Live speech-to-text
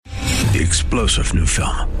the explosive new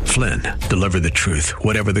film, Flynn, Deliver the Truth,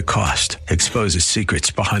 Whatever the Cost, exposes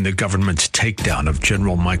secrets behind the government's takedown of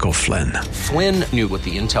General Michael Flynn. Flynn knew what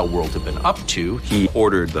the intel world had been up to. He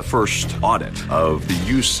ordered the first audit of the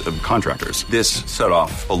use of contractors. This set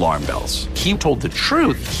off alarm bells. He told the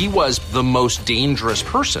truth. He was the most dangerous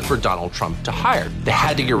person for Donald Trump to hire. They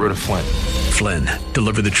had to get rid of Flynn. Flynn,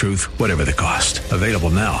 Deliver the Truth, Whatever the Cost. Available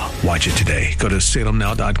now. Watch it today. Go to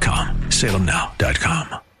salemnow.com.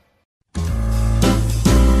 salemnow.com.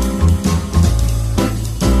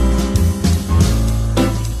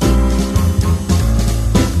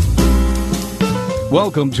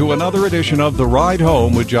 Welcome to another edition of The Ride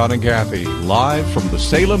Home with John and Kathy, live from the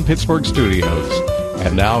Salem-Pittsburgh studios.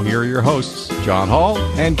 And now here are your hosts, John Hall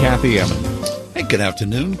and Kathy Emmons. Hey, good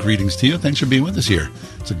afternoon. Greetings to you. Thanks for being with us here.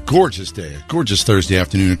 It's a gorgeous day, a gorgeous Thursday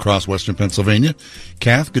afternoon across western Pennsylvania.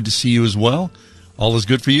 Kath, good to see you as well. All is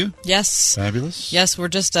good for you? Yes. Fabulous? Yes, we're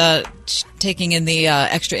just taking in the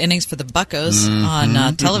extra innings for the Buccos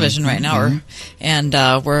on television right now, and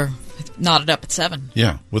we're knotted up at 7.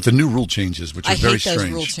 Yeah, with the new rule changes, which are very strange. I hate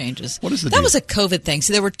those rule changes. What is the That deal? was a COVID thing.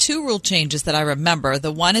 So there were 2 rule changes that I remember.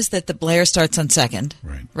 The one is that the Blair starts on second,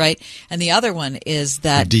 right? And the other one is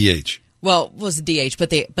that DH. Well, it was DH,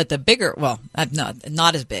 but the bigger, well,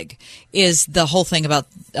 not as big, is the whole thing about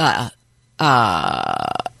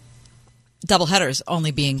doubleheaders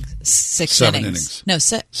only being 6 7 innings. No,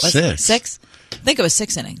 6. Was 6. it 6? I think it was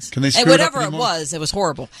 6 innings. Can they screw whatever it up it anymore? was, it was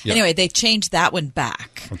horrible. Yeah. Anyway, they changed that one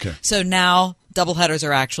back. Okay. So now doubleheaders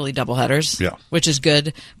are actually doubleheaders, Yeah. which is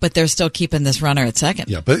good, but they're still keeping this runner at second.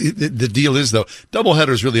 Yeah, but the deal is, though,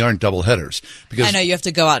 doubleheaders really aren't doubleheaders. Because, I know, you have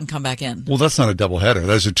to go out and come back in. well, that's not a doubleheader.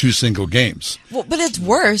 Those are 2 single games. Well, but it's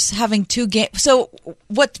worse having 2 games. So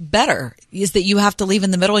what's better is that you have to leave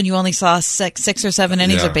in the middle and you only saw 6 or 7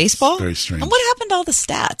 innings Yeah, of baseball? it's very strange. And what happened to all the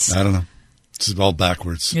stats? I don't know. It's all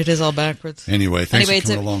backwards. It is all backwards. Anyway, thanks for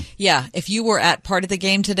coming along. Yeah, if you were at part of the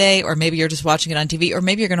game today, or maybe you're just watching it on TV, or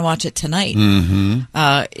maybe you're going to watch it tonight, then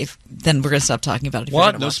we're going to stop talking about it. If you're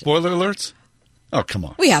What? gonna No watch it. spoiler alerts? Oh, come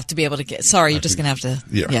on. We have to be able to get. Sorry, you're just going to have to.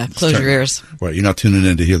 Yeah, close your ears. Right, you're not tuning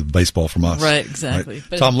in to hear the baseball from us. Right, exactly. Right.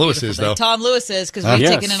 But Tom it's a Lewis beautiful is, thing. though. Tom Lewis is, because we've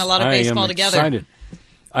taken in a lot of baseball I am together. Excited.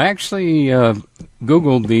 I actually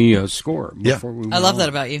Googled the score before we went I love on. that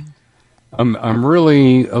about you. I'm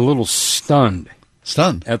really a little stunned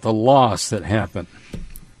at the loss that happened.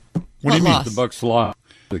 What do you mean? loss? The Bucks lost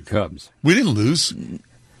the Cubs. We didn't lose.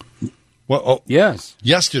 Well, Yes.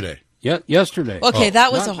 yesterday. Yesterday. Okay,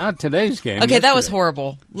 that was not today's game. Okay, that was yesterday.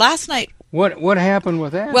 horrible. Last night, What happened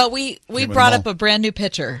with that? well, we in brought the up a brand new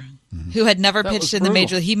pitcher who had never That pitched was in the brutal.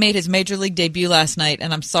 major. He made his major league debut last night,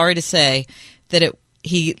 and I'm sorry to say that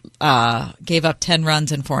he gave up 10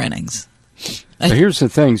 runs in 4 innings. But here's the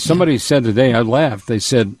thing. Somebody said today, I laughed. They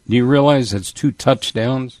said, do you realize it's 2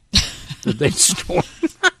 touchdowns that they scored?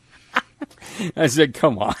 I said,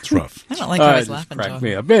 come on. It's rough. I don't like how he's It just laughing, cracked John.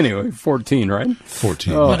 me up. Anyway, 14, right?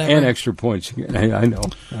 14. Oh, Whatever. and extra points. I know.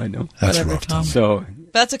 That's Whatever, rough. Tom. So,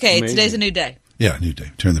 That's okay. Amazing. Today's a new day. Yeah, new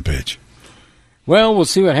day. Turn the page. well, we'll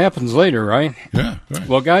see what happens later, right? Yeah, right.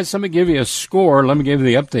 Well, guys, let me give you a score. Let me give you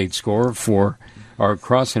the update score for our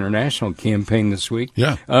Cross International campaign this week.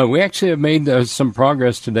 Yeah. We actually have made some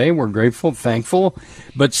progress today. We're grateful, thankful,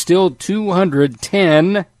 but still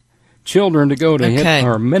 210 children to go to Okay. hit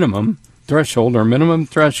our minimum threshold.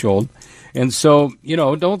 And so,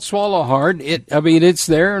 don't swallow hard. It's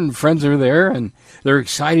there, and friends are there, and they're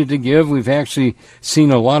excited to give. We've actually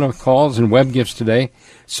seen a lot of calls and web gifts today.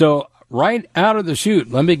 So right out of the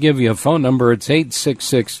chute, let me give you a phone number. It's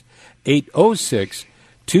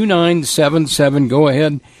 866-806-2977. Go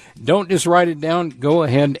ahead. Don't just write it down. Go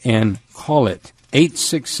ahead and call it.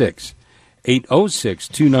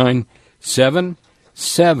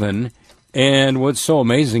 866-806-2977. And what's so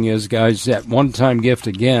amazing is, guys, that one-time gift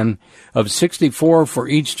again of $64 for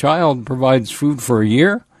each child provides food for a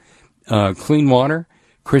year, clean water,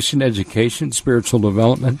 Christian education, spiritual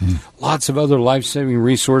development, lots of other life-saving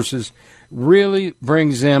resources. Really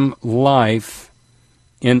brings them life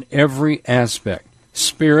in every aspect,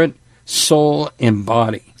 spirit, soul, and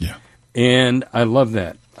body. Yeah. And I love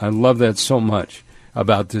that. I love that so much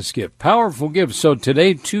about this gift. Powerful gift. So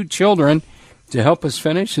today, 2 children to help us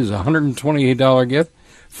finish is a $128 gift.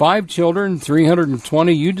 5 children,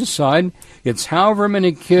 $320. You decide. It's however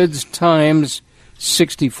many kids times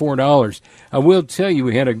 $64. I will tell you,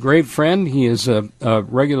 we had a great friend. He is a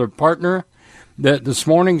regular partner that this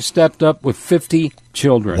morning stepped up with 50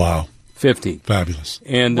 children. Wow. 50. Fabulous.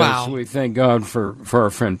 And Wow. so we thank God for our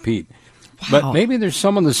friend Pete. Wow. But maybe there's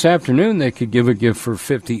someone this afternoon that could give a gift for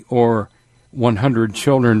 50 or 100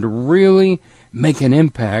 children to really make an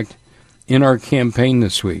impact in our campaign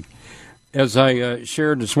this week. as I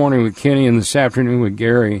shared this morning with Kenny and this afternoon with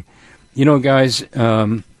Gary, you know, guys,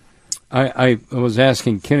 I was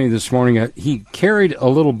asking Kenny this morning, he carried a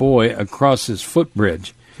little boy across his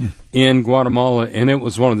footbridge in Guatemala, and it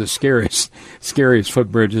was one of the scariest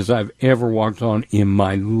footbridges I've ever walked on in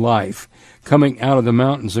my life, coming out of the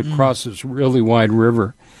mountains across this really wide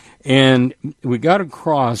river. And we got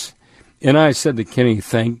across, and I said to Kenny,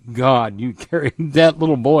 thank God you carried that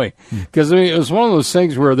little boy. Because, I mean, it was one of those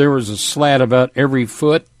things where there was a slat about every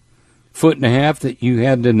foot and a half that you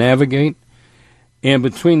had to navigate. And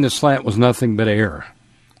between the slat was nothing but air,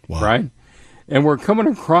 right? And we're coming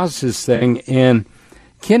across this thing, and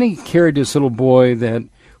Kenny carried this little boy that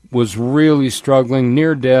was really struggling,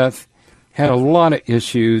 near death, had a lot of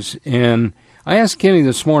issues. And I asked Kenny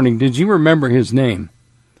this morning, did you remember his name?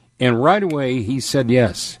 And right away he said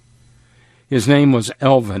yes. His name was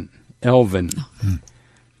Elvin.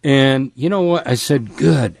 And you know what? I said,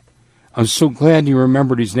 good. I'm so glad you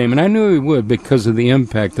remembered his name. And I knew he would because of the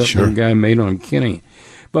impact that little guy made on Kenny.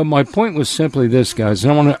 But my point was simply this, guys.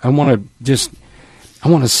 And I want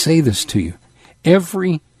to say this to you.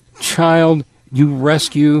 Every child you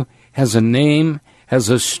rescue has a name, has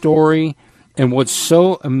a story. And what's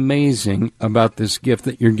so amazing about this gift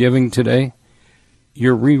that you're giving today,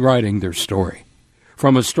 you're rewriting their story.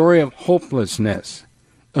 From a story of hopelessness,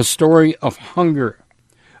 a story of hunger,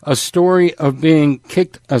 a story of being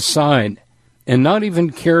kicked aside and not even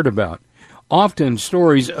cared about, often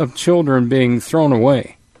stories of children being thrown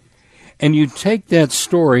away. And you take that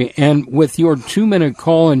story, and with your 2-minute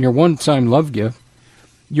call and your one-time love gift,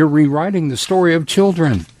 you're rewriting the story of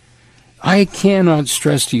children. I cannot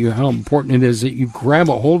stress to you how important it is that you grab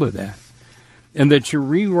a hold of that and that you're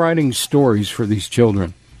rewriting stories for these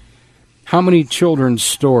children. How many children's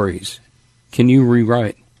stories can you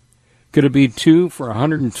rewrite? Could it be 2 for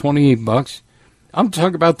 $128? I'm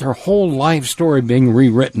talking about their whole life story being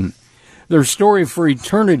rewritten. Their story for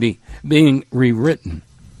eternity being rewritten.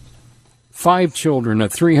 5 children, a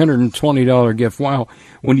 $320 gift. Wow.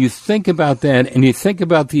 When you think about that and you think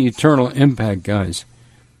about the eternal impact, guys,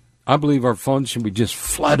 I believe our funds should be just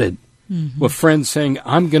flooded with friends saying,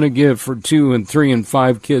 I'm going to give for 2 and 3 and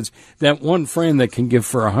 5 kids. That one friend that can give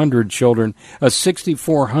for 100 children, a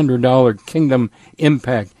 $6,400 Kingdom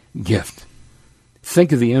Impact gift.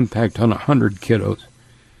 Think of the impact on 100 kiddos.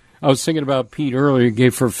 I was thinking about Pete earlier,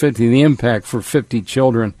 gave for 50, the impact for 50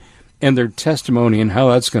 children and their testimony and how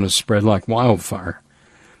that's going to spread like wildfire.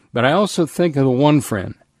 But I also think of the one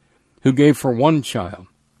friend who gave for 1 child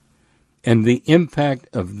and the impact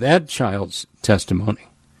of that child's testimony.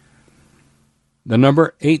 The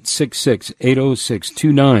number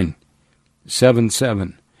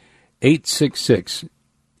 866-806-2977.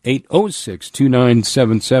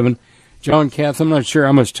 866-806-2977. John, Kath, I'm not sure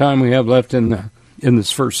how much time we have left in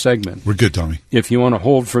this first segment. We're good, Tommy. If you want to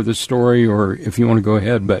hold for the story or if you want to go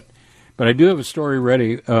ahead, but I do have a story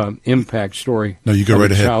ready, impact story. No, you go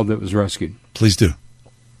right ahead. A child that was rescued. Please do.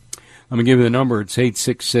 I'm going to give you the number. It's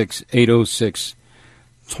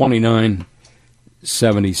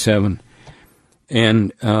 866-806-2977.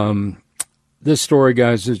 And this story,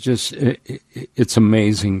 guys, is just, it's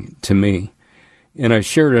amazing to me. And I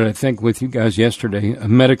shared it, I think, with you guys yesterday. A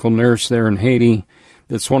medical nurse there in Haiti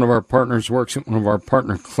that's one of our partners, works at one of our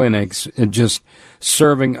partner clinics, and just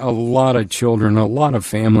serving a lot of children, a lot of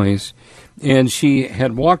families. And she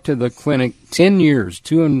had walked to the clinic 10 years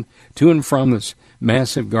to and from this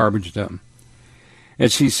massive garbage dump.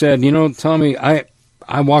 And she said, you know, Tommy, I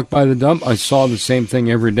walked by the dump. I saw the same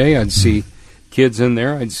thing every day. I'd see kids in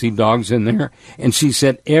there. I'd see dogs in there. And she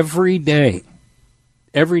said, every day,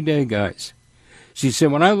 guys, she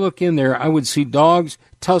said, when I look in there, I would see dogs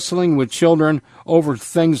tussling with children over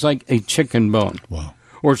things like a chicken bone. Wow.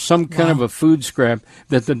 Or some kind of a food scrap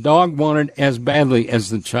that the dog wanted as badly as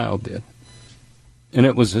the child did. And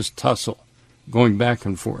it was this tussle going back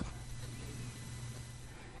and forth.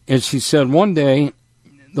 And she said, one day,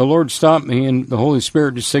 the Lord stopped me and the Holy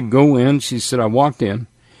Spirit just said, go in. She said, I walked in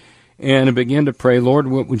and I began to pray, Lord,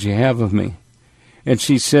 what would you have of me? And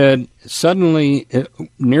she said, suddenly,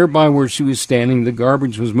 nearby where she was standing, the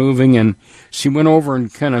garbage was moving, and she went over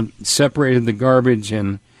and kind of separated the garbage,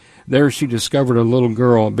 and there she discovered a little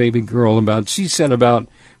girl, a baby girl, she said about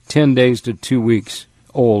 10 days to 2 weeks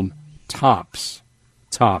old, tops.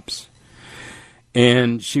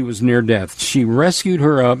 And she was near death. She rescued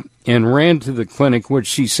her up and ran to the clinic, which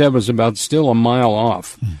she said was about still a mile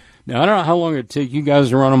off. Now, I don't know how long it would take you guys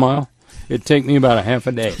to run a mile. It'd take me about a half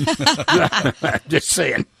a day. Just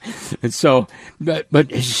saying. And so,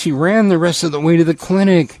 but she ran the rest of the way to the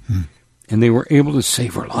clinic, and they were able to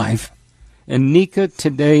save her life And Nika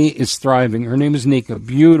today is thriving. Her name is Nika.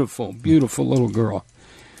 Beautiful, beautiful little girl.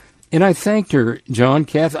 And I thanked her, John,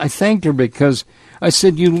 Kath. I thanked her because I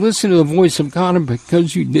said, you listen to the voice of God, and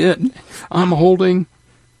because you did, I'm holding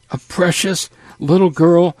a precious little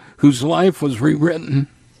girl whose life was rewritten.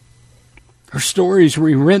 Her story is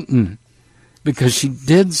rewritten because she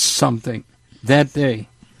did something that day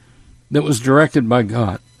that was directed by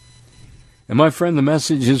God. And my friend, the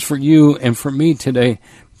message is for you and for me today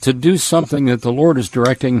to do something that the Lord is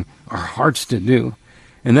directing our hearts to do,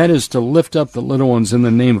 and that is to lift up the little ones in the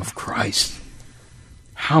name of Christ.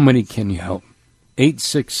 How many can you help?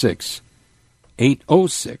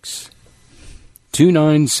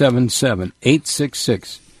 866-806-2977.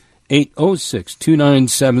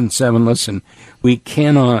 866-806-2977. Listen, we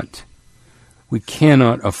cannot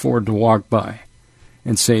afford to walk by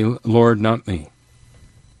and say, Lord, not me.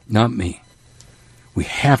 Not me. We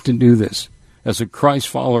have to do this. As a Christ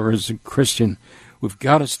follower, as a Christian, we've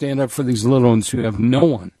got to stand up for these little ones who have no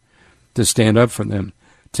one to stand up for them.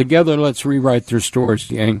 Together, let's rewrite their stories,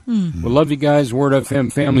 gang. We love you guys. Word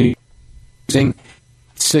FM family.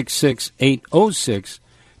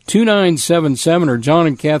 866-806-2977, or John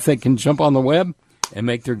and Kath, they can jump on the web and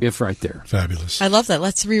make their gift right there. Fabulous. I love that.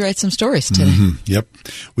 Let's rewrite some stories today. Yep.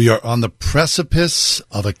 We are on the precipice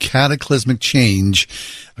of a cataclysmic change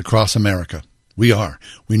across America. We are.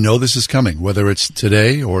 We know this is coming, whether it's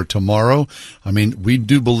today or tomorrow. I mean, we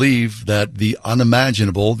do believe that the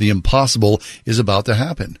unimaginable, the impossible is about to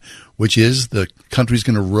happen, which is the country's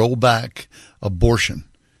going to roll back abortion,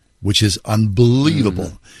 which is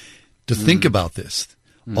unbelievable. To think about this.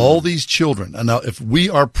 All these children. And now, if we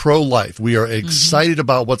are pro-life, we are excited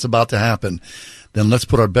about what's about to happen, then let's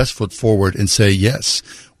put our best foot forward and say, yes,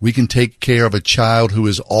 we can take care of a child who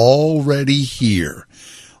is already here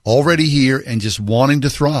and just wanting to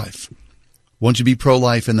thrive. Won't you be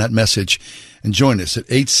pro-life in that message? And join us at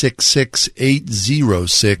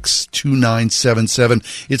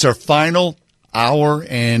 866-806-2977. It's our final hour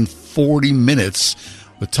and 40 minutes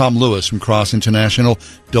with Tom Lewis from Cross International.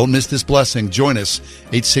 Don't miss this blessing. Join us,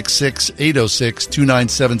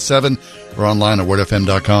 866-806-2977, or online at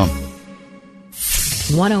wordfm.com.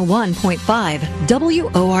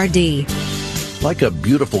 101.5 WORD. Like a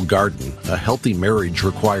beautiful garden, a healthy marriage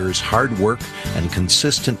requires hard work and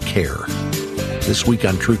consistent care. This week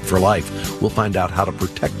on Truth for Life, we'll find out how to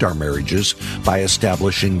protect our marriages by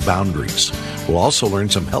establishing boundaries. We'll also learn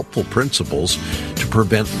some helpful principles to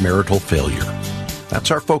prevent marital failure. That's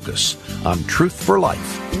our focus on Truth for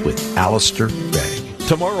Life with Alistair Begg.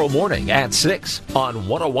 Tomorrow morning at 6 on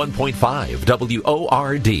 101.5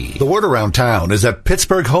 WORD. The word around town is that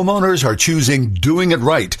Pittsburgh homeowners are choosing doing it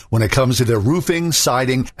right when it comes to their roofing,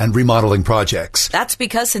 siding, and remodeling projects. That's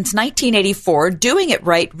because since 1984, Doing It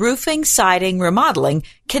Right roofing, siding, remodeling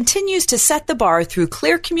continues to set the bar through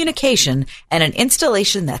clear communication and an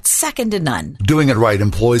installation that's second to none. Doing It Right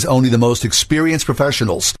employs only the most experienced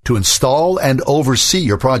professionals to install and oversee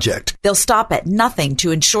your project. They'll stop at nothing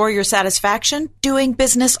to ensure your satisfaction, doing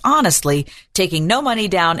business honestly, taking no money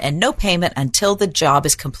down and no payment until the job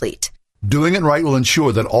is complete. Doing It Right will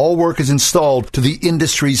ensure that all work is installed to the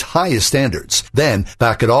industry's highest standards. Then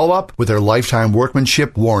back it all up with their lifetime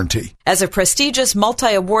workmanship warranty. As a prestigious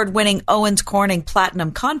multi-award-winning Owens Corning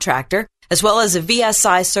Platinum contractor, as well as a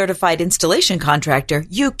VSI certified installation contractor,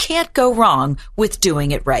 you can't go wrong with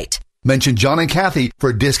Doing It Right. Mention John and Kathy for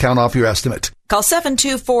a discount off your estimate. Call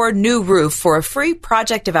 724-NEW-ROOF for a free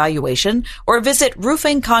project evaluation or visit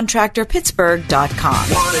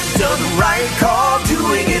roofingcontractorpittsburgh.com. Want it done right, call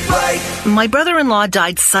Doing It Right. My brother-in-law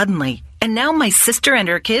died suddenly, and now my sister and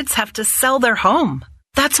her kids have to sell their home.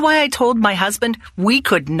 That's why I told my husband we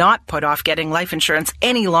could not put off getting life insurance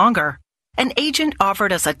any longer. An agent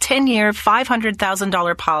offered us a 10-year,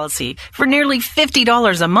 $500,000 policy for nearly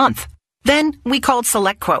 $50 a month. Then we called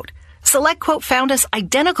SelectQuote. SelectQuote found us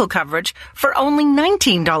identical coverage for only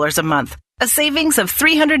 $19 a month, a savings of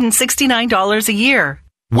 $369 a year.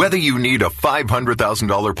 Whether you need a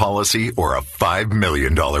 $500,000 policy or a $5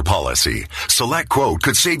 million policy, SelectQuote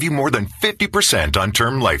could save you more than 50% on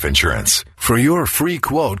term life insurance. For your free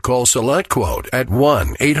quote, call SelectQuote at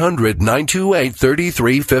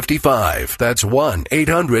 1-800-928-3355. That's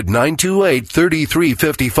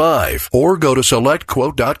 1-800-928-3355. Or go to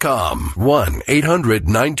SelectQuote.com.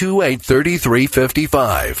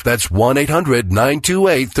 1-800-928-3355. That's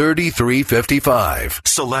 1-800-928-3355.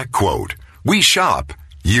 SelectQuote. We shop.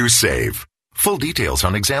 You save. Full details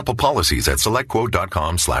on example policies at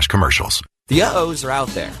SelectQuote.com/commercials. The uh-ohs are out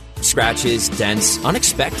there. Scratches, dents,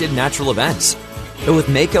 unexpected natural events. But with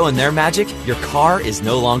Maaco and their magic, your car is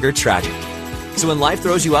no longer tragic. So when life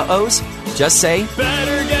throws you uh-ohs, Just say,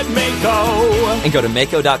 better get Mako. and go to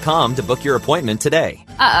Mako.com to book your appointment today.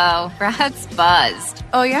 Uh-oh, Brad's buzzed.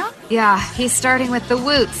 Oh, yeah? Yeah, he's starting with the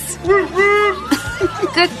woots.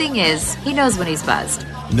 Good thing is, he knows when he's buzzed.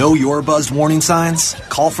 Know your buzzed warning signs?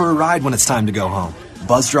 Call for a ride when it's time to go home.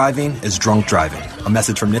 Buzz driving is drunk driving. A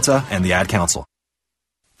message from NHTSA and the Ad Council.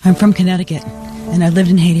 I'm from Connecticut, and I've lived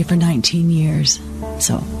in Haiti for 19 years.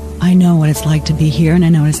 So I know what it's like to be here, and I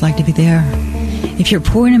know what it's like to be there. If you're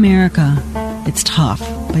poor in America, it's tough,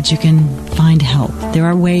 but you can find help. There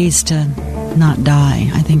are ways to not die,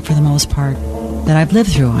 I think, for the most part, that I've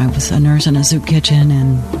lived through. I was a nurse in a soup kitchen,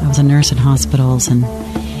 and I was a nurse in hospitals. And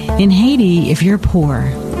in Haiti, if you're poor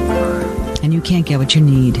and you can't get what you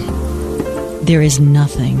need, there is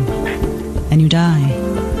nothing, and you die.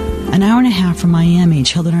 An hour and a half from Miami,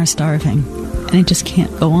 children are starving, and it just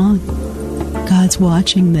can't go on. God's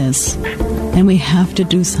watching this, and we have to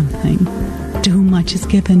do something. To whom much is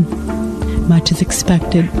given, much is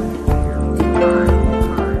expected.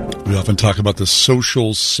 We often talk about the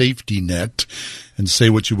social safety net, and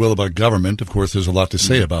say what you will about government. Of course, there's a lot to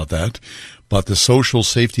say about that. But the social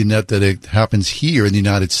safety net that it happens here in the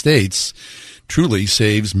United States truly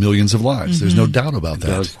saves millions of lives. There's no doubt about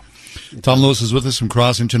that. Tom Lewis is with us from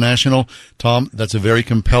Cross International. Tom, that's a very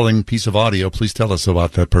compelling piece of audio. Please tell us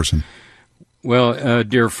about that person. Well, a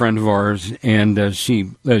dear friend of ours, and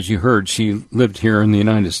she, as you heard, she lived here in the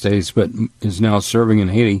United States, but is now serving in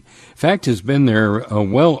Haiti. In fact, has been there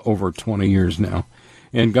well over 20 years now.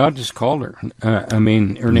 And God just called her. Her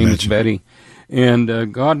name is Betty.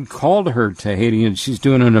 And God called her to Haiti, and she's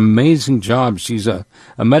doing an amazing job. She's a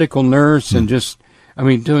medical nurse and just,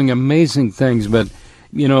 doing amazing things. But,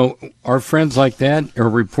 our friends like that are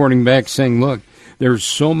reporting back saying, look, there's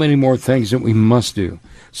so many more things that we must do.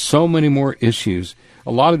 So many more issues.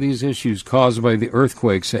 A lot of these issues caused by the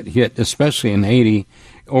earthquakes that hit, especially in Haiti,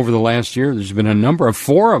 over the last year. There's been a number of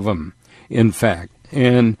 4 of them, in fact.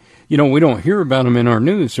 And, we don't hear about them in our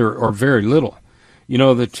news or very little.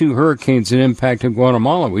 The 2 hurricanes that impacted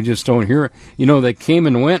Guatemala, we just don't hear it. They came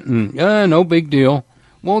and went and, no big deal.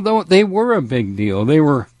 Well, they were a big deal. They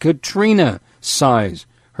were Katrina-size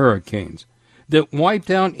hurricanes that wiped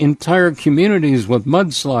out entire communities with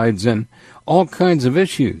mudslides and all kinds of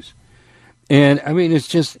issues. And,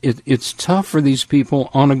 it's tough for these people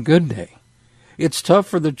on a good day. It's tough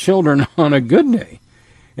for the children on a good day.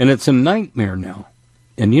 And it's a nightmare now.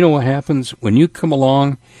 And you know what happens when you come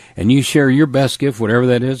along and you share your best gift, whatever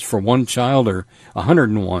that is, for one child or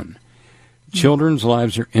 101. Children's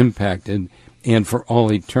lives are impacted and for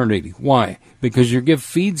all eternity. Why? Because your gift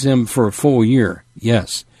feeds them for a full year.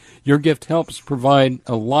 Yes. Your gift helps provide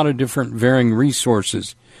a lot of different varying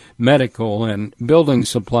resources, medical and building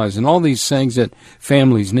supplies and all these things that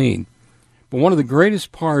families need. But one of the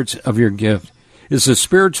greatest parts of your gift is the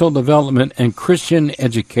spiritual development and Christian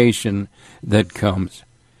education that comes.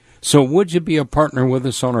 So would you be a partner with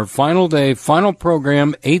us on our final day, final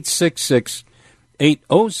program,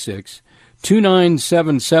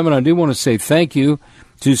 866-806-2977. I do want to say thank you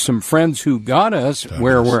to some friends who got us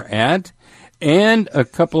where we're at and a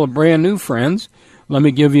couple of brand new friends. Let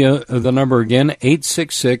me give you the number again,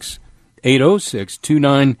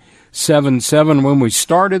 866-806-2977. When we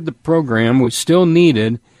started the program, we still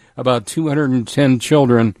needed about 210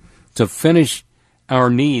 children to finish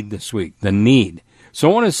our need this week, the need. So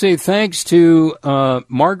I want to say thanks to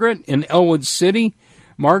Margaret in Elwood City.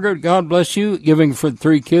 Margaret, God bless you, giving for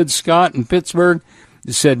 3 kids. Scott in Pittsburgh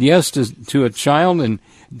said yes to a child. And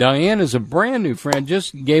Diane is a brand new friend,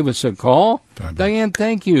 just gave us a call. Diane,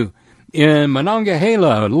 thank you. In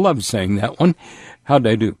Monongahela, I love saying that one. How'd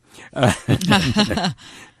I do? Did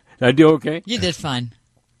I do okay? You did fine.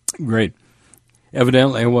 Great.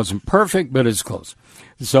 Evidently, I wasn't perfect, but it's close.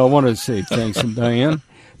 So I want to say thanks to Diane.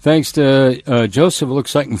 Thanks to Joseph, it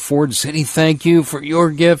looks like in Ford City. Thank you for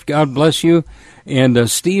your gift. God bless you. And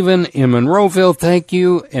Stephen in Monroeville, thank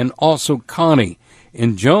you. And also Connie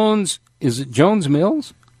in Jones. Is it Jones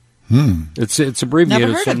Mills? It's abbreviated.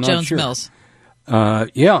 Never heard so of I'm not Jones sure. Mills.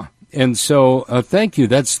 Yeah. And so thank you.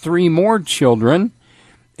 That's 3 more children.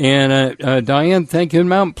 And Diane, thank you in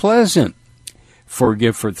Mount Pleasant for a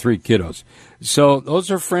gift for 3 kiddos. So those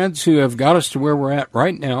are friends who have got us to where we're at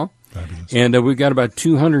right now. Fabulous. And we've got about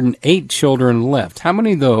 208 children left. How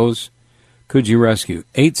many of those could you rescue?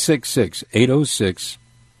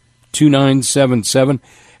 866-806-2977.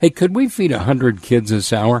 Hey, could we feed 100 kids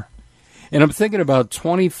this hour? And I'm thinking about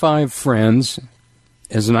 25 friends,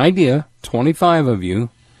 as an idea, 25 of you,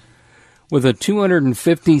 with a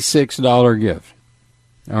 $256 gift.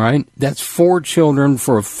 All right? That's 4 children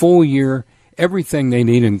for a full year, everything they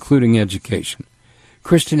need, including education.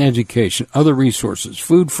 Christian education, other resources,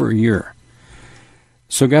 food for a year.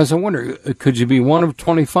 So, guys, I wonder, could you be one of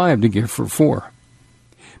 25 to give for 4?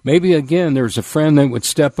 Maybe, again, there's a friend that would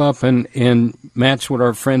step up and match what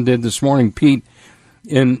our friend did this morning, Pete,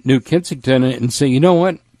 in New Kensington, and say, you know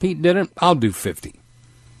what, Pete did it, I'll do 50.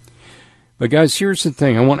 But, guys, here's the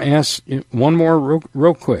thing. I want to ask one more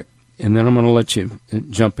real quick, and then I'm going to let you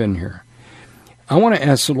jump in here. I want to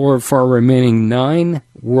ask the Lord for our remaining 9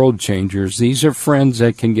 world changers. These are friends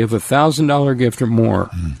that can give $1,000 gift or more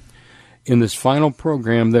in this final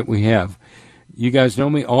program that we have. You guys know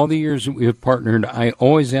me, all the years that we have partnered, I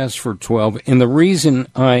always ask for 12. And the reason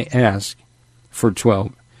I ask for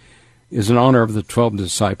 12 is in honor of the 12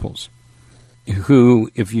 disciples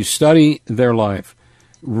who, if you study their life,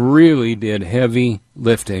 really did heavy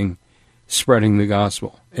lifting spreading the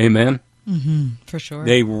gospel. Amen? Mm-hmm, for sure.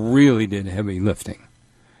 They really did heavy lifting.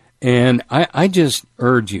 And I just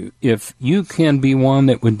urge you, if you can be one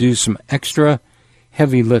that would do some extra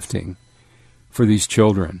heavy lifting for these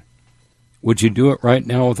children, would you do it right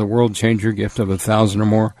now with a World Changer gift of 1,000 or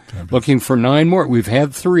more? Looking for 9 more. We've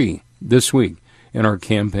had 3 this week in our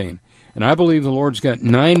campaign. And I believe the Lord's got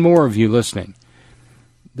 9 more of you listening.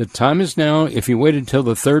 The time is now. If you waited till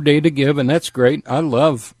the 3rd day to give, and that's great. I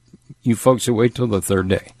love you folks who wait till the 3rd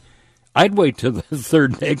day. I'd wait till the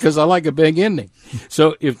 3rd day because I like a big ending.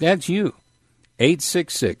 So if that's you,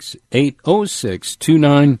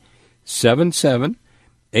 866-806-2977,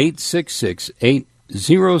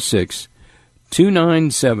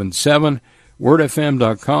 866-806-2977.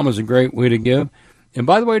 WordFM.com is a great way to give. And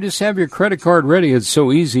by the way, just have your credit card ready. It's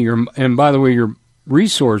so easy. And by the way, your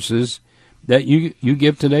resources that you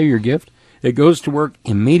give today, your gift, it goes to work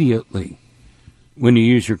immediately when you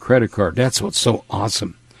use your credit card. That's what's so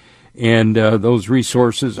awesome. And those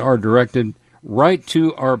resources are directed right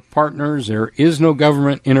to our partners. There is no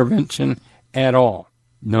government intervention at all.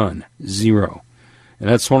 None. Zero. And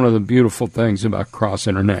that's one of the beautiful things about Cross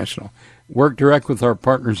International. Work direct with our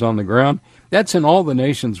partners on the ground. That's in all the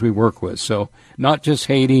nations we work with. So not just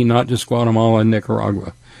Haiti, not just Guatemala and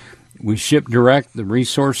Nicaragua. We ship direct the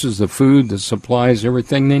resources, the food, the supplies,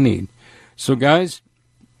 everything they need. So, guys,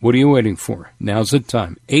 what are you waiting for? Now's the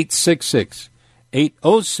time.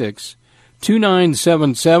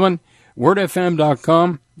 866-806-2977.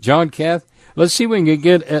 WordFM.com. John Kath. Let's see if we can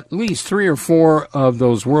get at least 3 or 4 of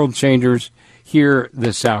those world changers here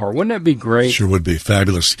this hour. Wouldn't that be great? Sure would be.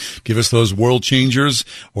 Fabulous. Give us those world changers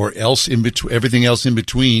or else in between, everything else in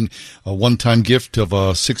between. A one-time gift of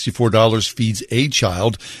 $64 feeds a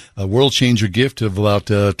child. A world changer gift of about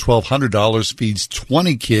 $1,200 feeds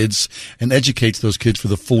 20 kids and educates those kids for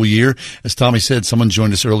the full year. As Tommy said, someone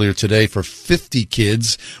joined us earlier today for 50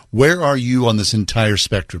 kids. Where are you on this entire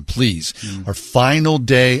spectrum? Please. Our final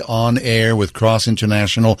day on air with Cross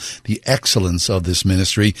International, the excellence of this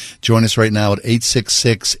ministry. Join us right now at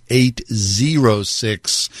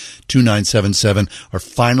 866-806-2977. Our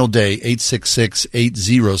final day,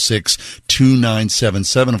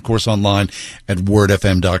 866-806-2977. Of course, online at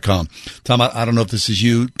wordfm.com. Tom, I don't know if this is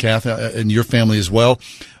you, Kath, and your family as well.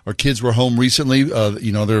 Our kids were home recently.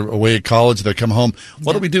 They're away at college. They come home.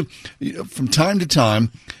 What do we do? From time to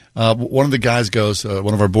time, one of the guys goes,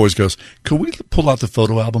 one of our boys goes, could we pull out the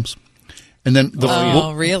photo albums? And then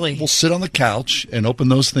we'll sit on the couch and open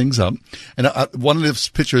those things up. And one of the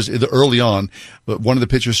pictures, early on, one of the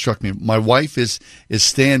pictures struck me. My wife is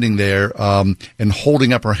standing there and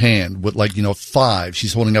holding up her hand with 5.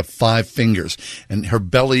 She's holding up 5 fingers, and her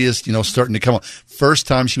belly is starting to come up. First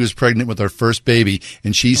time she was pregnant with our first baby,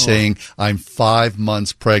 and she's saying, "I'm 5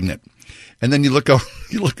 months pregnant." And then you look over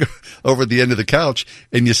at the end of the couch,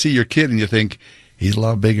 and you see your kid, and you think, he's a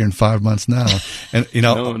lot bigger in 5 months now. And,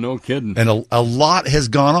 no kidding. And a lot has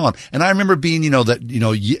gone on. And I remember being,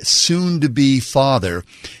 soon to be father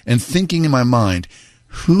and thinking in my mind,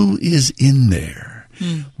 who is in there?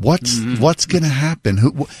 What's going to happen?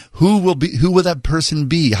 Who will that person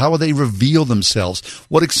be? How will they reveal themselves?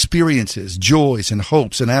 What experiences, joys and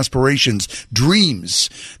hopes and aspirations, dreams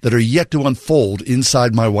that are yet to unfold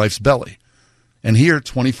inside my wife's belly? And here,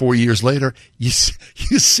 24 years later, you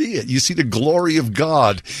see it. You see the glory of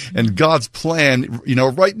God and God's plan,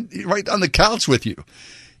 right on the couch with you.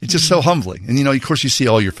 It's just so humbling. And, of course, you see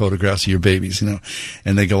all your photographs of your babies, and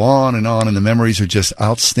they go on, and the memories are just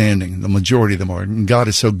outstanding. The majority of them are. And God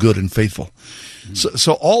is so good and faithful.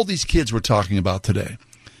 So all these kids we're talking about today,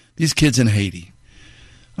 these kids in Haiti,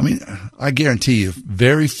 I mean, I guarantee you,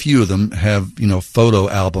 very few of them have, photo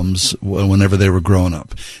albums whenever they were growing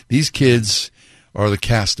up. These kids are the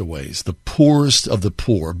castaways, the poorest of the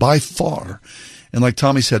poor, by far. And like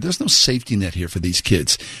Tommy said, there's no safety net here for these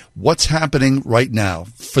kids. What's happening right now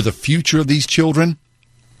for the future of these children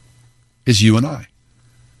is you and I.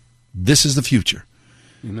 This is the future.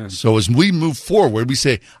 Amen. So as we move forward, we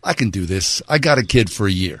say, I can do this. I got a kid for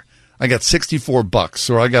a year. I got $64,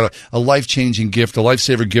 or I got a life-changing gift, a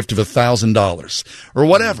lifesaver gift of $1,000, or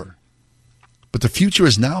whatever. But the future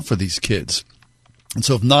is now for these kids. And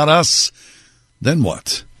so if not us, then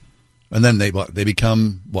what? And then they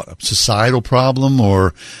become, a societal problem,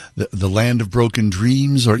 or the land of broken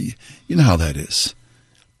dreams, or you know how that is.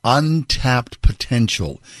 Untapped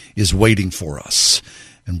potential is waiting for us.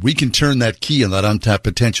 And we can turn that key on that untapped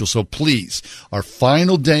potential. So please, our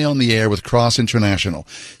final day on the air with Cross International,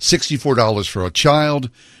 $64 for a child,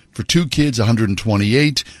 for 2 kids,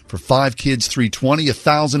 $128, for 5 kids, $320,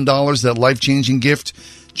 $1,000, that life-changing gift.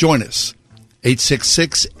 Join us.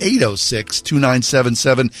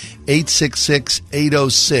 866-806-2977,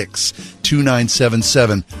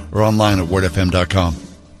 866-806-2977, or online at wordfm.com.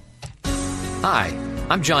 Hi,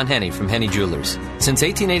 I'm John Henney from Henney Jewelers. Since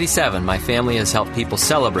 1887, my family has helped people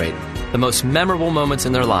celebrate the most memorable moments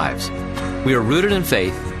in their lives. We are rooted in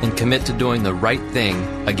faith and commit to doing the right thing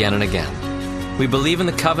again and again. We believe in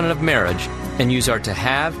the covenant of marriage and use our To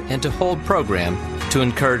Have and To Hold program to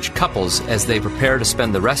encourage couples as they prepare to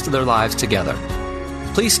spend the rest of their lives together.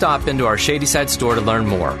 Please stop into our Shadyside store to learn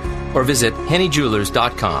more, or visit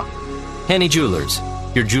HenneyJewelers.com. Henney Jewelers,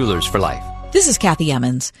 your jewelers for life. This is Kathy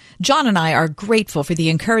Emmons. John and I are grateful for the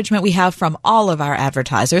encouragement we have from all of our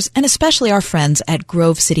advertisers, and especially our friends at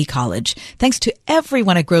Grove City College. Thanks to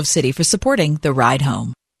everyone at Grove City for supporting The Ride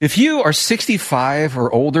Home. If you are 65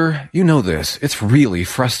 or older, you know this. It's really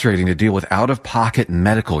frustrating to deal with out-of-pocket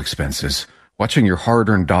medical expenses, watching your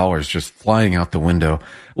hard-earned dollars just flying out the window.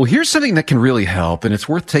 Well, here's something that can really help, and it's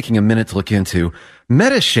worth taking a minute to look into.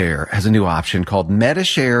 Medishare has a new option called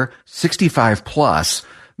Medishare 65 Plus.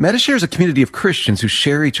 Medishare is a community of Christians who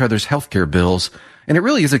share each other's healthcare bills, and it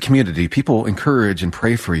really is a community. People encourage and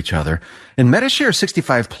pray for each other. And Medishare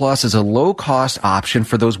 65 Plus is a low-cost option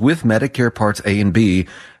for those with Medicare Parts A and B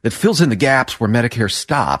that fills in the gaps where Medicare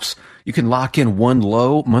stops. You can lock in one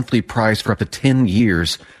low monthly price for up to 10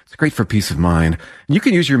 years. It's great for peace of mind. And you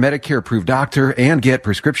can use your Medicare-approved doctor and get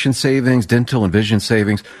prescription savings, dental and vision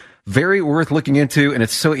savings. Very worth looking into, and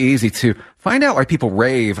it's so easy to find out why people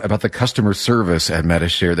rave about the customer service at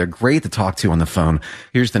Medishare. They're great to talk to on the phone.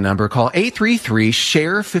 Here's the number. Call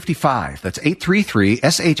 833-SHARE-55. That's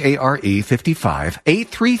 833-SHARE-55.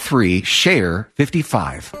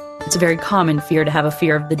 833-SHARE-55. It's a very common fear to have a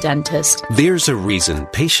fear of the dentist. There's a reason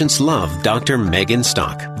patients love Dr. Megan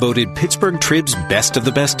Stock, voted Pittsburgh Trib's best of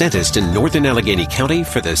the best dentist in Northern Allegheny County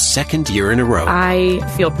for the 2nd year in a row. I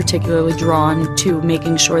feel particularly drawn to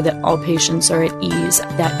making sure that all patients are at ease.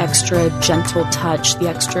 That extra gentle touch, the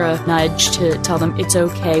extra nudge to tell them it's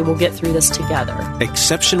okay, we'll get through this together.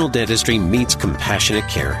 Exceptional dentistry meets compassionate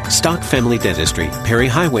care. Stock Family Dentistry, Perry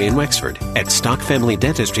Highway in Wexford, at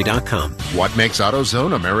stockfamilydentistry.com. What makes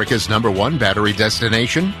AutoZone America's #1 battery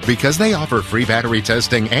destination? Because they offer free battery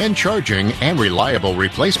testing and charging and reliable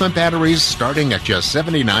replacement batteries starting at just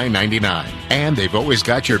 $79.99. And they've always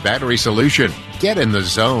got your battery solution. Get in the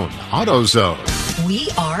zone. AutoZone. We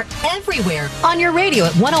are everywhere. On your radio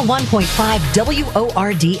at 101.5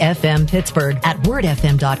 WORD FM Pittsburgh, at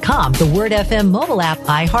wordfm.com, the Word FM mobile app,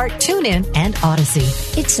 iHeart, TuneIn, and Odyssey.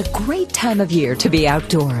 It's a great time of year to be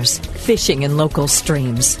outdoors, fishing in local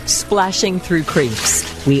streams, splashing through creeks.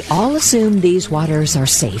 We all assume these waters are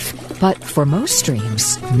safe, but for most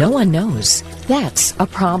streams, no one knows. That's a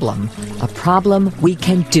problem we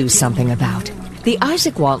can do something about. The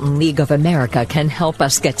Isaac Walton League of America can help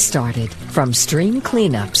us get started. From stream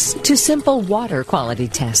cleanups to simple water quality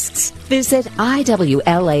tests. Visit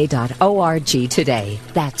IWLA.org today.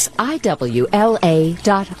 That's IWLA.org.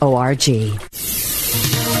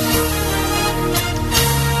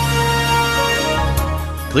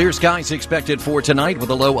 Clear skies expected for tonight with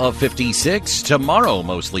a low of 56. Tomorrow,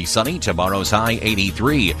 mostly sunny. Tomorrow's high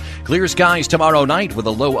 83. Clear skies tomorrow night with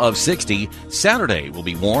a low of 60. Saturday will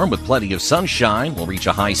be warm with plenty of sunshine. We'll reach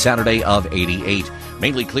a high Saturday of 88.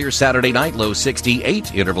 Mainly clear Saturday night, low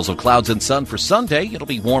 68. Intervals of clouds and sun for Sunday. It'll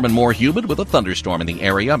be warm and more humid with a thunderstorm in the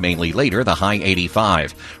area, mainly later, the high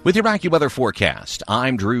 85. With your AccuWeather forecast,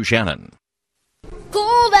 I'm Drew Shannon.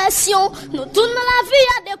 Conversion, nous tournons la vie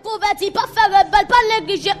à des convertis, pas faire rebelle, pas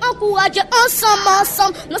négliger, encourager ensemble.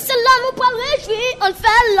 Non, c'est là nous pour réjouir, on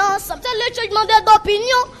fait l'ensemble. C'est le changement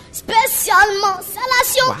d'opinion, spécialement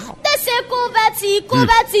salation de ces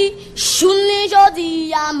convertis. Chouni jodi,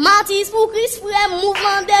 ya matis pour Christ, frère,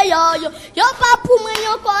 mouvement de yo. Yo pas pour moi,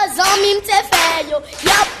 yo cause en mime te fait yo.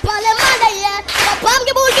 Ya pas les mandayens, papa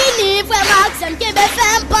m'ke bourgini, frère Maxime, qui be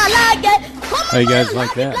fait pas la guerre. How you guys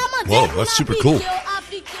like that? Whoa, that's super cool.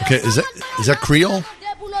 Okay, is that Creole?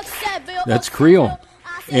 That's Creole.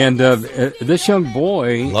 And this young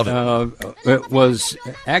boy was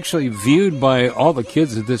actually viewed by all the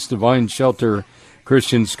kids at this Divine Shelter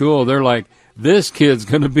Christian school. They're like, this kid's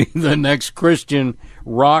going to be the next Christian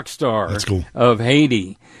rock star of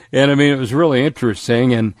Haiti. And, I mean, it was really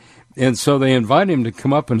interesting. And so they invited him to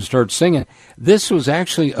come up and start singing. This was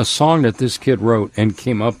actually a song that this kid wrote and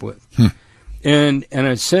came up with. And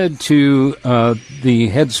I said to the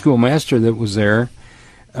head schoolmaster that was there,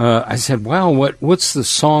 I said, wow, what's the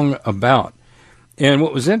song about? And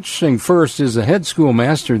what was interesting first is the head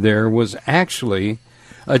schoolmaster there was actually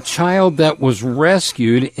a child that was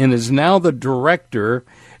rescued and is now the director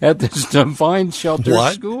at this Divine Shelter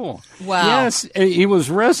school. Wow. Yes, he was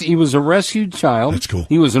a rescued child. That's cool.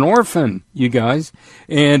 He was an orphan, you guys,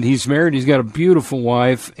 and he's married. He's got a beautiful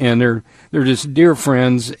wife, and they're just dear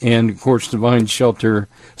friends. And, of course, Divine Shelter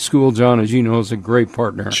School, John, as you know, is a great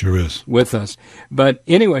partner. Sure is. With us. But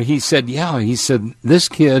anyway, he said, this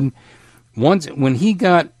kid, once when he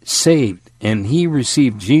got saved and he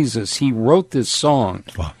received Jesus, he wrote this song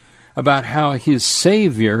about how his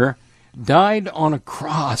Savior died on a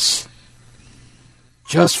cross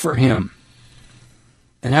just for him,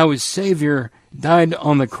 and how his Savior died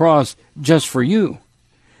on the cross just for you.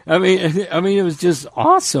 I mean, it was just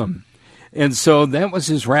awesome. And so that was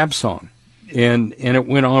his rap song, and it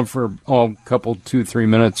went on for a couple, 2-3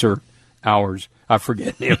 minutes or hours. I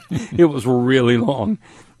forget. It was really long,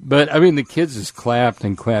 but I mean, the kids just clapped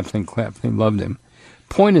and clapped and clapped. They loved him.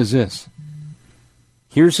 Point is this.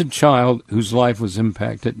 Here's a child whose life was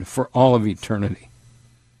impacted for all of eternity.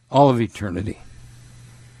 All of eternity.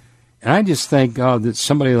 And I just thank God that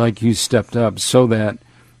somebody like you stepped up so that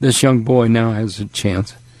this young boy now has a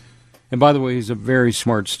chance. And by the way, he's a very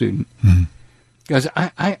smart student. Guys,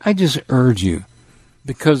 I just urge you,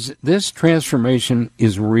 because this transformation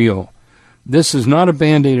is real. This is not a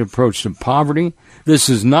Band-Aid approach to poverty. This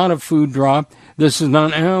is not a food drop. This is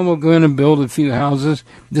not, we're going to build a few houses.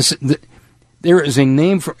 There is a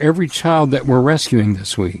name for every child that we're rescuing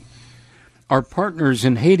this week. Our partners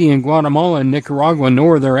in Haiti and Guatemala and Nicaragua know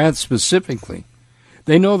where they're at specifically.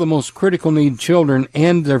 They know the most critical need children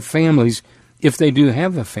and their families if they do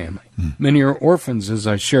have a family. Many are orphans, as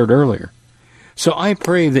I shared earlier. So I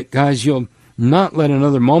pray that, guys, you'll not let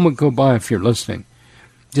another moment go by if you're listening.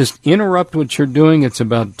 Just interrupt what you're doing. It's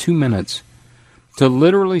about 2 minutes to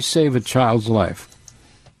literally save a child's life.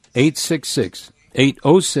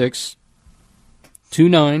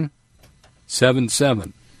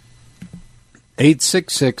 866-806-2977.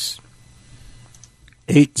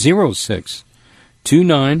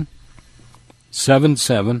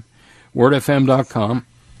 866-806-2977. WordFM.com.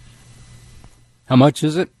 How much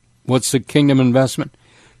is it? What's the Kingdom investment?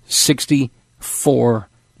 $64.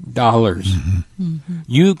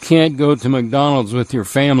 You can't go to McDonald's with your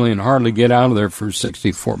family and hardly get out of there for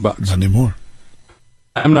 $64. Not anymore.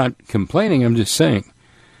 I'm not complaining. I'm just saying.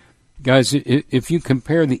 Guys, if you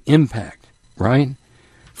compare the impact, right?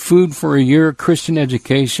 Food for a year, Christian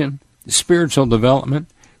education, spiritual development,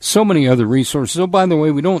 so many other resources. Oh, by the way,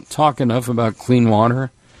 we don't talk enough about clean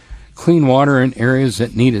water. Clean water in areas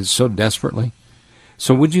that need it so desperately.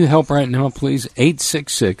 So would you help right now, please?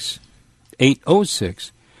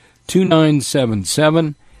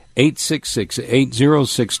 866-806-2977.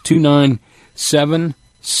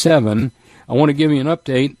 866-806-2977. I want to give you an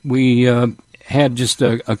update. We had just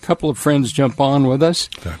a couple of friends jump on with us.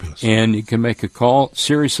 Fabulous. And you can make a call.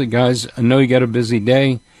 Seriously, guys, I know you got a busy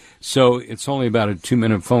day, so it's only about a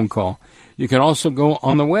 2-minute phone call. You can also go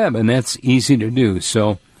on the web, and that's easy to do.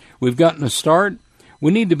 So we've gotten a start.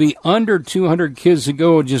 We need to be under 200 kids to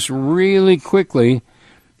go just really quickly.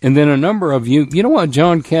 And then a number of you, you know what,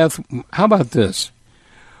 John, Kath, how about this?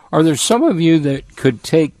 Are there some of you that could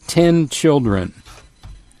take 10 children?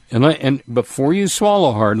 And before you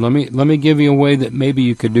swallow hard, let me give you a way that maybe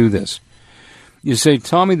you could do this. You say,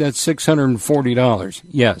 Tommy, that's $640.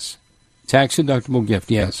 Yes. Tax-deductible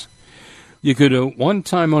gift, yes. You could do one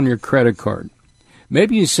time on your credit card.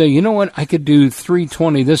 Maybe you say, you know what, I could do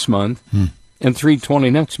 $320 this month and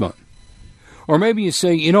 $320 next month. Or maybe you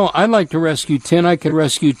say, you know, I'd like to rescue 10. I could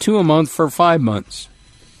rescue 2 a month for 5 months.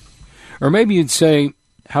 Or maybe you'd say,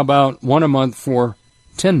 how about 1 a month for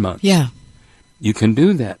 10 months? Yeah. You can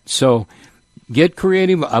do that. So get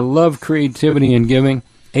creative. I love creativity and giving.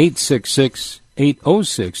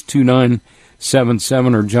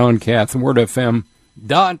 866-806-2977 or John Kath,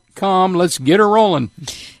 WordFM.com. Let's get her rolling.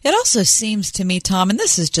 It also seems to me, Tom, and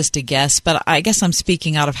this is just a guess, but I guess I'm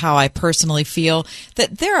speaking out of how I personally feel,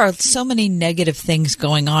 that there are so many negative things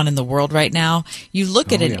going on in the world right now. You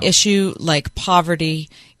look at an issue like poverty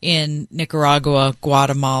in Nicaragua,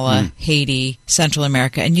 Guatemala, Haiti, Central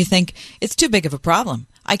America, and you think it's too big of a problem.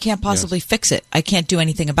 I can't possibly fix it. I can't do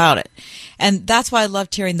anything about it. And that's why I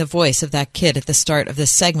loved hearing the voice of that kid at the start of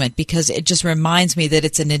this segment, because it just reminds me that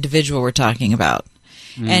it's an individual we're talking about.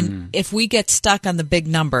 And if we get stuck on the big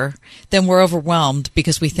number, then we're overwhelmed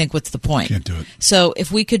because we think, what's the point? Can't do it. So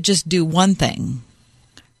if we could just do one thing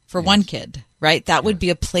for one kid, right, that would be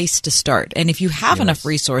a place to start. And if you have enough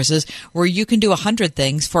resources where you can do 100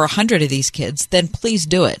 things for 100 of these kids, then please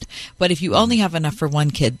do it. But if you only have enough for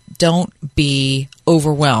one kid, don't be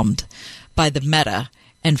overwhelmed by the meta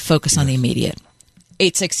and focus on the immediate.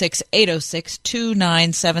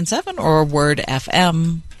 866-806-2977 or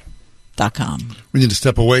wordfm.com. We need to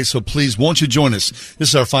step away, so please, won't you join us? This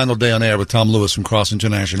is our final day on air with Tom Lewis from Cross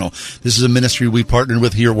International. This is a ministry we partnered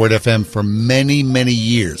with here at Word FM for many, many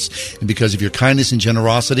years. And because of your kindness and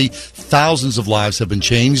generosity, thousands of lives have been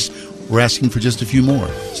changed. We're asking for just a few more.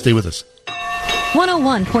 Stay with us.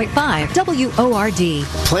 101.5 WORD.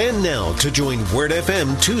 Plan now to join Word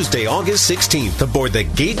FM Tuesday, August 16th aboard the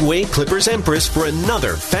Gateway Clippers Empress for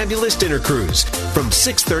another fabulous dinner cruise. From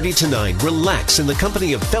 6:30 to 9, relax in the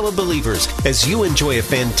company of fellow believers as you enjoy a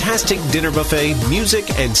fantastic dinner buffet,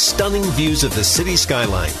 music, and stunning views of the city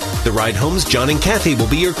skyline. The Ride Home's John and Kathy will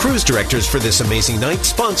be your cruise directors for this amazing night,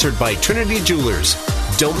 sponsored by Trinity Jewelers.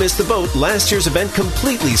 Don't miss the boat. Last year's event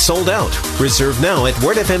completely sold out. Reserve now at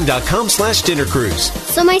wordfm.com/dinner cruise.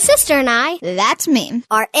 So my sister and I, that's me,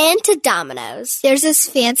 are into dominoes. There's this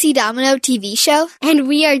fancy domino TV show, and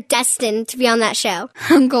we are destined to be on that show.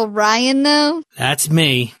 Uncle Ryan, though, that's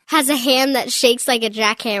me, has a hand that shakes like a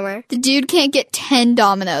jackhammer. The dude can't get 10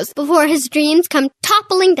 dominoes before his dreams come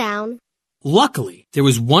toppling down. Luckily, there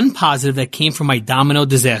was one positive that came from my domino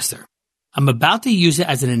disaster. I'm about to use it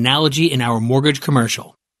as an analogy in our mortgage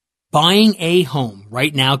commercial. Buying a home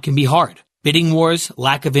right now can be hard. Bidding wars,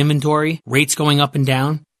 lack of inventory, rates going up and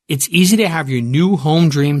down. It's easy to have your new home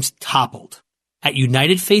dreams toppled. At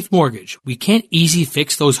United Faith Mortgage, we can't easy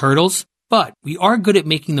fix those hurdles, but we are good at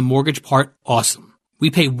making the mortgage part awesome. We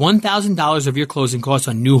pay $1,000 of your closing costs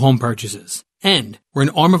on new home purchases. And we're an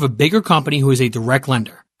arm of a bigger company who is a direct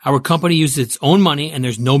lender. Our company uses its own money and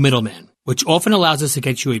there's no middleman, which often allows us to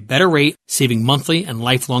get you a better rate, saving monthly and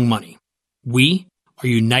lifelong money. We are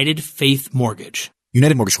United Faith Mortgage.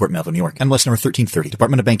 United Mortgage Corp, Melville, New York. MLS number 1330.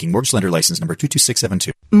 Department of Banking. Mortgage Lender License number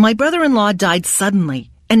 22672. My brother-in-law died suddenly,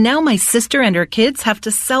 and now my sister and her kids have to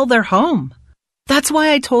sell their home. That's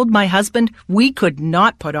why I told my husband we could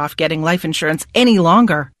not put off getting life insurance any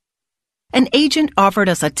longer. An agent offered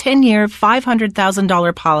us a 10-year,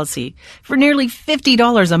 $500,000 policy for nearly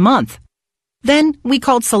 $50 a month. Then we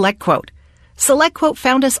called SelectQuote. SelectQuote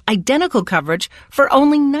found us identical coverage for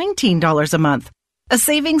only $19 a month, a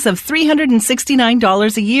savings of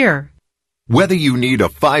 $369 a year. Whether you need a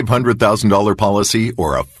 $500,000 policy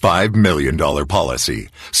or a $5 million policy,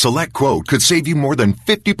 SelectQuote could save you more than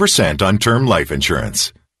 50% on term life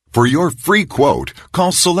insurance. For your free quote,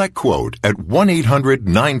 call SelectQuote at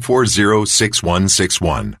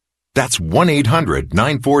 1-800-940-6161. That's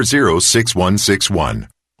 1-800-940-6161.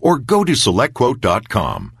 Or go to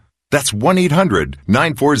SelectQuote.com. That's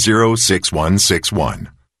 1-800-940-6161.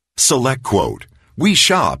 SelectQuote. We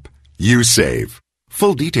shop, you save.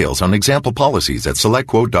 Full details on example policies at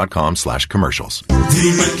SelectQuote.com/commercials.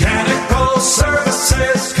 The Mechanical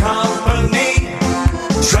Services Company.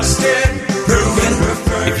 Trusted, proven,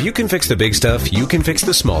 preferred. If you can fix the big stuff, you can fix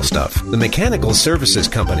the small stuff. The Mechanical Services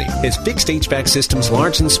Company has fixed HVAC systems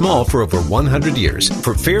large and small for over 100 years.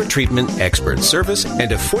 For fair treatment, expert service,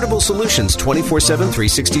 and affordable solutions 24/7,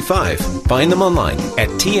 365. Find them online at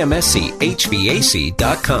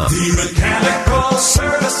tmschvac.com. The Mechanical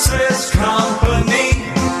Services Company.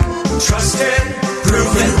 Trusted,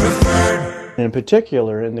 proven, preferred. In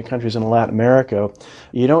particular, in the countries in Latin America,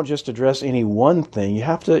 you don't just address any one thing. You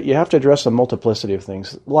have to address a multiplicity of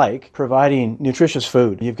things, like providing nutritious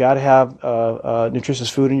food. You've got to have nutritious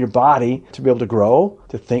food in your body to be able to grow,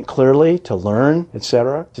 to think clearly, to learn,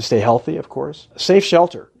 etc., to stay healthy, of course. Safe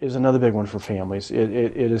shelter is another big one for families.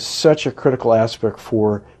 It is such a critical aspect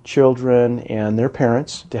for children and their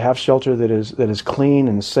parents to have shelter that is clean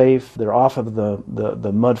and safe. They're off of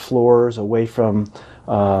the mud floors, away from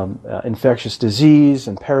infectious disease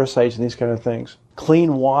and parasites and these kind of things.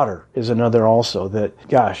 Clean water is another also that,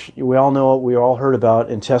 gosh, we all heard about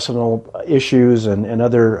intestinal issues and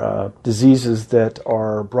other diseases that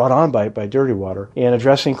are brought on by dirty water. And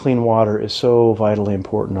addressing clean water is so vitally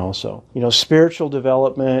important also. Spiritual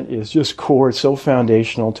development is just core. It's so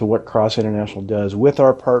foundational to what Cross International does with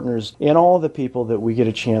our partners and all the people that we get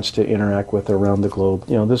a chance to interact with around the globe.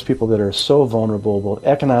 Those people that are so vulnerable, both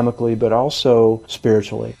economically but also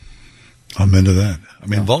spiritually. I'm into that.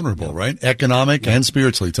 Vulnerable, right? Economic and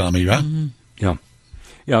spiritually, Tommy, right? Yeah.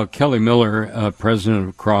 Yeah, Kelly Miller, president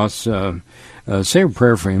of Cross, say a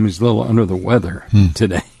prayer for him. He's a little under the weather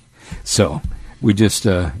today. So we just,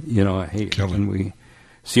 I hate when we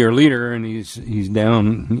see our leader and he's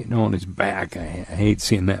down, on his back. I hate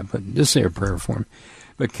seeing that, but just say a prayer for him.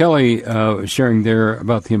 But Kelly was sharing there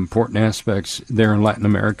about the important aspects there in Latin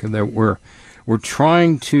America that we're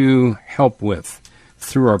trying to help with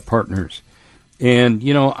through our partners. And,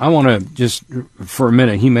 I want to just, for a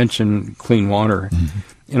minute, he mentioned clean water.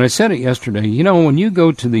 And I said it yesterday, when you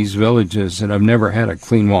go to these villages that have never had a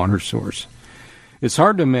clean water source, it's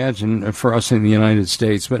hard to imagine for us in the United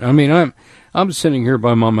States. But, I'm sitting here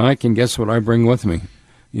by my mic, and guess what I bring with me?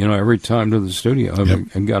 Every time to the studio,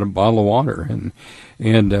 I've got a bottle of water.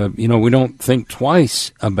 And we don't think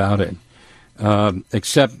twice about it,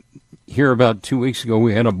 except here about 2 weeks ago,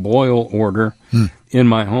 we had a boil order in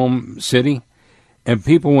my home city. And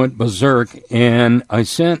people went berserk, and I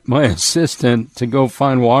sent my assistant to go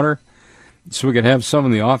find water so we could have some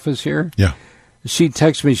in the office here. Yeah. She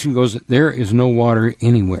texts me, she goes, there is no water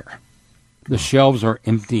anywhere. The shelves are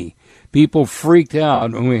empty. People freaked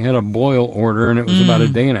out when we had a boil order, and it was about a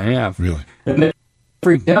day and a half. Really? And they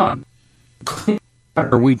freaked out. Clean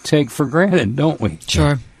water we take for granted, don't we?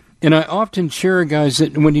 Sure. And I often share, guys,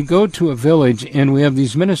 that when you go to a village and we have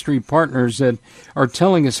these ministry partners that are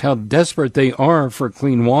telling us how desperate they are for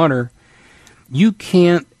clean water, you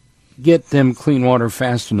can't get them clean water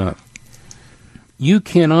fast enough. You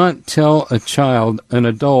cannot tell a child, an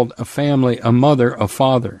adult, a family, a mother, a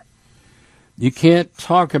father. You can't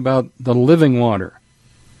talk about the living water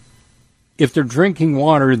if they're drinking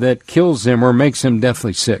water that kills them or makes them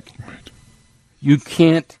deathly sick. Right. You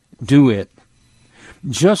can't do it.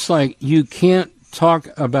 Just like you can't talk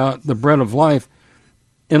about the bread of life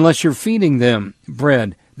unless you're feeding them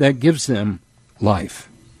bread that gives them life.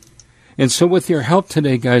 And so with your help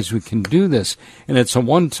today, guys, we can do this. And it's a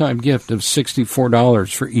one-time gift of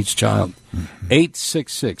 $64 for each child.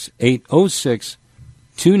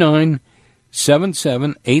 866-806-2977.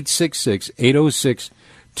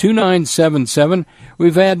 866-806-2977.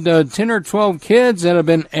 We've had 10 or 12 kids that have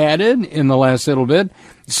been added in the last little bit.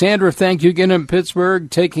 Sandra, thank you again in Pittsburgh,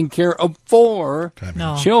 taking care of 4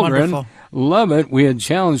 children. Wonderful. Love it. We had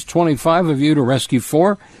challenged 25 of you to rescue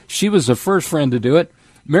 4. She was the first friend to do it.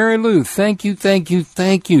 Mary Lou, thank you.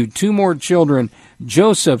 2 more children.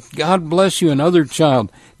 Joseph, God bless you, another child.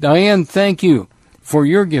 Diane, thank you for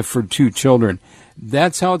your gift for 2 children.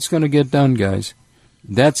 That's how it's going to get done, guys.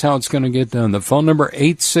 That's how it's going to get done. The phone number,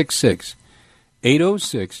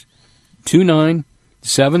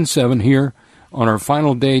 866-806-2977 here on our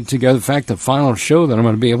final day together. In fact, the final show that I'm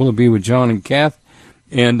going to be able to be with John and Kath.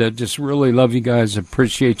 And just really love you guys.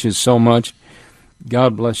 Appreciate you so much.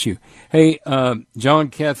 God bless you. Hey, John,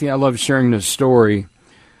 Kathy, I love sharing this story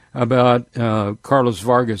about Carlos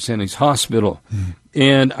Vargas and his hospital.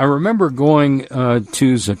 And I remember going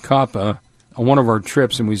to Zacapa on one of our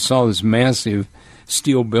trips, and we saw this massive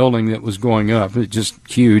steel building that was going up. It was just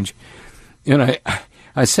huge. And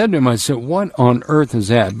I said to him, I said, what on earth is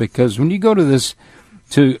that? Because when you go to this,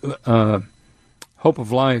 Hope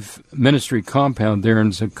of Life Ministry compound there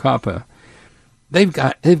in Zacapa, they've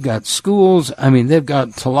got schools. I mean, they've got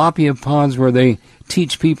tilapia ponds where they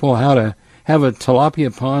teach people how to have a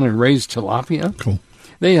tilapia pond and raise tilapia. Cool.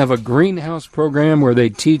 They have a greenhouse program where they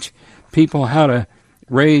teach people how to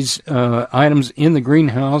raise items in the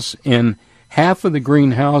greenhouse, and half of the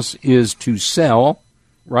greenhouse is to sell,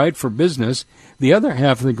 right, for business. The other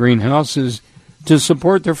half of the greenhouse is to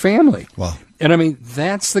support their family. Wow. And I mean,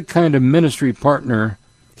 that's the kind of ministry partner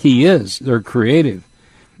he is. They're creative.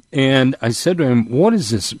 And I said to him, what is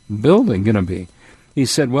this building going to be? He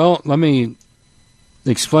said, well, let me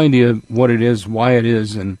explain to you what it is, why it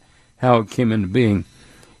is, and how it came into being.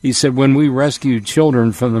 He said, when we rescue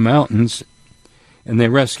children from the mountains, and they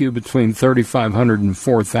rescue between 3,500 and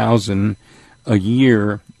 4,000 a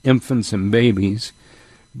year, infants and babies,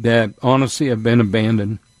 that honestly have been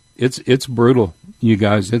abandoned. It's brutal, you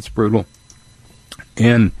guys. It's brutal.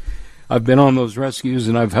 And I've been on those rescues,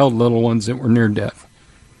 and I've held little ones that were near death.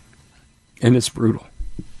 And it's brutal.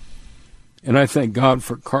 And I thank God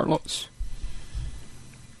for Carlos.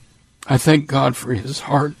 I thank God for his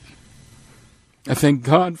heart. I thank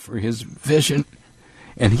God for his vision.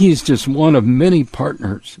 And he's just one of many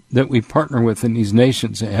partners that we partner with in these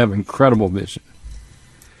nations that have incredible vision.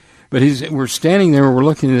 But we're standing there, we're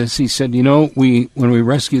looking at this. He said, when we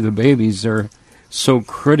rescue the babies, they're so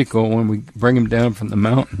critical when we bring them down from the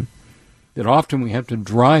mountain that often we have to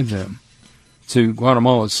drive them to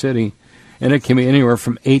Guatemala City, and it can be anywhere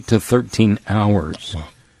from 8 to 13 hours. Wow.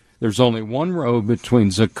 There's only one road between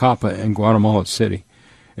Zacapa and Guatemala City.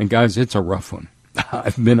 And guys, it's a rough one.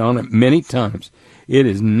 I've been on it many times. It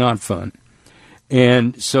is not fun.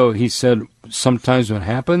 And so he said, sometimes what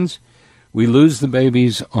happens, we lose the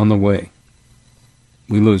babies on the way.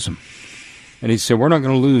 We lose them. And he said, we're not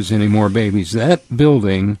going to lose any more babies. That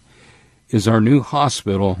building is our new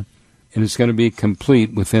hospital, and it's going to be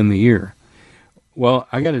complete within the year. Well,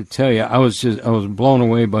 I got to tell you, I was blown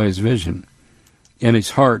away by his vision and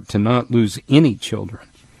his heart to not lose any children.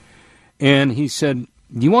 And he said,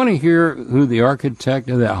 do you want to hear who the architect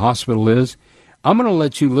of that hospital is? I'm going to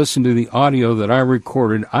let you listen to the audio that I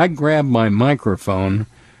recorded. I grabbed my microphone,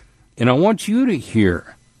 and I want you to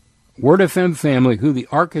hear, Word FM family, who the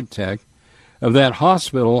architect of that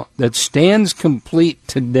hospital that stands complete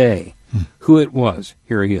today, who it was.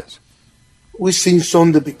 Here he is. We've seen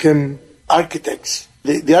some that became architects.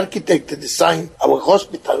 The architect that designed our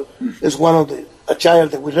hospital is one of a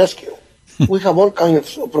child that we rescue. We have all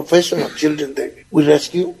kinds of professional children that we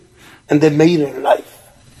rescue, and they made it in life.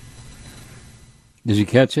 Did you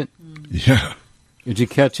catch it? Yeah. Did you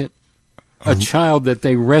catch it? A child that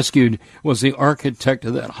they rescued was the architect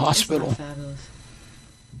of that hospital.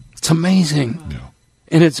 It's amazing. Yeah.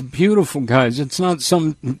 And it's beautiful, guys. It's not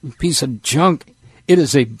some piece of junk. It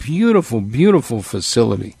is a beautiful, beautiful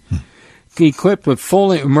facility. Equipped with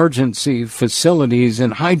full emergency facilities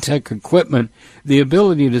and high-tech equipment, the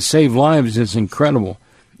ability to save lives is incredible.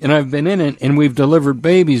 And I've been in it, and we've delivered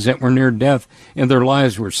babies that were near death, and their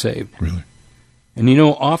lives were saved. Really? And you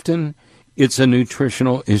know, often it's a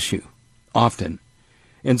nutritional issue. Often.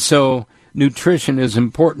 And so nutrition is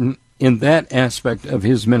important in that aspect of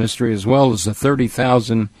his ministry, as well as the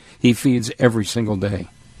 30,000 he feeds every single day.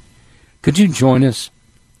 Could you join us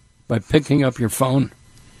by picking up your phone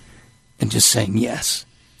and just saying, yes,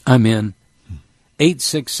 I'm in?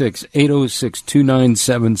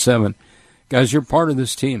 866-806-2977. Guys, you're part of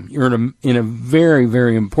this team. You're in a very,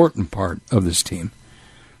 very important part of this team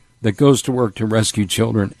that goes to work to rescue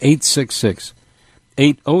children.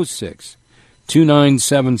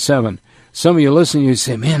 866-806-2977. Some of you listening, you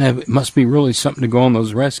say, man, it must be really something to go on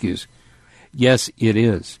those rescues. Yes, it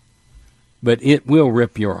is. But it will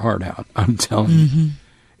rip your heart out. I'm telling you.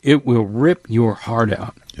 It will rip your heart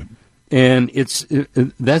out. Yep. And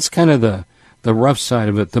that's kind of the rough side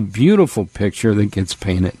of it. The beautiful picture that gets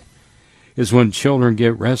painted is when children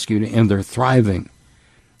get rescued and they're thriving.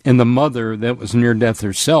 And the mother that was near death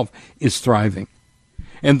herself is thriving.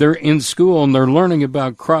 And they're in school and they're learning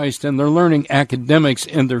about Christ and they're learning academics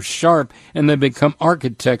and they're sharp and they become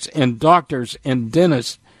architects and doctors and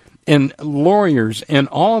dentists and lawyers and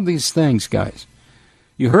all of these things, guys.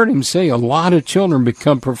 You heard him say a lot of children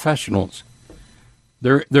become professionals.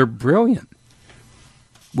 They're brilliant.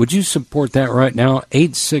 Would you support that right now?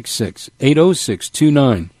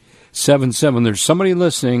 866-806-2977. There's somebody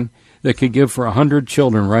listening that could give for 100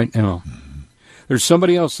 children right now. There's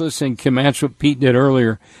somebody else listening can match what Pete did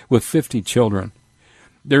earlier with 50 children.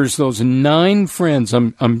 There's those 9 friends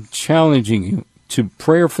I'm challenging you to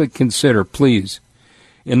prayerfully consider, please,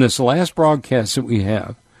 in this last broadcast that we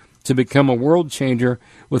have, to become a world changer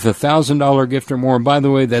with a $1,000 gift or more. And by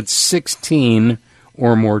the way, that's 16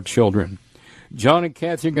 or more children. John and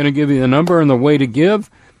Kathy are going to give you the number and the way to give.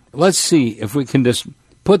 Let's see if we can just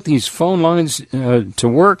put these phone lines to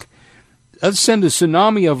work. Let's send a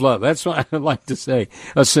tsunami of love. That's what I like to say.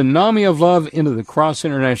 A tsunami of love into the Cross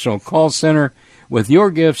International Call Center with your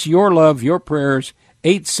gifts, your love, your prayers.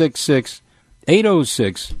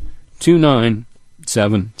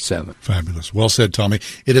 866-806-2977. Fabulous. Well said, Tommy.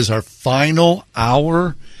 It is our final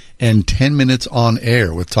hour and 10 minutes on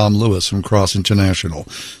air with Tom Lewis from Cross International.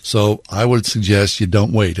 So I would suggest you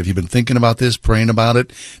don't wait. If you've been thinking about this, praying about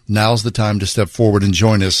it, now's the time to step forward and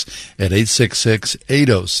join us at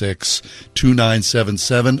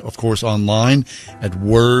 866-806-2977. Of course, online at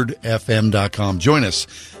wordfm.com. Join us.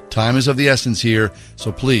 Time is of the essence here,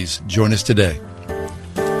 so please join us today.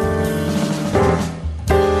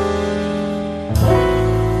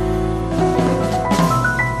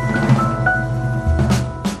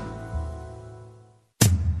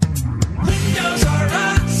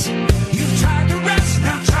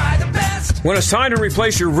 When it's time to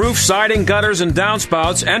replace your roof, siding, gutters, and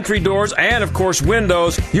downspouts, entry doors, and, of course,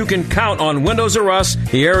 windows, you can count on Windows R Us,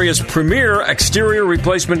 the area's premier exterior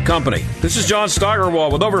replacement company. This is John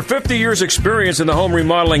Steigerwald. With over 50 years' experience in the home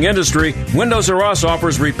remodeling industry, Windows R Us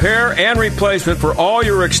offers repair and replacement for all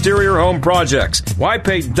your exterior home projects. Why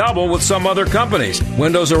pay double with some other companies?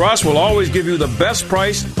 Windows R Us will always give you the best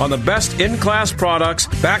price on the best in-class products,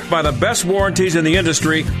 backed by the best warranties in the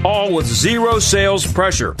industry, all with zero sales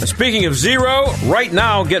pressure. And speaking of zero Zero? Right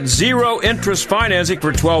now, get zero interest financing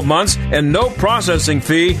for 12 months and no processing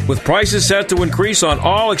fee with prices set to increase on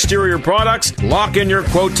all exterior products. Lock in your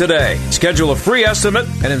quote today. Schedule a free estimate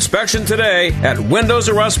and inspection today at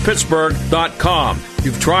WindowsRUsPittsburgh.com.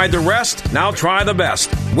 You've tried the rest, now try the best.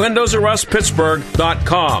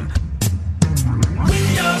 WindowsRUsPittsburgh.com.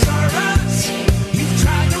 Windows R Us. You've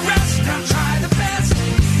tried the rest, now try the best.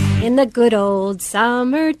 In the good old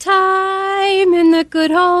summertime, in the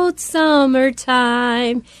good old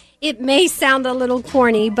summertime. It may sound a little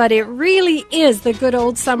corny, but it really is the good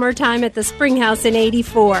old summertime at the Springhouse in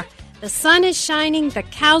 84. The sun is shining, the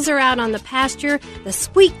cows are out on the pasture, the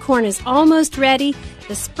sweet corn is almost ready,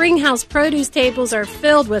 the Springhouse produce tables are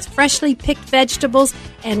filled with freshly picked vegetables,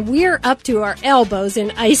 and we're up to our elbows in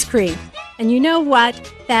ice cream. And you know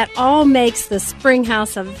what? That all makes the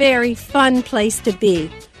Springhouse a very fun place to be.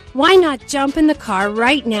 Why not jump in the car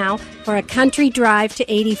right now for a country drive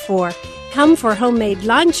to 84? Come for homemade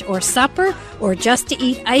lunch or supper, or just to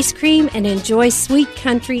eat ice cream and enjoy sweet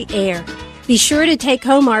country air. Be sure to take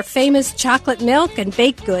home our famous chocolate milk and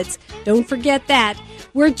baked goods. Don't forget that.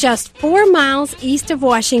 We're just 4 miles east of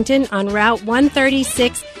Washington on Route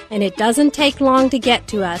 136, and it doesn't take long to get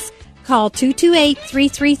to us. Call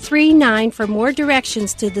 228-3339 for more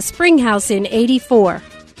directions to the Springhouse in 84.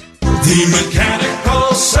 The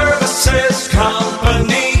Mechanical Services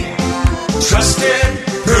Company. Trusted,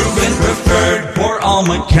 proven, preferred for all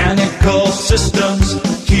mechanical systems.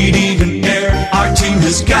 Heating and air, our team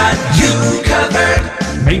has got you covered.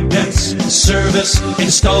 Maintenance, service,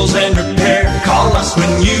 installs and repair. Call us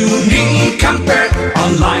when you need comfort.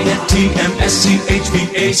 Online at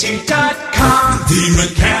tmschvac.com. The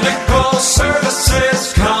Mechanical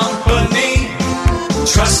Services Company.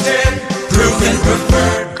 Trusted, proven,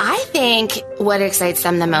 preferred. I think what excites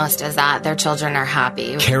them the most is that their children are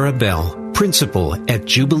happy. Cara Bell, principal at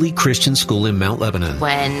Jubilee Christian School in Mount Lebanon.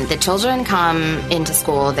 When the children come into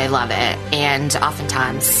school, they love it. And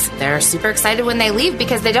oftentimes they're super excited when they leave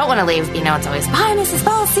because they don't want to leave. You know, it's always, bye, Mrs.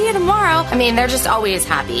 Bell, see you tomorrow. I mean, they're just always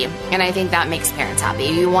happy. And I think that makes parents happy.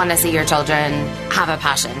 You want to see your children have a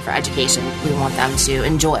passion for education. We want them to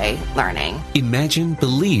enjoy learning. Imagine,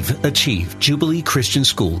 believe, achieve. Jubilee Christian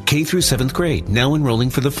School, K through 7th grade, now enrolling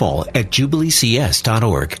for the fall at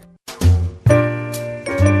jubileecs.org.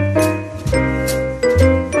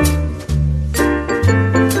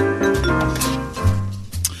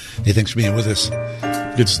 Hey, thanks for being with us.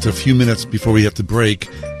 Just a few minutes before we have to break.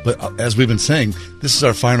 But as we've been saying, this is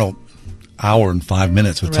our final hour and 5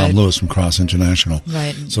 minutes with Tom Lewis from Cross International.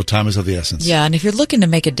 Right. So time is of the essence. Yeah, and if you're looking to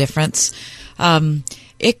make a difference,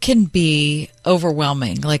 it can be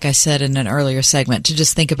overwhelming, like I said in an earlier segment, to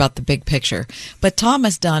just think about the big picture. But Tom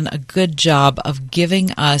has done a good job of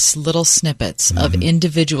giving us little snippets of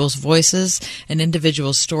individuals' voices and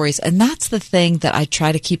individuals' stories. And that's the thing that I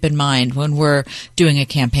try to keep in mind when we're doing a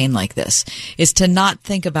campaign like this, is to not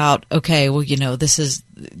think about, okay, well, you know, this is,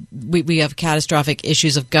 we have catastrophic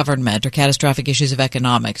issues of government or catastrophic issues of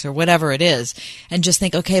economics or whatever it is, and just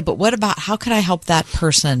think, okay, but what about, how could I help that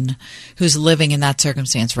person who's living in that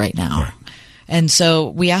circumstance right now? Right. And so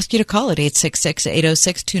we ask you to call at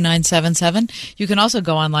 866-806-2977. You can also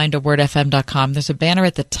go online to wordfm.com. There's a banner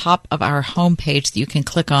at the top of our homepage that you can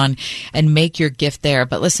click on and make your gift there.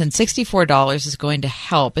 But listen, $64 is going to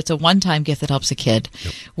help. It's a one-time gift that helps a kid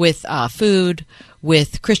with food,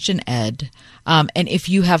 with Christian ed. And if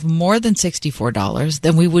you have more than $64,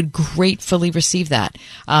 then we would gratefully receive that.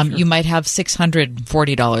 You might have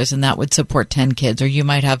 $640 and that would support 10 kids, or you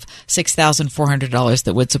might have $6,400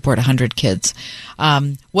 that would support 100 kids.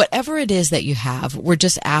 Whatever it is that you have, we're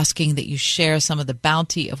just asking that you share some of the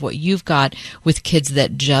bounty of what you've got with kids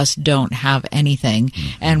that just don't have anything.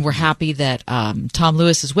 And we're happy that Tom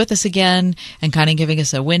Lewis is with us again and kind of giving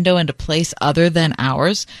us a window into place other than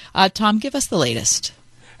ours. Tom, give us the latest.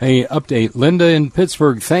 Hey, update. Linda in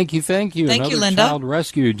Pittsburgh, thank you. Thank you, Linda. Child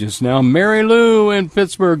rescued just now. Mary Lou in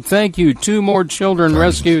Pittsburgh, thank you. 2 more children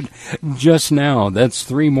rescued just now. That's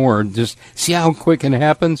 3 more. Just see how quick it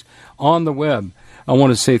happens on the web. I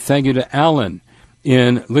want to say thank you to Alan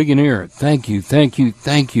in Ligonier. Thank you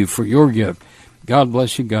for your gift. God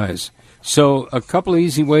bless you guys. So a couple of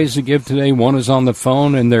easy ways to give today. One is on the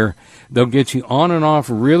phone, and they'll get you on and off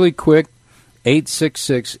really quick.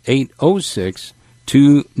 866-806-2977,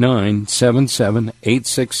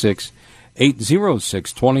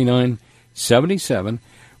 866-806-2977,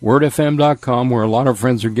 wordfm.com, where a lot of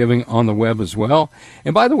friends are giving on the web as well.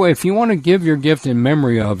 And by the way, if you want to give your gift in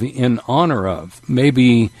memory of, in honor of,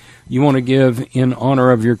 maybe you want to give in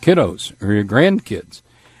honor of your kiddos or your grandkids,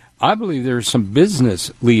 I believe there are some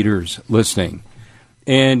business leaders listening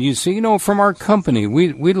And you see, from our company,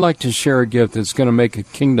 we'd like to share a gift that's going to make a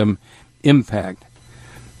kingdom impact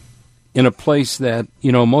in a place that,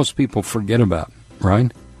 most people forget about,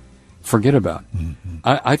 right? Forget about. Mm-hmm.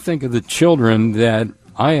 I think of the children that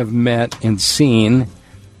I have met and seen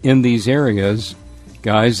in these areas,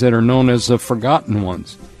 guys that are known as the forgotten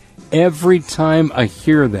ones. Every time I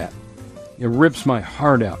hear that, it rips my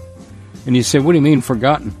heart out. And you say, what do you mean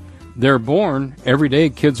forgotten? They're born, every day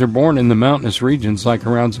kids are born in the mountainous regions like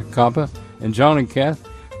around Zacapa and John and Kath.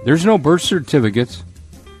 There's no birth certificates.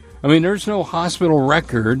 There's no hospital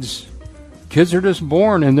records. Kids are just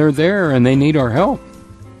born and they're there and they need our help.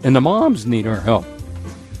 And the moms need our help.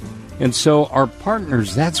 And so our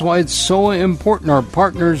partners, that's why it's so important. Our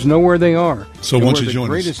partners know where they are. So why don't you join us?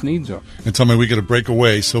 Where the greatest needs are. And tell me we got to break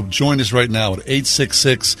away. So join us right now at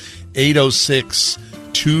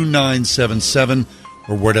 866-806-2977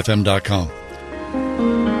 or wordfm.com.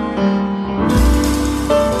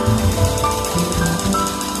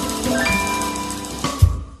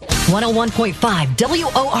 101.5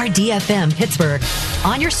 WORD-FM Pittsburgh.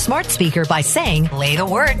 On your smart speaker by saying, play the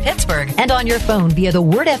word Pittsburgh. And on your phone via the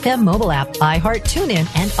Word FM mobile app, iHeart, TuneIn,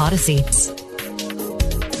 and Odyssey.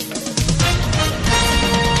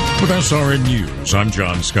 With SRN News, I'm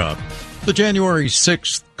John Scott. The January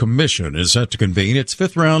 6th Commission is set to convene its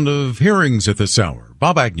fifth round of hearings at this hour.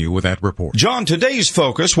 Bob Agnew with that report. John, today's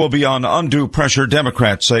focus will be on undue pressure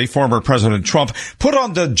Democrats say former President Trump put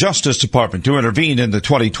on the Justice Department to intervene in the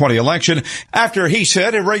 2020 election after he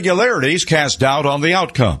said irregularities cast doubt on the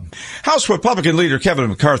outcome. House Republican leader Kevin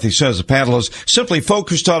McCarthy says the panel is simply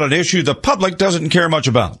focused on an issue the public doesn't care much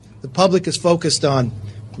about. The public is focused on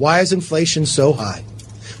why is inflation so high?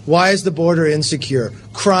 Why is the border insecure?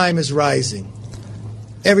 Crime is rising.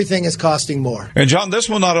 Everything is costing more. And, John, this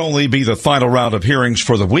will not only be the final round of hearings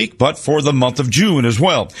for the week, but for the month of June as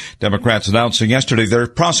well. Democrats announcing yesterday they're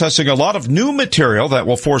processing a lot of new material that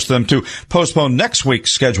will force them to postpone next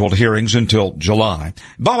week's scheduled hearings until July.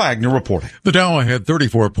 Bob Agnew reporting. The Dow had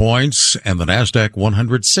 34 points and the NASDAQ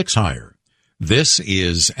 106 higher. This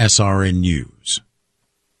is SRN News.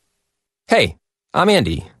 Hey, I'm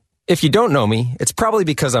Andy. If you don't know me, it's probably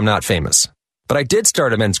because I'm not famous. But I did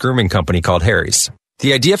start a men's grooming company called Harry's.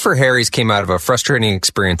 The idea for Harry's came out of a frustrating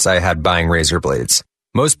experience I had buying razor blades.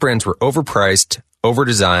 Most brands were overpriced,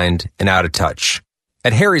 overdesigned, and out of touch.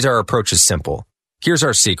 At Harry's, our approach is simple. Here's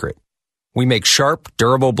our secret. We make sharp,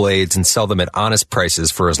 durable blades and sell them at honest prices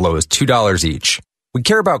for as low as $2 each. We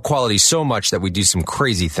care about quality so much that we do some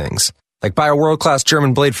crazy things, like buy a world-class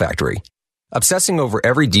German blade factory. Obsessing over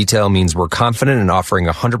every detail means we're confident in offering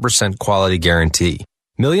a 100% quality guarantee.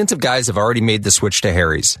 Millions of guys have already made the switch to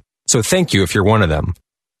Harry's. So thank you if you're one of them.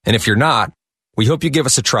 And if you're not, we hope you give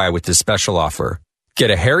us a try with this special offer.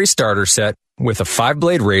 Get a Harry starter set with a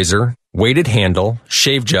 5-blade razor, weighted handle,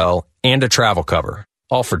 shave gel, and a travel cover.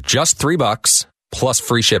 All for just $3 plus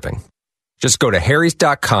free shipping. Just go to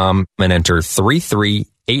harrys.com and enter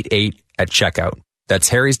 3388 at checkout. That's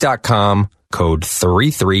harrys.com, code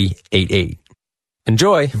 3388.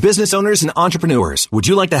 Enjoy. Business owners and entrepreneurs, would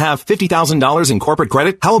you like to have $50,000 in corporate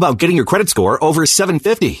credit? How about getting your credit score over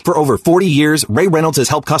 750? For over 40 years, Ray Reynolds has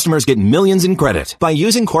helped customers get millions in credit. By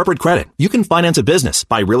using corporate credit, you can finance a business,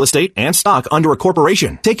 buy real estate and stock under a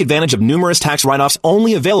corporation. Take advantage of numerous tax write-offs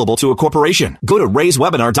only available to a corporation. Go to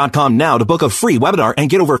raiswebinar.com now to book a free webinar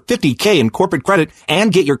and get over $50K in corporate credit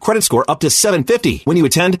and get your credit score up to 750. When you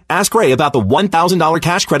attend, ask Ray about the $1,000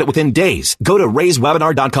 cash credit within days. Go to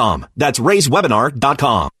raiswebinar.com. That's raiswebinar.com.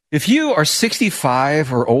 If you are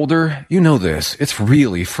 65 or older, you know this. It's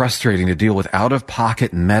really frustrating to deal with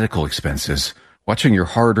out-of-pocket medical expenses, watching your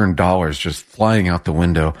hard-earned dollars just flying out the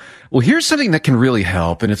window. Well, here's something that can really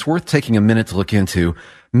help, and it's worth taking a minute to look into.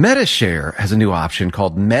 Medi-Share has a new option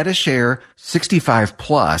called Medi-Share 65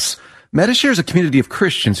 Plus. Medi-Share is a community of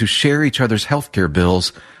Christians who share each other's healthcare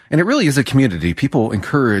bills. And it really is a community. People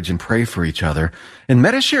encourage and pray for each other. And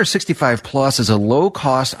Medi-Share 65 Plus is a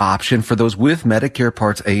low-cost option for those with Medicare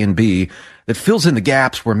Parts A and B that fills in the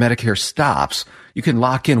gaps where Medicare stops. You can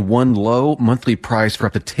lock in one low monthly price for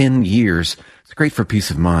up to 10 years. It's great for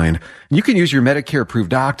peace of mind. And you can use your Medicare-approved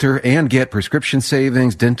doctor and get prescription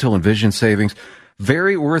savings, dental and vision savings.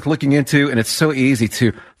 Very worth looking into, and it's so easy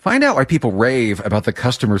to find out why people rave about the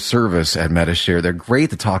customer service at Medi-Share. They're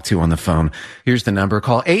great to talk to on the phone. Here's the number.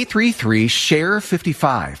 Call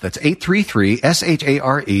 833-SHARE-55. That's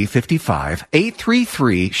 833-SHARE-55.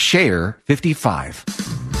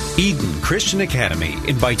 833-SHARE-55. Eden Christian Academy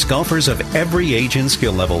invites golfers of every age and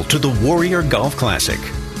skill level to the Warrior Golf Classic.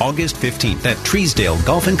 August 15th at Treesdale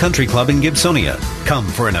Golf and Country Club in Gibsonia. Come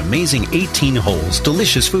for an amazing 18 holes,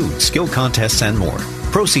 delicious food, skill contests, and more.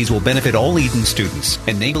 Proceeds will benefit all Eden students,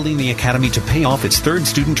 enabling the Academy to pay off its third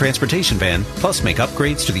student transportation van, plus make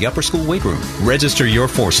upgrades to the upper school weight room. Register your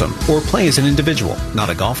foursome or play as an individual. Not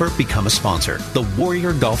a golfer? Become a sponsor. The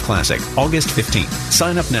Warrior Golf Classic, August 15th.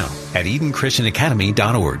 Sign up now at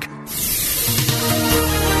EdenChristianAcademy.org.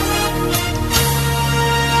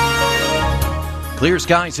 Clear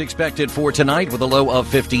skies expected for tonight with a low of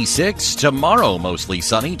 56. Tomorrow, mostly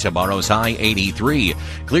sunny. Tomorrow's high 83.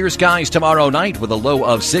 Clear skies tomorrow night with a low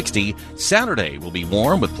of 60. Saturday will be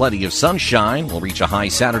warm with plenty of sunshine. We'll reach a high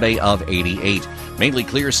Saturday of 88. Mainly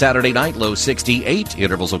clear Saturday night, low 68.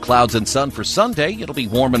 Intervals of clouds and sun for Sunday. It'll be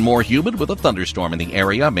warm and more humid with a thunderstorm in the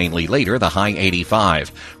area, mainly later, the high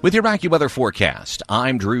 85. With your AccuWeather forecast,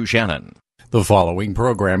 I'm Drew Shannon. The following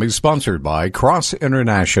program is sponsored by Cross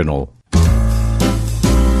International.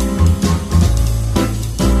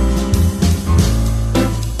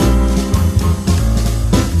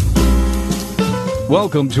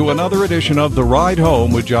 Welcome to another edition of The Ride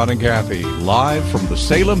Home with John and Kathy, live from the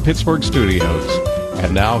Salem-Pittsburgh studios.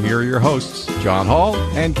 And now here are your hosts, John Hall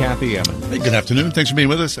and Kathy Emmons. Hey, good afternoon. Thanks for being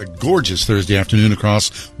with us. A gorgeous Thursday afternoon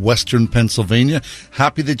across western Pennsylvania.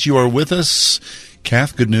 Happy that you are with us.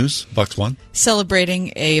 Kath, good news. Bucks won.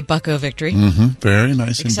 Celebrating a Bucco victory. Very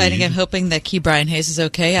nice. Exciting indeed. And hoping that Key Brian Hayes is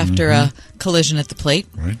okay after a collision at the plate.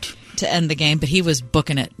 Right. To end the game, but he was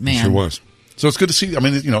booking it, man. Sure was. So it's good to see, I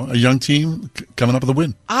mean, a young team coming up with a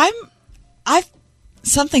win.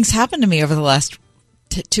 Something's happened to me over the last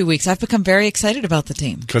 2 weeks. I've become very excited about the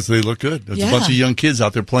team. Because they look good. There's a bunch of young kids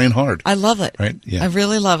out there playing hard. I love it. Right? Yeah. I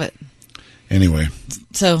really love it. Anyway.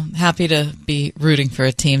 So happy to be rooting for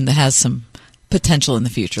a team that has some potential in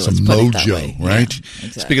the future. Some let's put it that mojo, way. right? Yeah,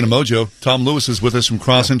 exactly. Speaking of mojo, Tom Lewis is with us from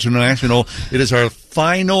Cross International. It is our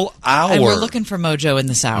final hour. And we're looking for mojo in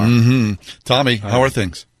this hour. Tommy, how are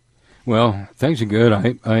things? Well, things are good.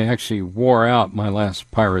 I actually wore out my last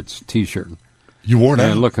Pirates T-shirt. You wore it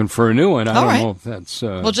out? And looking for a new one. I All don't right. know if that's...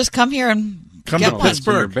 well, just come here and come get to one.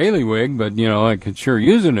 Pittsburgh. Bailiwick, but, I could sure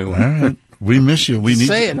use a new one. All right. We miss you. We need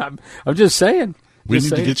saying. I'm just saying. We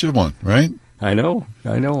need to get you one, right? I know.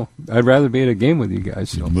 I'd rather be at a game with you guys.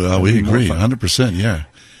 So well, we agree, 100%, yeah.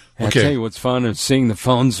 I'll tell you what's fun is seeing the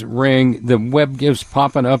phones ring, the web gifts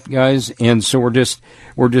popping up, guys, and so we're just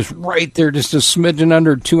right there, just a smidgen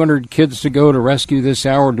under 200 kids to go to rescue this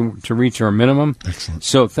hour to reach our minimum. Excellent.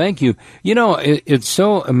 So thank you. It's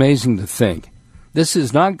so amazing to think. This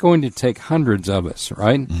is not going to take hundreds of us,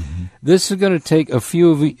 right? Mm-hmm. This is going to take a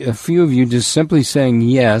few of you just simply saying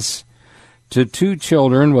yes to 2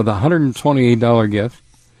 children with a $128 gift,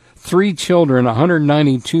 3 children,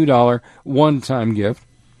 $192 one-time gift,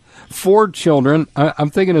 4 children,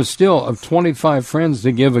 I'm thinking of 25 friends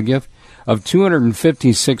to give a gift of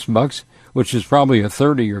 $256, which is probably a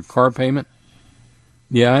third of your car payment.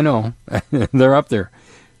 Yeah, I know. They're up there.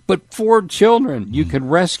 But 4 children you could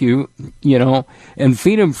rescue, and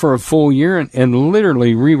feed them for a full year and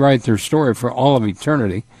literally rewrite their story for all of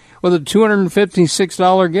eternity with a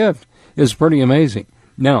 $256 gift is pretty amazing.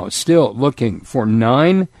 Now, still looking for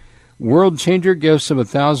 9 World Changer gifts of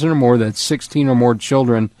 $1,000 or more. That's 16 or more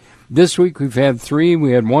children. This week we've had 3.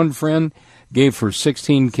 We had one friend gave for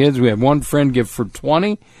 16 kids. We had one friend give for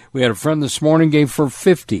 20. We had a friend this morning gave for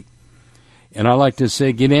 50. And I like to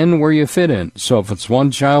say, get in where you fit in. So if it's one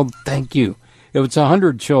child, thank you. If it's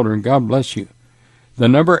 100 children, God bless you. The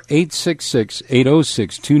number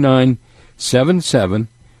 866-806-2977,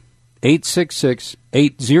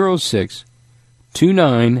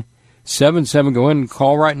 866-806-2977. Go ahead and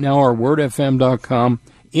call right now or wordfm.com.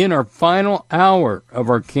 In our final hour of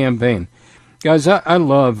our campaign. Guys, I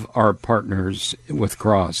love our partners with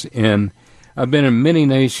Cross, and I've been in many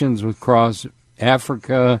nations with Cross,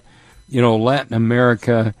 Africa, Latin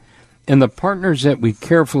America, and the partners that we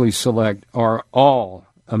carefully select are all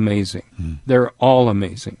amazing. They're all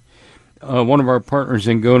amazing. One of our partners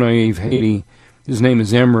in Gonaive, Haiti, his name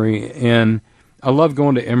is Emery, and I love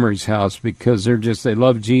going to Emery's house because they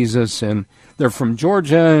love Jesus, and they're from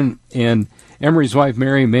Georgia, and Emery's wife,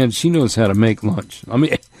 Mary, man, she knows how to make lunch. I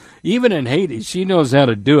mean, even in Haiti, she knows how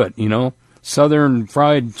to do it, Southern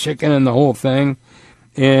fried chicken and the whole thing.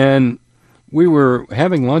 And we were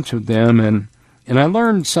having lunch with them, and I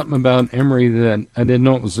learned something about Emery that I didn't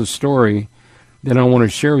know it was a story that I want to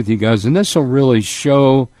share with you guys. And this will really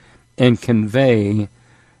show and convey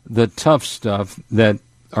the tough stuff that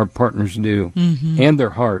our partners do and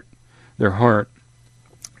their heart.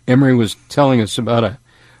 Emery was telling us about a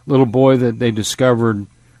little boy that they discovered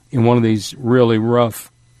in one of these really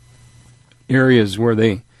rough areas where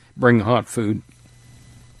they bring hot food.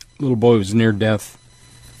 Little boy was near death.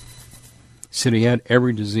 Said he had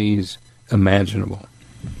every disease imaginable.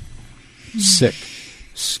 Sick,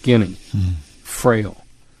 skinny, frail,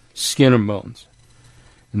 skin and bones.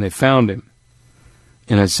 And they found him.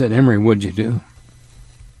 And I said, Emery, what'd you do?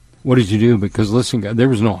 What did you do? Because listen, God, there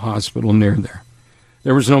was no hospital near there.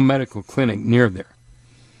 There was no medical clinic near there.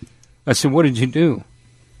 I said, what did you do?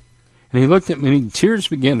 And he looked at me and tears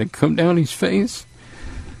began to come down his face.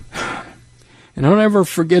 And I'll never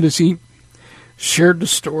forget as he shared the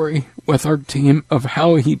story with our team of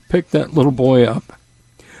how he picked that little boy up,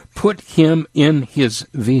 put him in his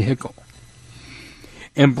vehicle,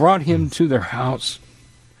 and brought him to their house,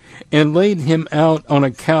 and laid him out on a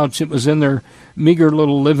couch. It was in their meager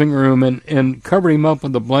little living room, and covered him up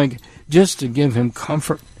with a blanket just to give him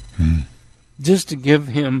comfort, just to give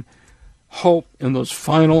him hope in those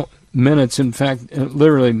final minutes. In fact,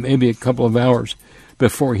 literally maybe a couple of hours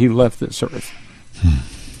before he left this earth.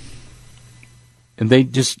 And they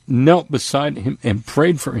just knelt beside him and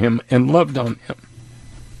prayed for him and loved on him.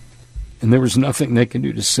 And there was nothing they could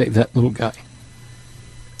do to save that little guy.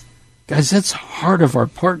 Guys, that's the heart of our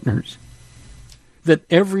partners. That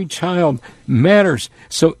every child matters.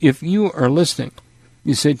 So if you are listening,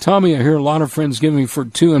 you say, Tommy, I hear a lot of friends giving for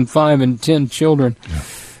 2 and 5 and 10 children. Yeah.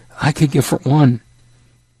 I could give for 1.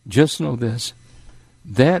 Just know this.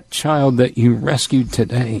 That child that you rescued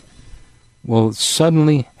today will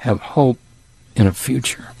suddenly have hope in a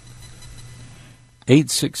future.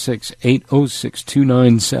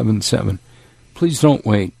 866-806-2977. Please don't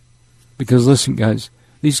wait. Because listen, guys,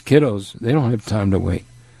 these kiddos, they don't have time to wait.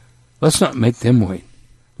 Let's not make them wait.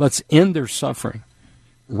 Let's end their suffering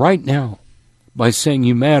right now by saying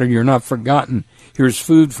you matter, you're not forgotten. Here's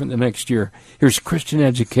food for the next year. Here's Christian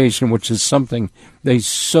education, which is something they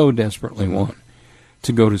so desperately want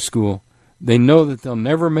to go to school. They know that they'll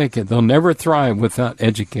never make it. They'll never thrive without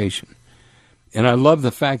education. And I love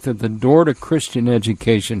the fact that the door to Christian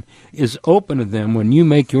education is open to them when you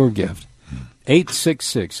make your gift.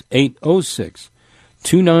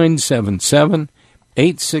 866-806-2977.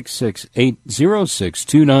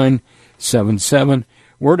 866-806-2977.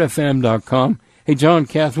 WordFM.com. Hey, John,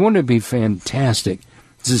 Kath, wouldn't it be fantastic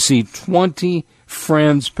to see 20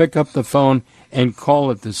 friends pick up the phone and call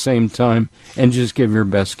at the same time and just give your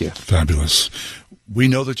best gift? Fabulous. We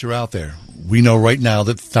know that you're out there. We know right now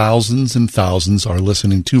that thousands and thousands are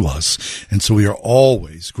listening to us. And so we are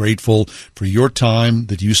always grateful for your time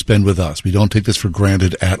that you spend with us. We don't take this for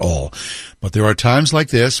granted at all. But there are times like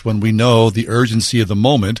this when we know the urgency of the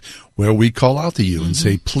moment where we call out to you and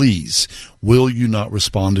say, please, will you not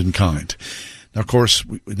respond in kind? Now, of course,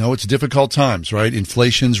 we know it's difficult times, right?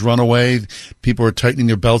 Inflation's run away. People are tightening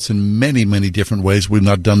their belts in many, many different ways. We've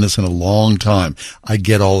not done this in a long time. I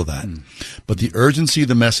get all of that. But the urgency of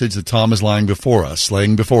the message that Tom is laying before us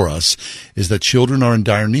is that children are in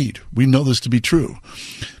dire need. We know this to be true.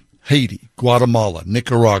 Haiti, Guatemala,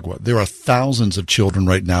 Nicaragua, there are thousands of children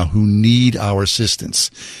right now who need our assistance.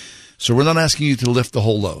 So we're not asking you to lift the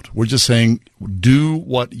whole load. We're just saying do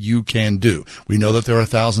what you can do. We know that there are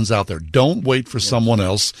thousands out there. Don't wait for someone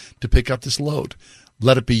else to pick up this load.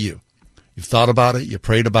 Let it be you. You've thought about it. You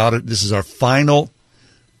prayed about it. This is our final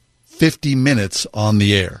 50 minutes on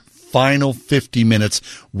the air. Final 50 minutes.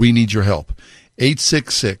 We need your help.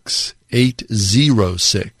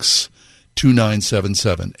 866-806-2977.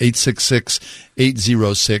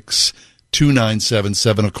 866-806-2977.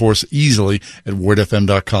 2977, of course, easily at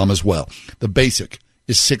wordfm.com as well. The basic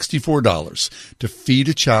is $64 to feed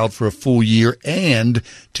a child for a full year and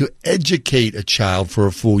to educate a child for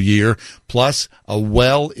a full year, plus a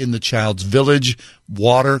well in the child's village,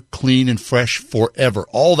 water, clean and fresh forever.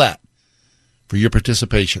 All that for your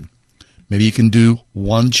participation. Maybe you can do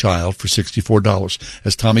one child for $64.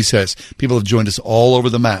 As Tommy says, people have joined us all over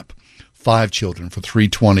the map. 5 children for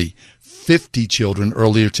 $320. 50 children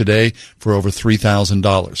earlier today for over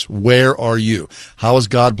 $3,000. Where are you? How has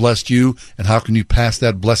God blessed you, and how can you pass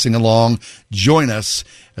that blessing along? Join us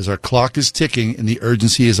as our clock is ticking and the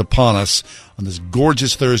urgency is upon us on this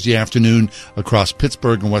gorgeous Thursday afternoon across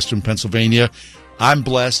Pittsburgh and Western Pennsylvania. I'm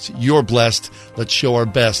blessed. You're blessed. Let's show our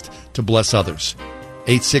best to bless others.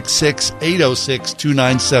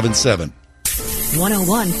 866-806-2977.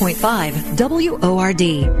 101.5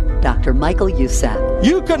 WORD. Dr. Michael Youssef.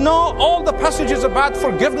 You can know all the passages about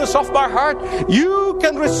forgiveness of my heart. You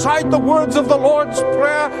can recite the words of the Lord's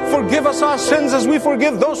Prayer, forgive us our sins as we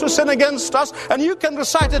forgive those who sin against us, and you can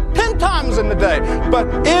recite it 10 times in a day. But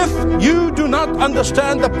if you do not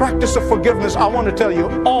understand the practice of forgiveness, I want to tell you,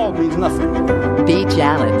 all means nothing. Be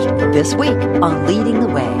challenged this week on Leading the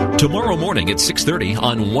Way. Tomorrow morning at 6:30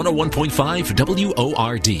 on 101.5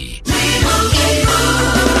 WORD.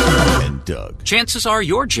 And Doug. Chances are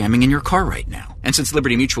you're jamming in your car right now. And since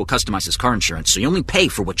Liberty Mutual customizes car insurance so you only pay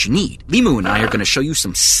for what you need, Limu and I are going to show you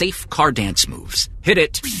some safe car dance moves. Hit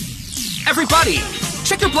it. Everybody,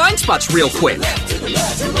 check your blind spots real quick.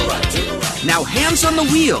 Now hands on the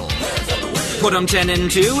wheel. Put them 10 and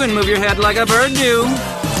 2 and move your head like a bird do.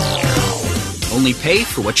 Only pay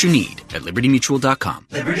for what you need at LibertyMutual.com.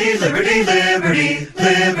 Liberty, liberty, liberty,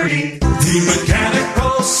 liberty. The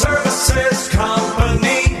Mechanical Services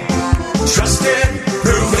Company. Trusted,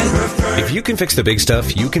 proven, preferred. If you can fix the big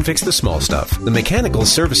stuff, you can fix the small stuff. The Mechanical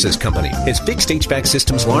Services Company has fixed HVAC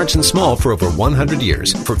systems large and small for over 100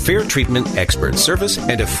 years. For fair treatment, expert service,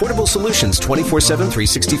 and affordable solutions 24/7,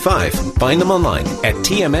 365. Find them online at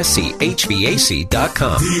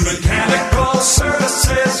tmschvac.com. The Mechanical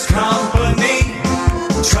Services Company.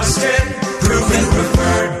 Trusted, proven,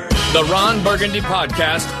 preferred. The Ron Burgundy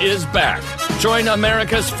Podcast is back. Join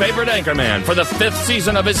America's favorite anchorman for the 5th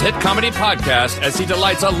season of his hit comedy podcast as he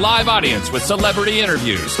delights a live audience with celebrity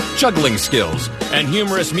interviews, juggling skills, and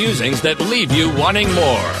humorous musings that leave you wanting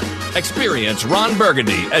more. Experience Ron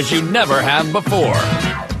Burgundy as you never have before.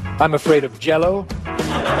 I'm afraid of Jell-O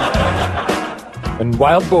and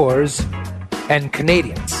wild boars and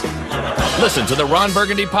Canadians. Listen to the Ron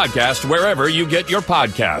Burgundy Podcast wherever you get your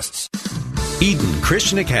podcasts. Eden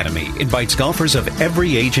Christian Academy invites golfers of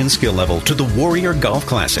every age and skill level to the Warrior Golf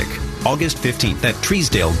Classic, August 15th at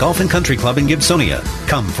Treesdale Golf and Country Club in Gibsonia.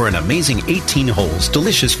 Come for an amazing 18 holes,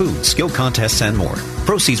 delicious food, skill contests, and more.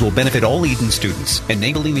 Proceeds will benefit all Eden students,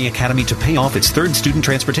 enabling the Academy to pay off its 3rd student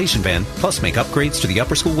transportation van, plus make upgrades to the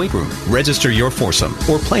upper school weight room. Register your foursome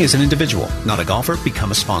or play as an individual. Not a golfer?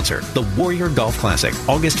 Become a sponsor. The Warrior Golf Classic,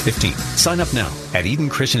 August 15th. Sign up now at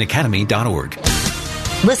EdenChristianAcademy.org.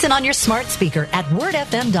 Listen on your smart speaker at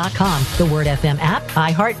wordfm.com, the Word FM app,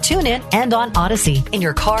 iHeart, TuneIn, and on Odyssey. In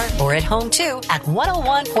your car or at home, too, at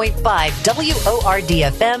 101.5 WORD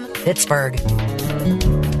FM, Pittsburgh.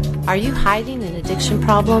 Are you hiding an addiction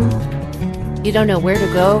problem? You don't know where to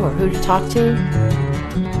go or who to talk to?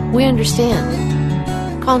 We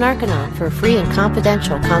understand. Call Narconon for a free and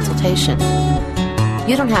confidential consultation.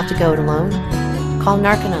 You don't have to go it alone. Call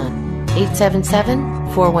Narconon,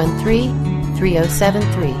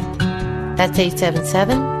 877-413-3073. That's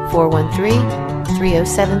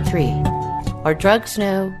 877-413-3073 or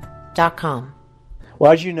drugsno.com.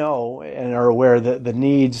 Well, as you know and are aware, that the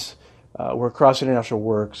needs where Cross International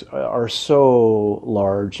works are so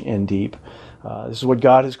large and deep. This is what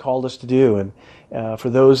God has called us to do. And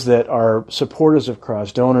for those that are supporters of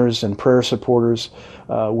Cross, donors and prayer supporters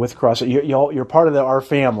with Cross, you're part of our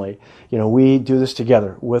family. You know, we do this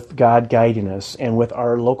together with God guiding us and with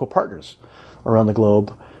our local partners around the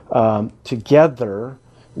globe. Together,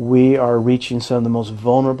 we are reaching some of the most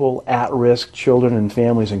vulnerable, at-risk children and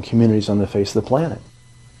families and communities on the face of the planet.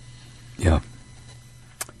 Yeah.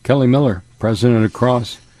 Kelly Miller, president of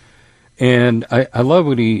Cross. And I love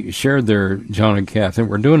what he shared there, John and Kathy.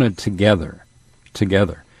 We're doing it together.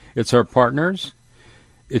 It's our partners.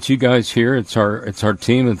 It's you guys here. It's our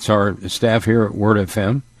team. It's our staff here at Word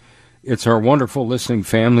FM. It's our wonderful listening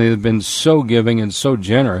family that have been so giving and so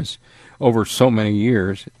generous over so many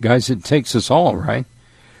years. Guys, it takes us all, right?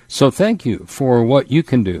 So thank you for what you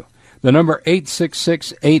can do. The number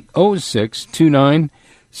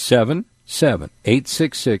 866-806-2977,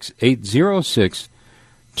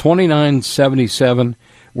 866-806-2977,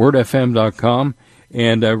 wordfm.com.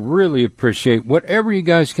 And I really appreciate whatever you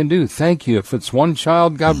guys can do. Thank you. If it's one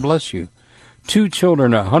child, God bless you. 2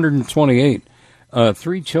 children, 128.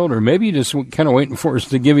 3 children. Maybe you just kind of waiting for us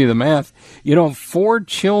to give you the math. 4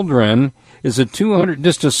 children is just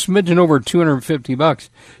a smidgen over $250,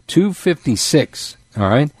 $256. All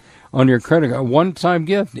right, on your credit card, one-time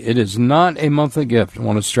gift. It is not a monthly gift. I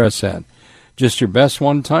want to stress that. Just your best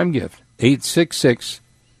one-time gift.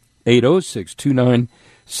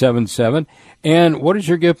 866-806-2977. And what does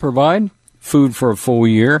your gift provide? Food for a full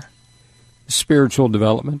year, spiritual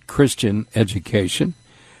development, Christian education,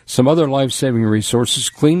 some other life-saving resources,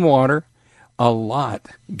 clean water, a lot,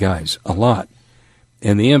 guys, a lot.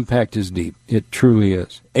 And the impact is deep. It truly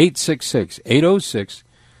is.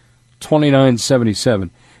 866-806-2977.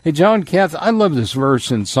 Hey, John, Kath, I love this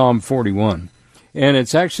verse in Psalm 41. And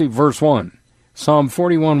it's actually verse 1. Psalm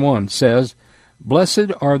 41:1 says,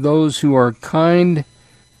 "Blessed are those who are kind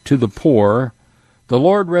to the poor, The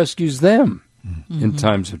Lord rescues them in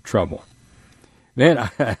times of trouble. Man,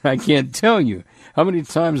 I can't tell you how many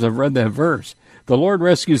times I've read that verse. The Lord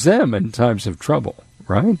rescues them in times of trouble,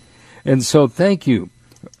 right? And so thank you.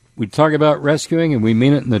 We talk about rescuing, and we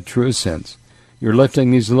mean it in the truest sense. You're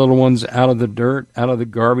lifting these little ones out of the dirt, out of the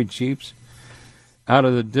garbage heaps, out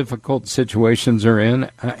of the difficult situations they're in.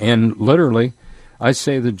 And literally, I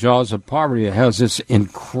say the jaws of poverty, it has this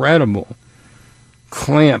incredible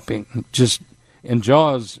clamping. And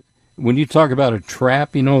jaws, when you talk about a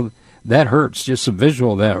trap, you know, that hurts. Just a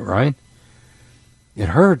visual of that, right? It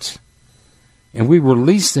hurts. And we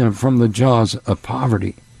release them from the jaws of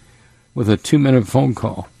poverty with a 2-minute phone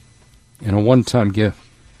call and a one-time gift.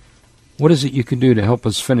 What is it you can do to help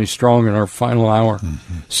us finish strong in our final hour?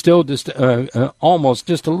 Still just almost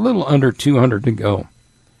just a little under 200 to go.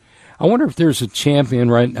 I wonder if there's a champion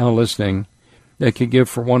right now listening that could give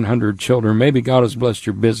for 100 children. Maybe God has blessed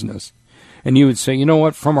your business. And you would say, you know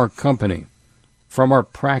what, from our company, from our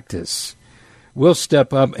practice, we'll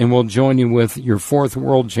step up and we'll join you with your 4th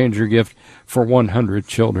World Changer gift for 100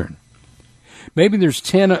 children. Maybe there's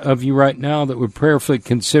 10 of you right now that would prayerfully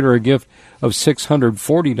consider a gift of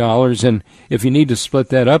 $640, and if you need to split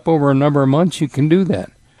that up over a number of months, you can do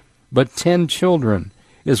that. But 10 children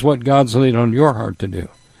is what God's laid on your heart to do.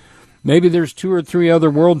 Maybe there's 2 or 3 other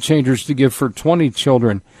world changers to give for 20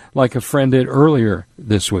 children, like a friend did earlier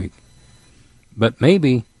this week. But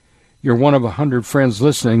maybe you're one of 100 friends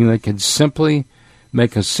listening that can simply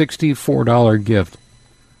make a $64 gift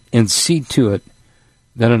and see to it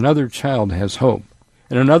that another child has hope,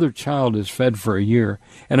 and another child is fed for a year,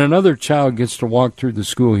 and another child gets to walk through the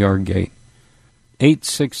schoolyard gate.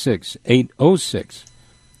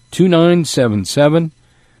 866-806-2977,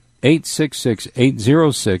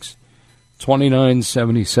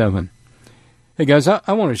 866-806-2977. Hey, guys,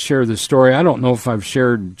 I want to share this story. I don't know if I've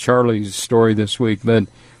shared Charlie's story this week, but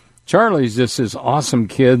Charlie's just this awesome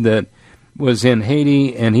kid that was in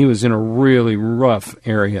Haiti, and he was in a really rough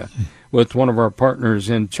area with one of our partners.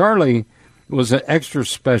 And Charlie was an extra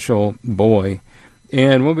special boy.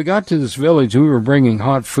 And when we got to this village, we were bringing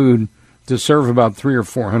hot food to serve about 300 or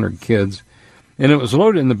 400 kids. And it was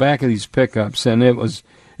loaded in the back of these pickups, and it was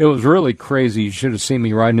really crazy. You should have seen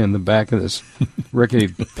me riding in the back of this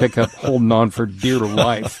rickety pickup, holding on for dear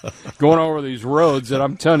life, going over these roads. And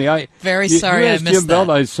I'm telling you, I missed Jim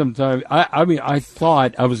Beldice sometime. I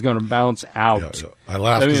thought I was going to bounce out. Yeah, I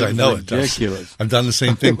laugh because I know ridiculous. I've done the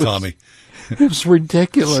same thing, Tommy. It was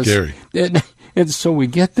ridiculous. Scary. And so we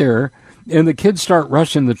get there, and the kids start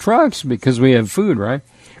rushing the trucks because we have food, right?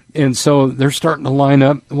 And so they're starting to line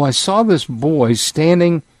up. Well, I saw this boy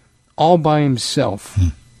standing all by himself.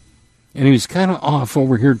 And he was kind of off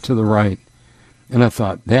over here to the right. And I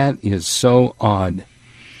thought, that is so odd.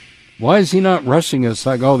 Why is he not rushing us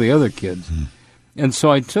like all the other kids? And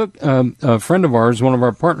so I took a friend of ours, one of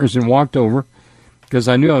our partners, and walked over because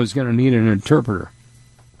I knew I was going to need an interpreter.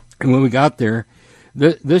 And when we got there,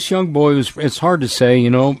 this young boy it's hard to say,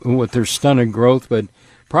 with their stunted growth, but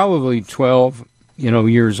probably 12,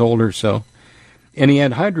 years old or so. And he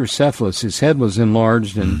had hydrocephalus. His head was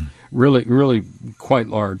enlarged and really, really quite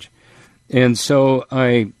large. And so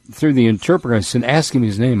through the interpreter, I said, ask him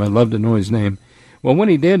his name. I'd love to know his name. Well, when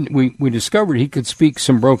he did, we discovered he could speak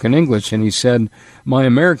some broken English, and he said, my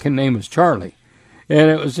American name is Charlie. And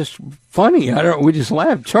it was just funny. We just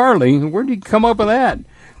laughed. Charlie, where did he come up with that?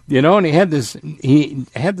 And he had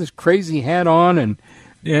this crazy hat on, and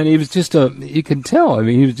he was just you could tell,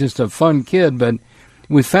 he was just a fun kid. But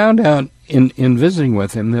we found out in visiting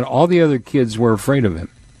with him that all the other kids were afraid of him,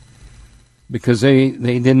 because they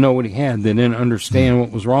didn't know what he had. They didn't understand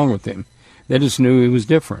what was wrong with him. They just knew he was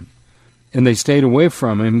different. And they stayed away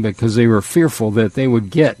from him because they were fearful that they would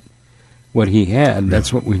get what he had.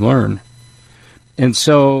 That's what we learned. And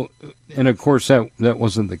so, and of course that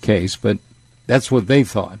wasn't the case, but that's what they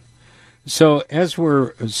thought. So as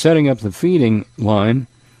we're setting up the feeding line,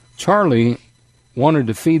 Charlie wanted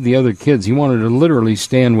to feed the other kids. He wanted to literally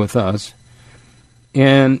stand with us.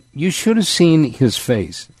 And you should have seen his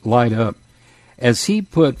face light up as he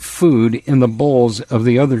put food in the bowls of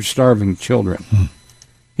the other starving children.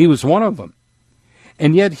 He was one of them.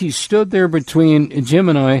 And yet he stood there between Jim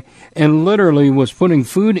and I and literally was putting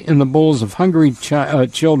food in the bowls of hungry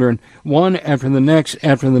children, one after the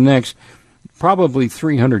next, probably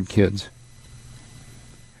 300 kids.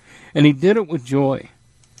 And he did it with joy.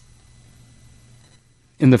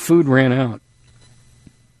 And the food ran out.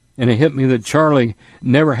 And it hit me that Charlie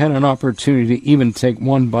never had an opportunity to even take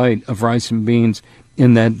one bite of rice and beans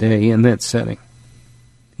in that day, in that setting.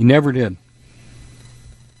 He never did.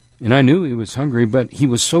 And I knew he was hungry, but he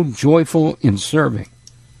was so joyful in serving.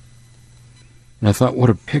 And I thought, what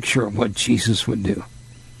a picture of what Jesus would do.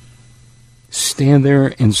 Stand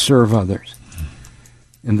there and serve others.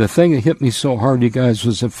 And the thing that hit me so hard, you guys,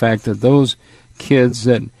 was the fact that those kids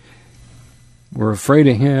that were afraid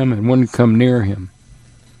of him and wouldn't come near him,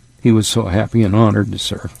 he was so happy and honored to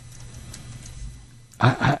serve.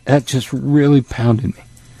 That just really pounded me.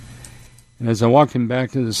 And as I walked him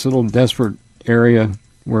back to this little desperate area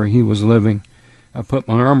where he was living, I put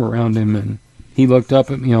my arm around him, and he looked up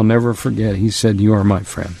at me. I'll never forget. He said, "You are my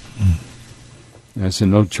friend." And I said,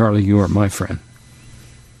 "No, Charlie, you are my friend.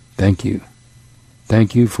 Thank you.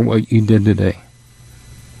 Thank you for what you did today."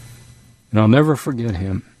 And I'll never forget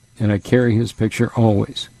him. And I carry his picture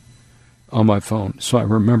always on my phone, so I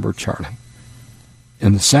remember Charlie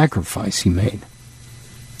and the sacrifice he made.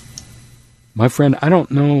 My friend, I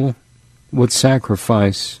don't know what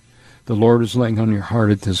sacrifice the Lord is laying on your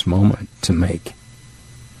heart at this moment to make.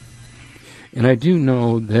 And I do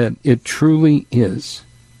know that it truly is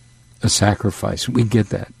a sacrifice. We get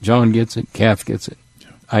that. John gets it. Kath gets it.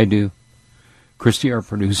 I do. Christy, our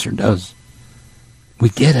producer, does. We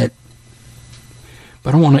get it.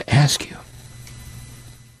 But I want to ask you,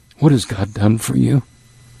 what has God done for you?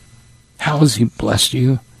 How has he blessed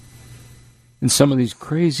you? In some of these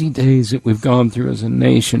crazy days that we've gone through as a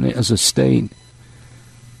nation, as a state,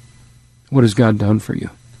 what has God done for you?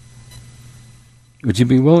 Would you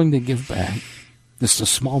be willing to give back just a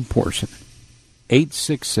small portion?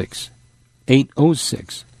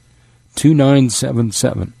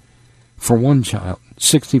 866-806-2977 for one child,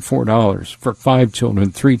 $64 for 5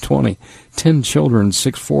 children, $320, 10 children,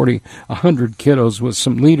 $640, 100 kiddos with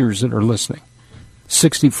some leaders that are listening.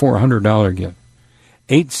 $6,400 gift.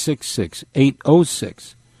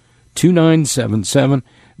 866-806-2977.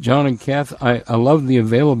 John and Kath, I love the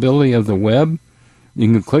availability of the web.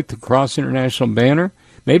 You can click the Cross International banner.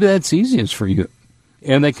 Maybe that's easiest for you.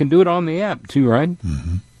 And they can do it on the app too, right?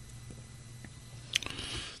 Mm-hmm.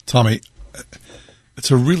 Tommy,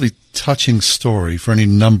 it's a really touching story for any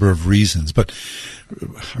number of reasons. But,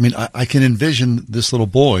 I mean, I can envision this little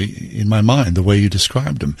boy in my mind, the way you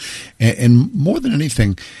described him. And more than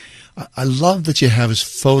anything, I love that you have his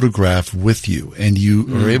photograph with you and you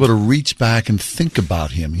are able to reach back and think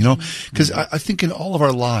about him, you know, because I think in all of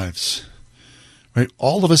our lives, right,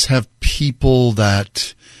 all of us have people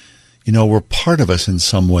that, you know, were part of us in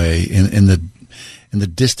some way in the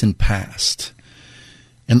distant past.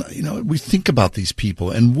 And, you know, we think about these people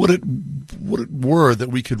and what it were that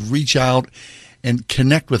we could reach out and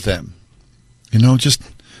connect with them. You know, just,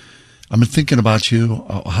 I've been thinking about you.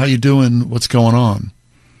 How you doing? What's going on?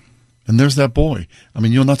 And there's that boy. I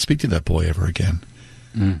mean, you'll not speak to that boy ever again.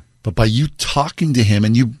 Mm. But by you talking to him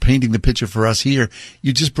and you painting the picture for us here,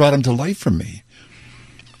 you just brought him to life for me.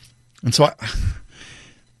 And so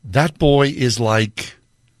that boy is like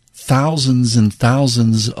thousands and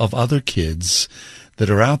thousands of other kids that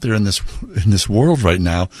are out there in this world right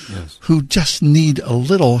now, yes, who just need a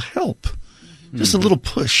little help, just a little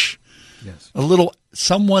push, yes, a little.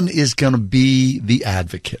 Someone is going to be the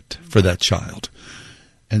advocate for that child.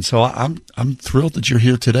 And so I'm thrilled that you're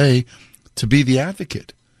here today to be the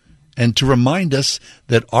advocate and to remind us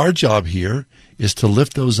that our job here is to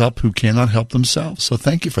lift those up who cannot help themselves. So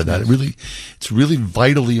thank you for that. It's really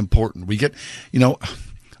vitally important. We get, you know,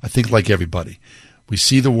 I think like everybody, we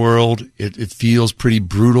see the world. It feels pretty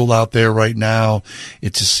brutal out there right now.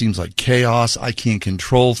 It just seems like chaos. I can't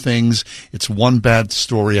control things. It's one bad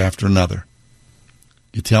story after another.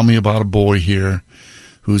 You tell me about a boy here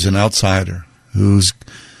who's an outsider, who's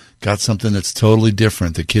got something that's totally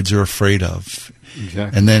different that kids are afraid of.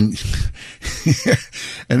 Exactly. And then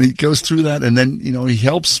and he goes through that, and then, you know, he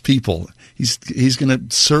helps people. He's going to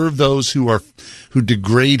serve those who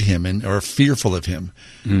degrade him and are fearful of him.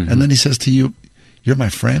 Mm-hmm. And then he says to you, "You're my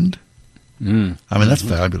friend." Mm. I mean, that's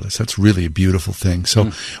fabulous. That's really a beautiful thing.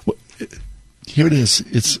 So here it is.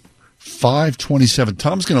 It's 5:27.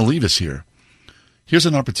 Tom's going to leave us here. Here's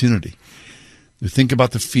an opportunity. You think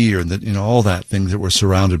about the fear and that, you know, all that things that we're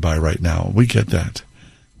surrounded by right now. We get that.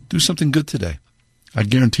 Do something good today. I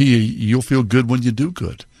guarantee you'll feel good when you do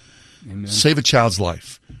good. Amen. Save a child's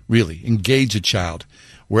life. Really. Engage a child.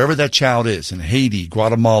 Wherever that child is, in Haiti,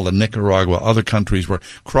 Guatemala, Nicaragua, other countries where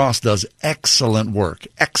Cross does excellent work.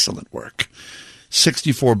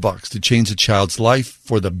 $64 to change a child's life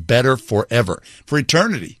for the better forever, for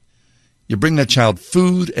eternity. You bring that child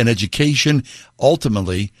food and education,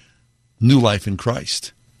 ultimately new life in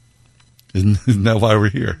Christ. Isn't that why we're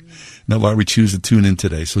here? Isn't that why we choose to tune in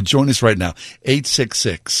today? So join us right now,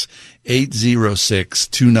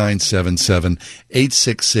 866-806-2977,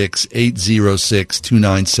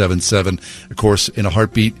 866-806-2977. Of course, in a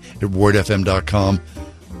heartbeat at wordfm.com.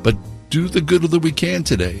 But do the good that we can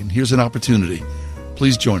today. And here's an opportunity.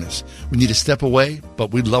 Please join us. We need to step away,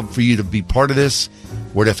 but we'd love for you to be part of this.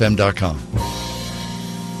 WordFM.com.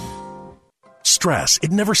 Stress.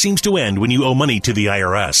 It never seems to end when you owe money to the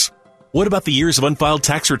IRS. What about the years of unfiled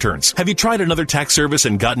tax returns? Have you tried another tax service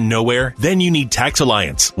and gotten nowhere? Then you need Tax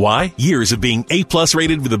Alliance. Why? Years of being A+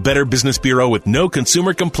 rated with a Better Business Bureau with no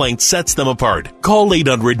consumer complaints sets them apart. Call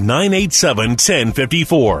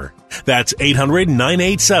 800-987-1054. That's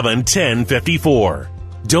 800-987-1054.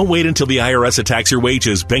 Don't wait until the IRS attacks your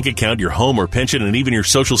wages, bank account, your home or pension, and even your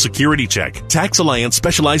Social Security check. Tax Alliance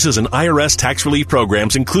specializes in IRS tax relief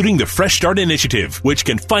programs, including the Fresh Start Initiative, which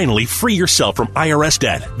can finally free yourself from IRS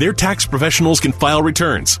debt. Their tax professionals can file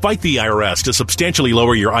returns, fight the IRS to substantially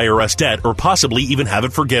lower your IRS debt, or possibly even have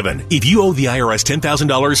it forgiven. If you owe the IRS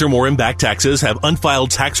 $10,000 or more in back taxes, have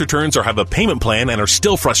unfiled tax returns, or have a payment plan and are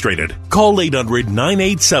still frustrated, call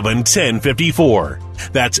 800-987-1054.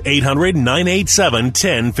 That's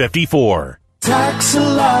 800-987-1054. Tax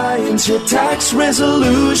Alliance, your tax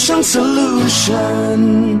resolution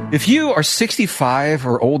solution. If you are 65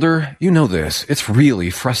 or older, you know this. It's really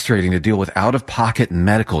frustrating to deal with out-of-pocket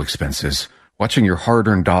medical expenses, watching your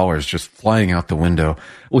hard-earned dollars just flying out the window.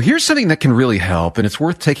 Well, here's something that can really help, and it's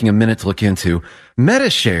worth taking a minute to look into.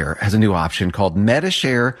 Medi-Share has a new option called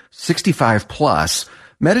Medi-Share 65 Plus.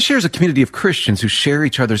 Medi-Share is a community of Christians who share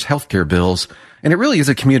each other's healthcare bills. And it really is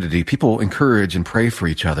a community. People encourage and pray for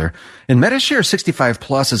each other. And Medi-Share 65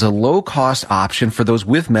 Plus is a low-cost option for those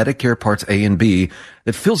with Medicare Parts A and B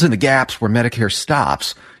that fills in the gaps where Medicare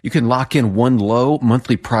stops. You can lock in one low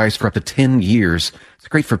monthly price for up to 10 years. It's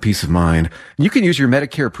great for peace of mind. You can use your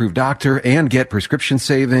Medicare-approved doctor and get prescription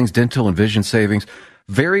savings, dental and vision savings.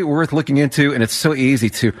 Very worth looking into, and it's so easy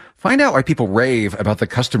to find out why people rave about the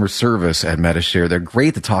customer service at Medi-Share. They're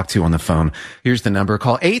great to talk to on the phone. Here's the number.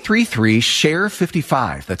 Call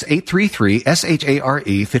 833-SHARE-55. That's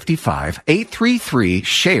 833-SHARE-55.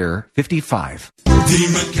 833-SHARE-55.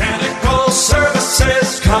 The Mechanical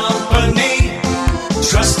Services Company.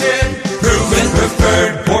 Trusted, proven,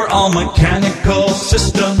 preferred for all mechanical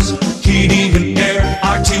systems. Heating and air,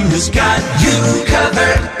 our team has got you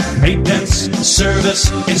covered. Maintenance,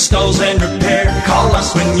 service, installs, and repair. Call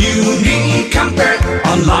us when you need comfort.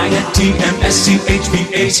 Online at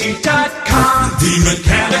tmschvac.com. The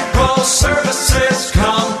Mechanical Services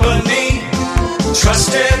Company.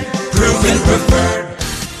 Trusted, proven, preferred.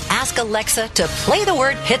 Ask Alexa to play the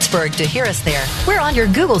word Pittsburgh to hear us there. We're on your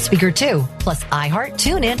Google speaker too, plus iHeart,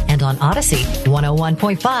 TuneIn, and on Odyssey.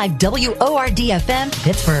 101.5 WORD-FM,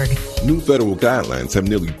 Pittsburgh. New federal guidelines have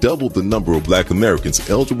nearly doubled the number of Black Americans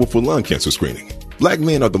eligible for lung cancer screening. Black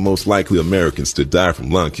men are the most likely Americans to die from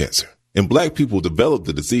lung cancer, and Black people develop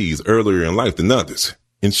the disease earlier in life than others.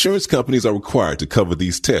 Insurance companies are required to cover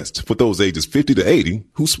these tests for those ages 50 to 80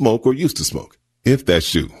 who smoke or used to smoke. If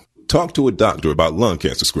that's you, talk to a doctor about lung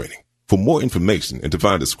cancer screening. For more information and to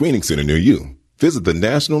find a screening center near you, visit the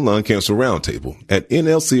National Lung Cancer Roundtable at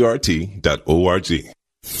nlcrt.org.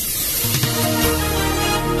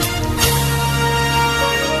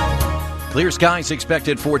 Clear skies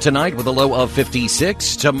expected for tonight with a low of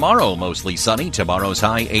 56. Tomorrow, mostly sunny. Tomorrow's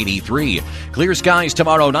high 83. Clear skies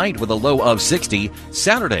tomorrow night with a low of 60.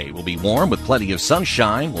 Saturday will be warm with plenty of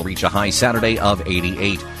sunshine. We'll reach a high Saturday of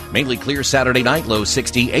 88. Mainly clear Saturday night, low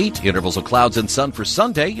 68. Intervals of clouds and sun for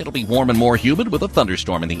Sunday. It'll be warm and more humid with a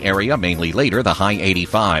thunderstorm in the area, mainly later, the high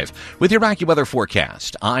 85. With your AccuWeather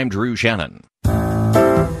forecast, I'm Drew Shannon.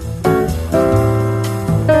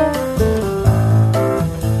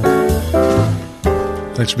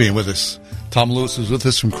 Thanks for being with us. Tom Lewis is with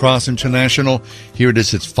us from Cross International. Here it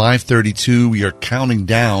is. It's 5:32. We are counting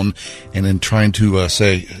down and then trying to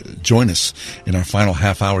join us in our final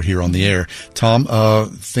half hour here on the air. Tom,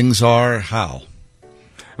 things are how?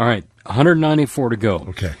 All right, 194 to go.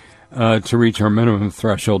 Okay. To reach our minimum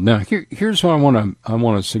threshold. Now, here's what I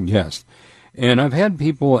want to suggest. And I've had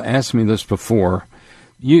people ask me this before.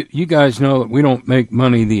 You guys know that we don't make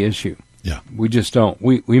money the issue. Yeah. We just don't.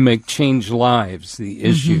 We make change lives the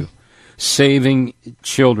issue. Mm-hmm. Saving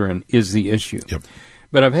children is the issue. Yep.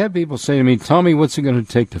 But I've had people say to me, Tommy, what's it going to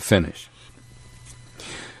take to finish?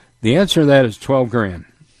 The answer to that is $12,000,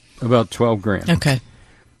 about $12,000. Okay.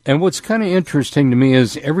 And what's kind of interesting to me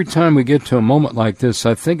is every time we get to a moment like this,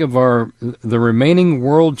 I think of the remaining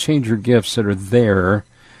world changer gifts that are there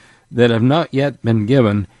that have not yet been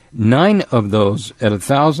given. 9 of those at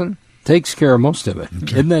 $1,000 takes care of most of it.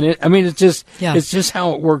 Okay. Isn't that it? I mean, it's just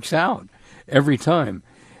how it works out every time.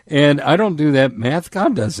 And I don't do that math.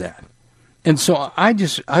 God does that. And so I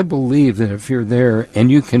believe that if you're there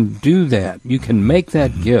and you can do that, you can make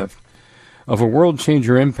that gift of a world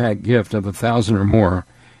changer impact gift of $1,000 or more,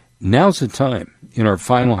 now's the time in our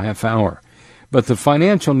final half hour. But the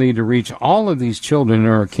financial need to reach all of these children in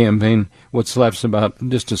our campaign, what's left's about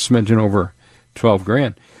just a smidgen over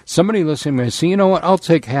 $12,000. Somebody listening may say, you know what, I'll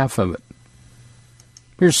take half of it.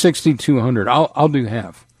 Here's $6,200. I'll do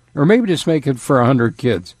half. Or maybe just make it for 100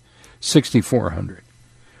 kids, $6,400.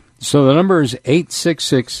 So the number is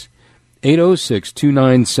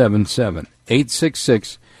 866-806-2977.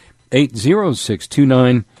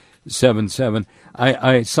 866-806-2977.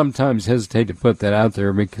 I sometimes hesitate to put that out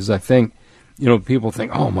there because I think, people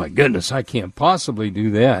think, oh, my goodness, I can't possibly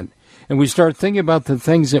do that. And we start thinking about the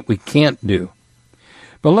things that we can't do.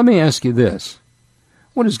 But let me ask you this.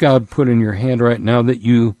 What has God put in your hand right now that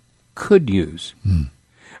you could use?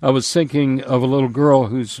 I was thinking of a little girl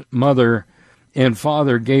whose mother and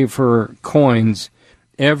father gave her coins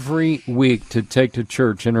every week to take to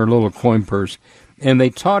church in her little coin purse. And they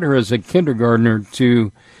taught her as a kindergartner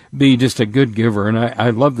to be just a good giver. And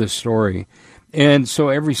I love this story. And so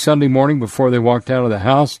every Sunday morning before they walked out of the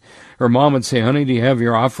house, her mom would say, honey, do you have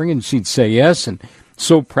your offering? And she'd say yes. And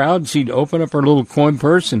so proud, she'd open up her little coin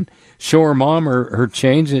purse and show her mom her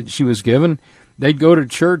change that she was given. They'd go to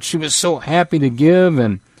church. She was so happy to give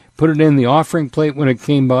and put it in the offering plate when it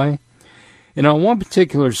came by. And on one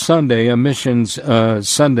particular Sunday, a missions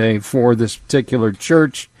Sunday for this particular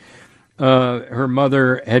church, her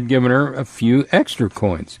mother had given her a few extra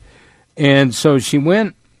coins. And so she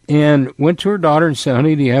went to her daughter and said,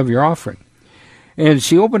 honey, do you have your offering? And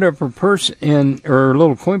she opened up her purse and her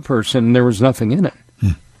little coin purse, and there was nothing in it.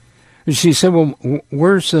 And she said, well,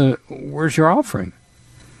 where's your offering?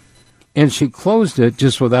 And she closed it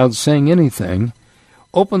just without saying anything,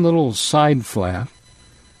 opened the little side flap,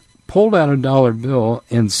 pulled out a $1 bill,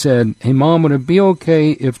 and said, hey, Mom, would it be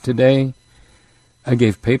okay if today I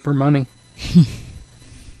gave paper money? Isn't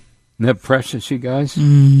that precious, you guys?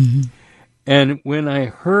 Mm-hmm. And when I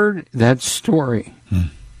heard that story,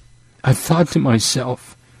 I thought to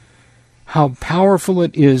myself, how powerful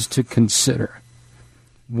it is to consider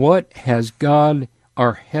what has God,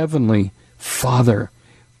 our Heavenly Father,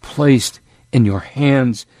 placed in your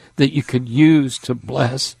hands that you could use to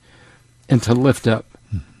bless and to lift up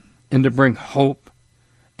and to bring hope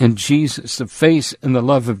and Jesus, the face and the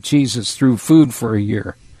love of Jesus through food for a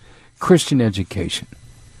year, Christian education.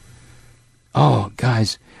 Oh,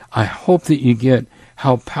 guys, I hope that you get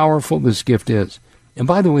how powerful this gift is. And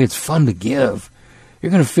by the way, it's fun to give.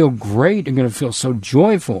 You're going to feel great. You're going to feel so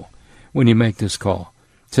joyful when you make this call.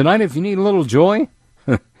 Tonight, if you need a little joy,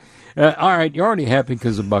 all right, you're already happy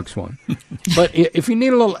because the Bucks won. But if you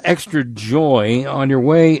need a little extra joy on your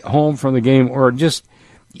way home from the game or just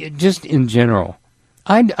in general,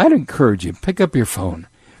 I'd encourage you, pick up your phone.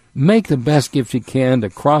 Make the best gift you can to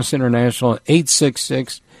Cross International at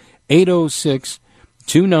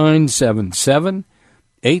 866-806-2977,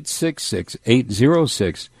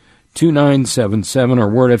 866-806-2977 or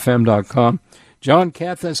wordfm.com. John,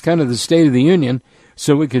 Kath, that's kind of the State of the Union,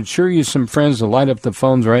 so we could sure use some friends to light up the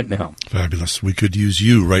phones right now. Fabulous. We could use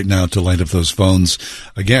you right now to light up those phones.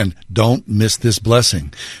 Again, don't miss this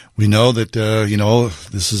blessing. We know that,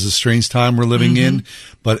 this is a strange time we're living in,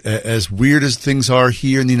 but as weird as things are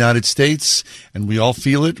here in the United States, and we all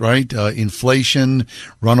feel it, right? Inflation,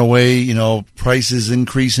 runaway, prices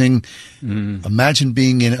increasing. Imagine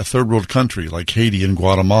being in a third world country like Haiti and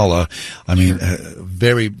Guatemala. I mean, a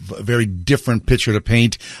very, very different picture to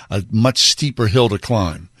paint, a much steeper hill to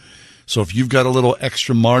climb. So if you've got a little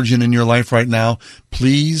extra margin in your life right now,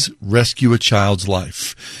 please rescue a child's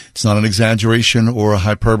life. It's not an exaggeration or a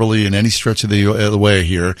hyperbole in any stretch of the way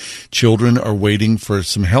here. Children are waiting for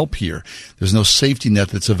some help here. There's no safety net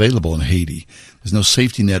that's available in Haiti. There's no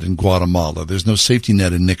safety net in Guatemala. There's no safety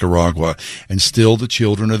net in Nicaragua. And still the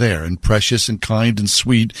children are there. And precious and kind and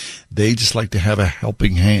sweet, they just like to have a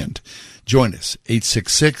helping hand. Join us,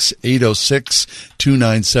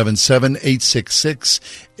 866-806-2977,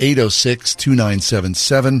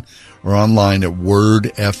 866-806-2977, or online at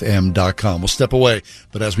wordfm.com. We'll step away,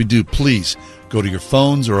 but as we do, please go to your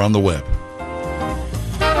phones or on the web.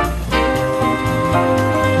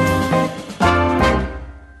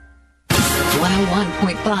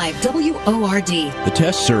 WORD. The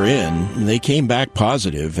tests are in. They came back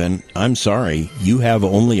positive, and I'm sorry, you have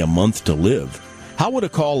only a month to live. How would a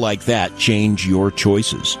call like that change your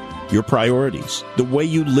choices, your priorities, the way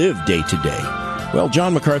you live day to day? Well,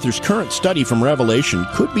 John MacArthur's current study from Revelation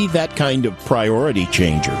could be that kind of priority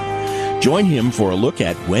changer. Join him for a look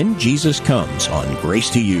at When Jesus Comes on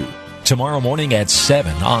Grace to You. Tomorrow morning at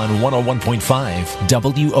 7 on 101.5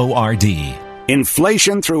 WORD.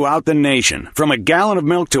 Inflation throughout the nation. From a gallon of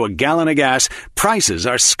milk to a gallon of gas, prices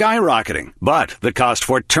are skyrocketing. But the cost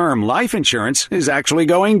for term life insurance is actually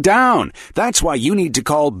going down. That's why you need to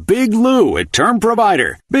call Big Lou at Term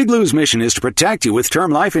Provider. Big Lou's mission is to protect you with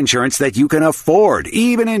term life insurance that you can afford,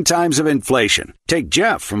 even in times of inflation. Take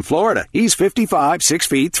Jeff from Florida. He's 55, 6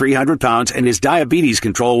 feet, 300 pounds, and his diabetes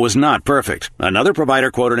control was not perfect. Another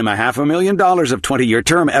provider quoted him $500,000 of 20-year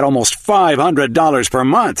term at almost $500 per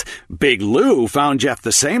month. Big Lou found Jeff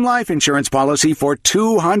the same life insurance policy for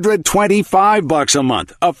 $225 a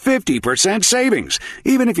month, a 50% savings.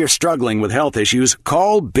 Even if you're struggling with health issues,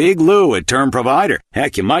 call Big Lou at Term Provider.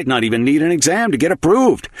 Heck, you might not even need an exam to get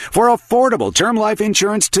approved. For affordable term life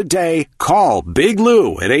insurance today, call Big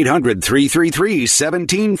Lou at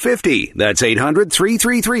 800-333-1750. That's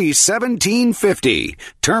 800-333-1750.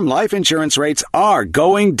 Term life insurance rates are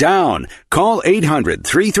going down. Call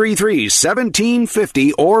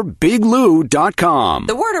 800-333-1750 or biglou.com.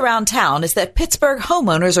 The word around town is that Pittsburgh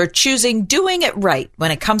homeowners are choosing doing it right when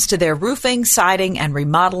it comes to their roofing, siding, and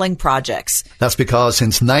remodeling projects. That's because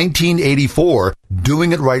since 1984,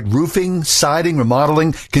 doing it right roofing, siding,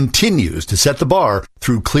 remodeling continues to set the bar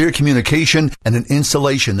through clear communication and an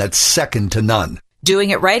installation that's second to none.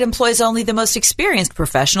 Doing It Right employs only the most experienced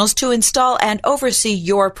professionals to install and oversee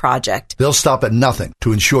your project. They'll stop at nothing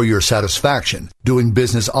to ensure your satisfaction, doing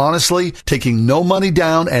business honestly, taking no money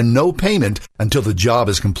down and no payment until the job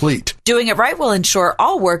is complete. Doing It Right will ensure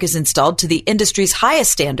all work is installed to the industry's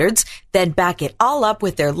highest standards, then back it all up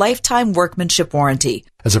with their lifetime workmanship warranty.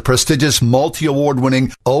 As a prestigious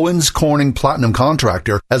multi-award-winning Owens Corning Platinum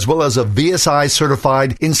contractor, as well as a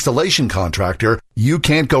VSI-certified installation contractor, you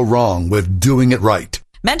can't go wrong with doing it right.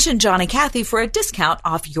 Mention John and Kathy for a discount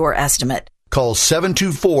off your estimate. Call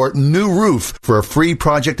 724-NEW-ROOF for a free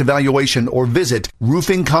project evaluation or visit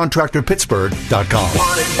roofingcontractorpittsburgh.com.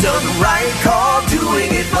 Want it done right, call Doing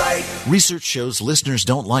It Right. Research shows listeners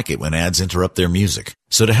don't like it when ads interrupt their music.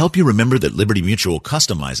 So to help you remember that Liberty Mutual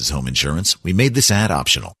customizes home insurance, we made this ad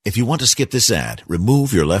optional. If you want to skip this ad,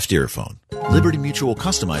 remove your left earphone. Liberty Mutual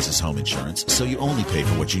customizes home insurance so you only pay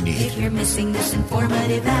for what you need. If you're missing this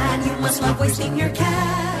informative ad, you must love wasting your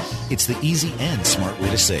cash. It's the easy and smart way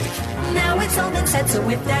to save. Now it's all been said, so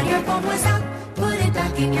if that earphone was out, put it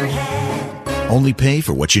back in your head. Only pay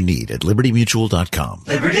for what you need at libertymutual.com.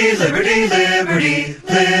 Liberty, liberty, liberty,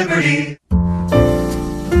 liberty.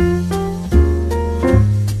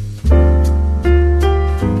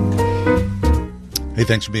 Hey,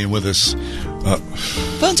 thanks for being with us.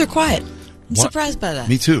 Phones are quiet. I'm surprised by that.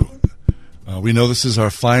 Me too. We know this is our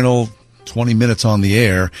final 20 minutes on the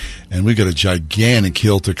air, and we've got a gigantic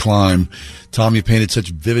hill to climb. Tom, you painted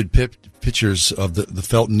such vivid pictures of the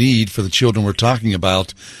felt need for the children we're talking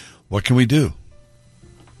about. What can we do?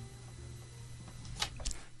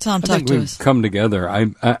 Tom, I talk think to we've us. come together.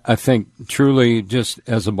 I think truly just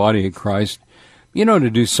as a body of Christ, to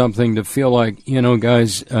do something to feel like,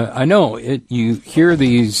 guys, I know you hear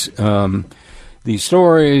these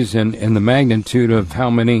stories and the magnitude of how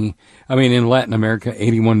many, in Latin America,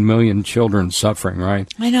 81 million children suffering,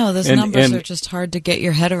 right? I know, those numbers are just hard to get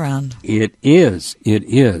your head around. It is.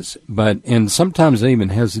 And sometimes I even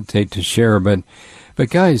hesitate to share, but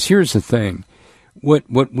guys, here's the thing.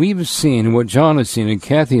 What we've seen, what John has seen, and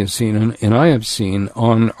Kathy has seen, and I have seen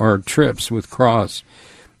on our trips with Cross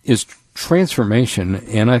is transformation.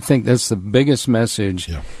 And I think that's the biggest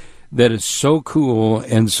message that is so cool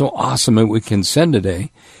and so awesome that we can send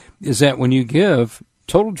today, is that when you give,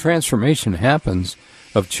 total transformation happens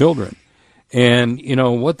of children. And,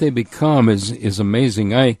 what they become is amazing.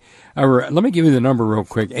 Let me give you the number real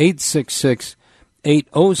quick,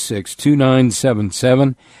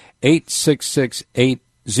 866-806-2977.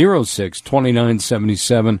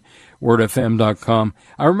 866-806-2977, wordfm.com.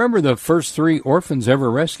 I remember the first 3 orphans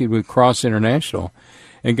ever rescued with Cross International.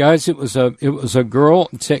 And guys, it was a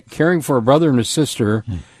girl caring for a brother and a sister,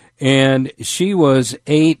 and she was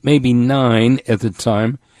 8, maybe 9 at the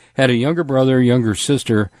time, had a younger brother, younger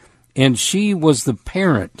sister, and she was the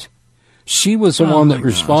parent. She was the one that was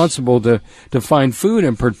responsible to find food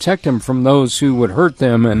and protect them from those who would hurt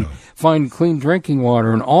them and find clean drinking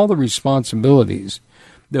water and all the responsibilities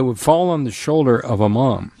that would fall on the shoulder of a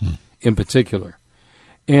mom in particular.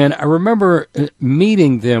 And I remember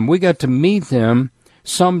meeting them. We got to meet them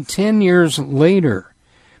some 10 years later.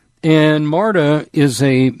 And Marta is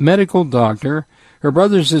a medical doctor. Her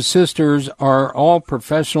brothers and sisters are all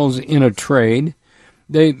professionals in a trade.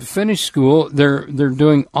 They finished school. They're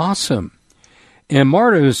doing awesome. And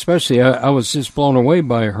Marta especially, I was just blown away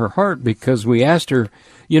by her heart because we asked her,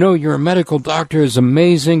 you're a medical doctor. It's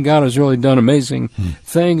amazing. God has really done amazing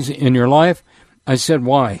things in your life. I said,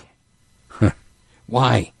 why?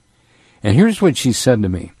 Why? And here's what she said to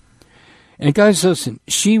me. And guys, listen,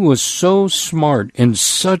 she was so smart and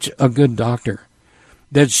such a good doctor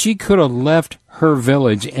that she could have left her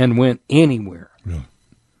village and went anywhere. Yeah.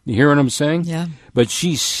 You hear what I'm saying? Yeah. But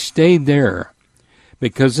she stayed there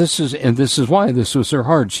because this is why this was her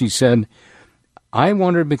heart. She said, I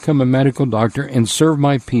wanted to become a medical doctor and serve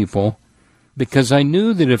my people because I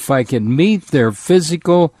knew that if I could meet their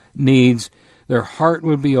physical needs, their heart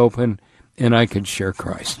would be open and I could share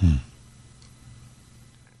Christ.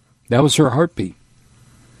 That was her heartbeat.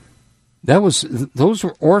 Those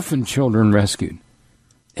were orphan children rescued.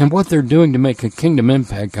 And what they're doing to make a kingdom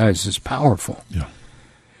impact, guys, is powerful. Yeah.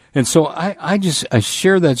 And so I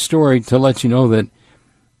share that story to let you know that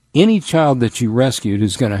any child that you rescued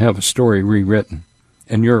is going to have a story rewritten,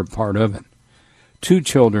 and you're a part of it. 2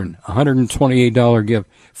 children, $128 gift.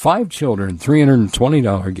 5 children,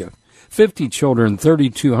 $320 gift. 50 children,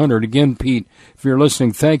 $3,200. Again, Pete, if you're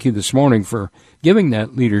listening, thank you this morning for giving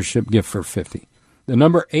that leadership gift for 50. The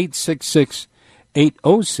number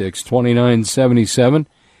 866-806-2977,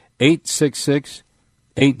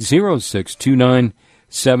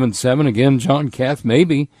 866-806-2977. Again, John Kath,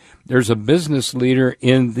 maybe there's a business leader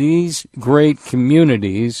in these great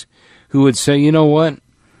communities who would say, you know what?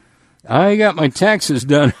 I got my taxes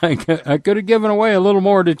done. I could have given away a little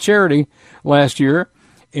more to charity last year,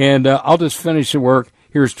 and I'll just finish the work.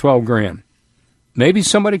 Here's $12,000. Maybe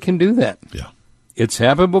somebody can do that. Yeah. It's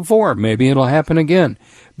happened before. Maybe it'll happen again.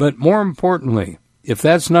 But more importantly, if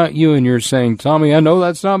that's not you and you're saying, Tommy, I know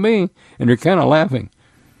that's not me, and you're kind of laughing,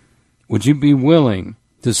 would you be willing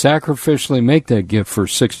to sacrificially make that gift for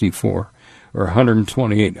 64 or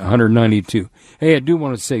 128, 192? Hey, I do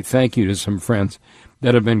want to say thank you to some friends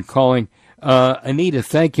that have been calling. Anita,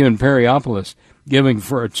 thank you in Periopolis, giving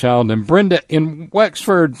for a child. And Brenda in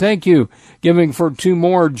Wexford, thank you, giving for 2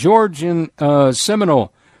 more. George in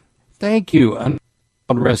Seminole, thank you.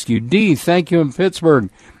 Rescue. Dee, thank you in Pittsburgh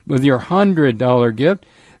with your $100 gift.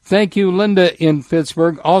 Thank you, Linda in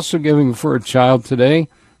Pittsburgh, also giving for a child today.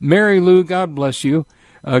 Mary Lou, God bless you,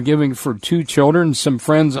 giving for 2 children, some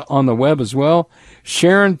friends on the web as well.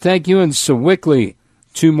 Sharon, thank you in Sewickley,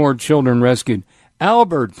 2 more children rescued.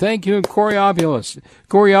 Albert, thank you in Coriopolis,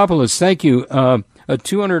 thank you, a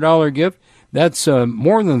 $200 gift. That's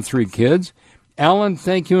more than 3 kids. Alan,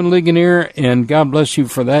 thank you in Ligonier, and God bless you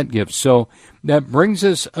for that gift. So that brings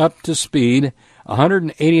us up to speed.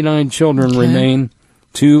 189 children remain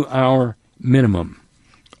to our minimum.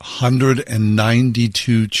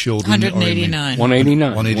 192 children. 189.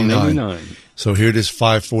 189. So here it is,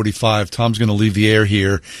 5:45. Tom's going to leave the air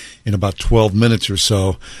here in about 12 minutes or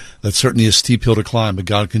so. That's certainly a steep hill to climb, but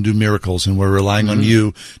God can do miracles, and we're relying on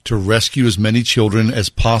you to rescue as many children as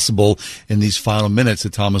possible in these final minutes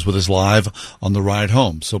that Tom is with us live on the ride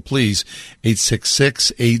home. So please,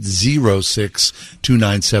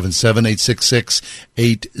 866-806-2977,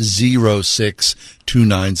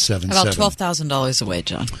 866-806-2977. About $12,000 away,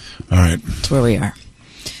 John. All right. That's where we are.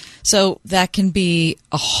 So that can be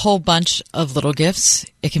a whole bunch of little gifts.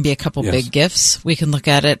 It can be a couple big gifts. We can look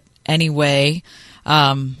at it any way.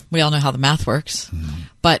 We all know how the math works,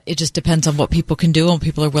 but it just depends on what people can do and what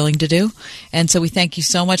people are willing to do. And so we thank you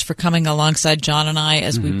so much for coming alongside John and I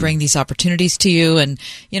as we bring these opportunities to you. And,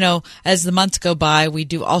 you know, as the months go by, we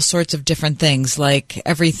do all sorts of different things, like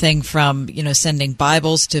everything from, you know, sending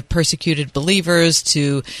Bibles to persecuted believers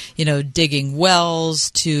to, you know, digging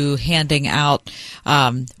wells to handing out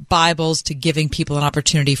Bibles to giving people an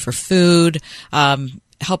opportunity for food,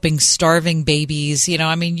 helping starving babies, you know,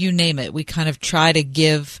 I mean, you name it. We kind of try to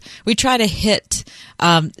hit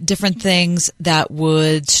different things that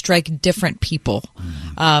would strike different people.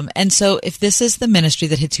 And so if this is the ministry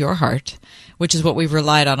that hits your heart, which is what we've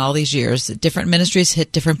relied on all these years, different ministries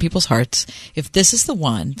hit different people's hearts. If this is the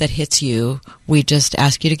one that hits you, we just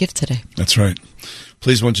ask you to give today. That's right.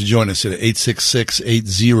 Please, won't you join us at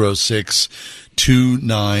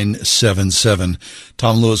 866-806-2977.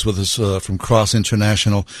 Tom Lewis with us from Cross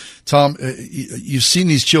International. Tom, you've seen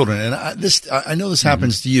these children, and I know this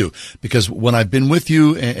happens to you, because when I've been with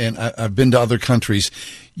you and I've been to other countries,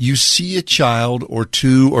 you see a child or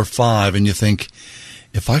 2 or 5, and you think,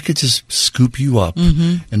 if I could just scoop you up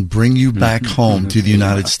and bring you back home to the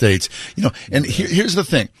United States. You know, and here's the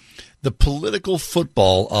thing. The political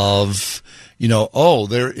football of, you know, oh,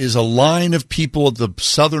 there is a line of people at the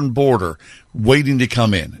southern border waiting to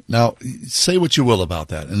come in. Now, say what you will about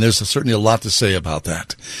that, and there's certainly a lot to say about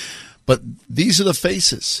that. But these are the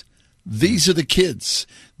faces. These are the kids.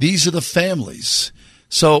 These are the families.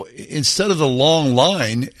 So instead of the long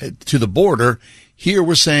line to the border, here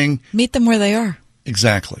we're saying, meet them where they are.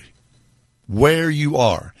 Exactly. Where you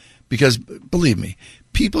are. Because, believe me,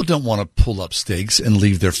 people don't want to pull up stakes and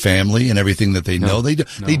leave their family and everything that they know.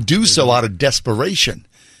 They do so out of desperation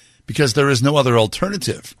because there is no other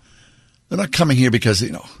alternative. They're not coming here because,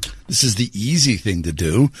 this is the easy thing to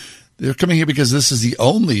do. They're coming here because this is the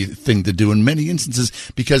only thing to do in many instances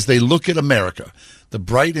because they look at America, the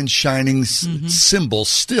bright and shining symbol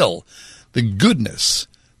still, the goodness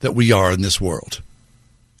that we are in this world.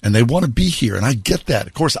 And they want to be here, and I get that.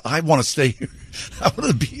 Of course, I want to stay here. I want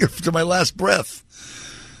to be here to my last breath.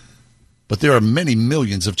 But there are many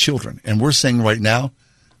millions of children, and we're saying right now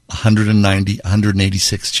 190,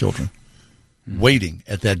 186 children waiting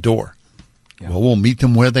at that door. Yeah. Well, we'll meet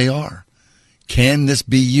them where they are. Can this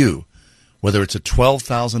be you? Whether it's a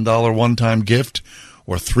 $12,000 one-time gift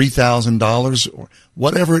or $3,000 or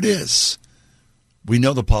whatever it is. We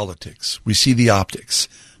know the politics. We see the optics.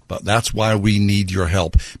 But that's why we need your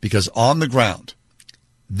help. Because on the ground,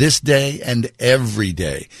 this day and every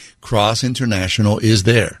day, Cross International is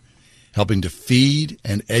there, helping to feed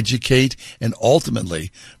and educate and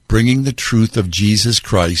ultimately bringing the truth of Jesus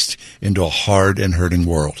Christ into a hard and hurting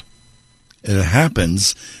world. And it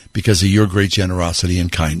happens because of your great generosity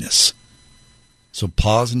and kindness. So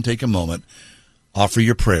pause and take a moment, offer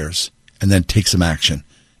your prayers, and then take some action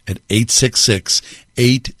at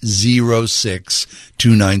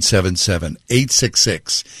 866-806-2977.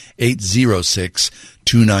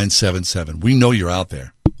 866-806-2977. We know you're out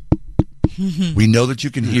there. We know that you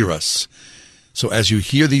can hear us. So as you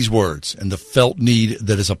hear these words and the felt need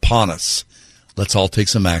that is upon us, let's all take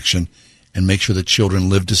some action and make sure that children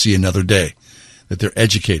live to see another day, that they're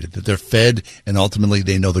educated, that they're fed, and ultimately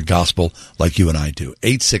they know the gospel like you and I do.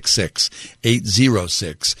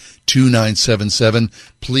 866-806-2977.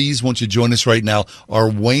 Please, won't you join us right now? Our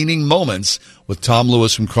waning moments with Tom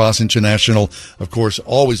Lewis from Cross International, of course,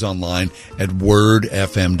 always online at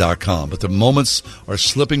wordfm.com. But the moments are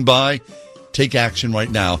slipping by. Take action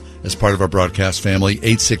right now as part of our broadcast family.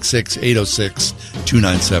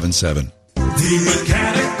 866-806-2977. The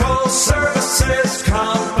Mechanical Services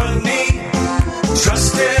Company.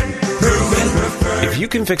 Trusted, proven, preferred. If you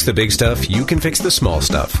can fix the big stuff, you can fix the small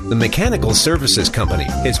stuff. The Mechanical Services Company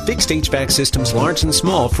has fixed HVAC systems large and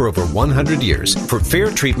small for over 100 years. For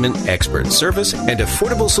fair treatment, expert service, and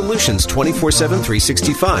affordable solutions 24/7,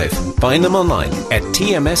 365. Find them online at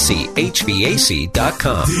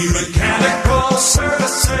tmschvac.com. The Mechanical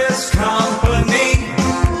Services Company.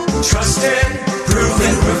 Trusted,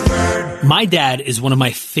 proven, preferred. My dad is one of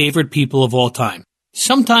my favorite people of all time.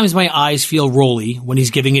 Sometimes my eyes feel rolly when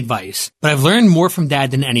he's giving advice, but I've learned more from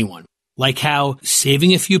Dad than anyone, like how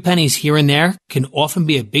saving a few pennies here and there can often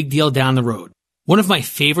be a big deal down the road. One of my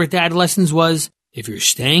favorite dad lessons was, if you're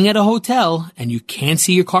staying at a hotel and you can't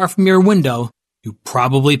see your car from your window, you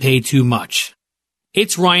probably pay too much.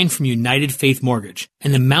 It's Ryan from United Faith Mortgage,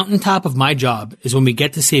 and the mountaintop of my job is when we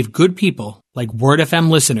get to save good people, like Word FM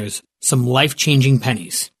listeners, some life-changing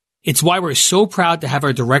pennies. It's why we're so proud to have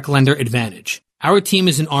our direct lender advantage. Our team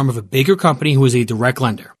is an arm of a bigger company who is a direct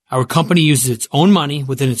lender. Our company uses its own money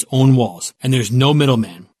within its own walls, and there's no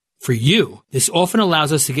middleman. For you, this often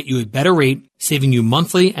allows us to get you a better rate, saving you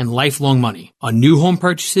monthly and lifelong money on new home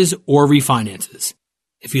purchases or refinances.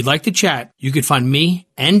 If you'd like to chat, you could find me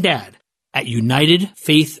and Dad at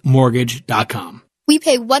UnitedFaithMortgage.com. We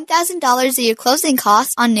pay $1,000 a year closing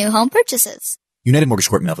costs on new home purchases. United Mortgage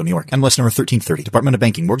Corp, Melville, New York. MLS number 1330. Department of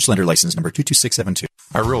Banking. Mortgage Lender License number 22672.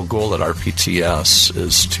 Our real goal at RPTS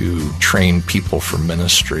is to train people for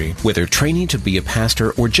ministry. Whether training to be a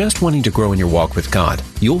pastor or just wanting to grow in your walk with God,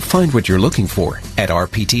 you'll find what you're looking for at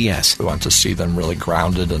RPTS. We want to see them really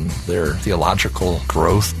grounded in their theological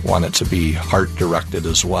growth. We want it to be heart-directed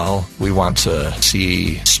as well. We want to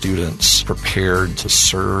see students prepared to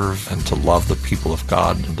serve and to love the people of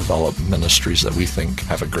God and develop ministries that we think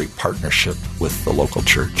have a great partnership with the local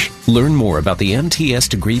church. Learn more about the MTS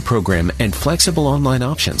degree program and flexible online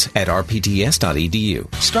options at rpts.edu.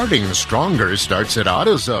 Starting stronger starts at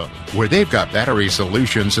AutoZone, where they've got battery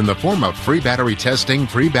solutions in the form of free battery testing,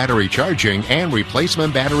 free battery charging, and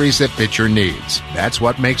replacement batteries that fit your needs. That's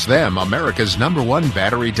what makes them America's #1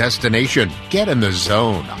 battery destination. Get in the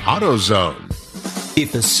zone. AutoZone.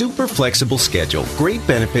 If a super flexible schedule, great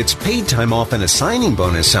benefits, paid time off, and a signing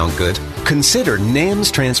bonus sound good, consider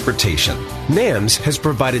NAMS Transportation. NAMS has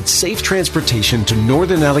provided safe transportation to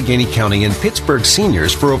Northern Allegheny County and Pittsburgh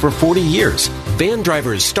seniors for over 40 years. Van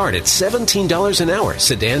drivers start at $17 an hour,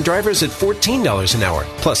 sedan drivers at $14 an hour,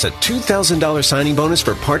 plus a $2,000 signing bonus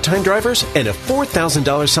for part-time drivers and a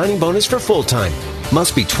 $4,000 signing bonus for full-time.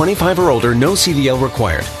 Must be 25 or older, no CDL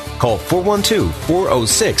required. Call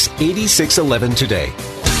 412-406-8611 today.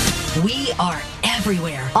 We are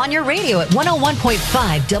everywhere. On your radio at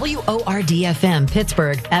 101.5 WORD-FM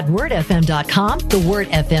Pittsburgh, at wordfm.com, the Word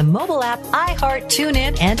FM mobile app, iHeart,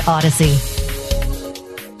 TuneIn, and Odyssey.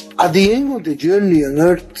 At the end of the journey on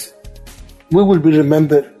earth, we will be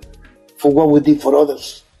remembered for what we did for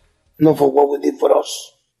others, not for what we did for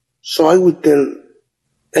us. So I would tell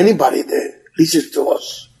anybody that listens to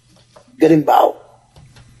us, get involved.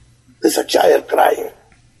 There's a child crying.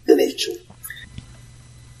 They need you.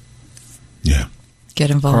 Yeah.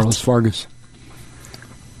 Get involved. Carlos Vargas.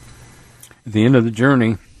 At the end of the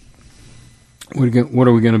journey, what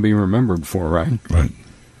are we going to be remembered for, right? Right.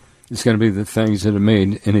 It's going to be the things that have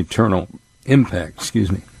made an eternal impact. We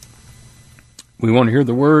want to hear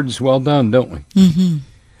the words, well done, don't we? Mm-hmm.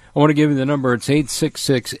 I want to give you the number. It's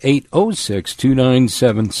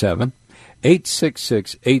 866-806-2977.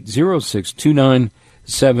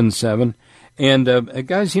 866-806-2977. And,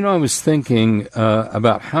 guys, I was thinking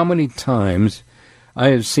about how many times I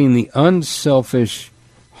have seen the unselfish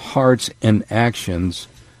hearts and actions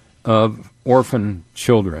of orphan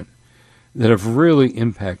children that have really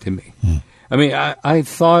impacted me. I mean, I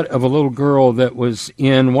thought of a little girl that was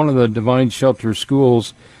in one of the Divine Shelter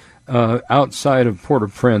schools outside of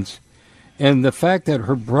Port-au-Prince, and the fact that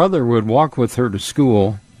her brother would walk with her to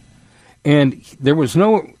school, and there was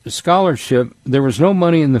no scholarship, there was no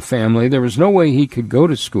money in the family, there was no way he could go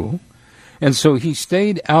to school, and so he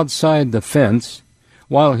stayed outside the fence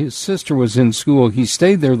while his sister was in school. He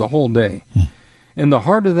stayed there the whole day. And the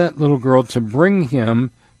heart of that little girl to bring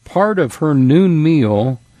him part of her noon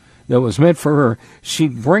meal that was meant for her,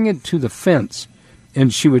 she'd bring it to the fence,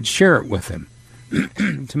 and she would share it with him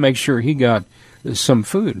to make sure he got some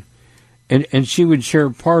food. And she would share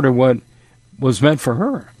part of what was meant for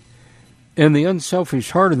her. And the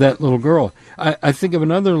unselfish heart of that little girl. I think of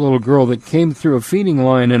another little girl that came through a feeding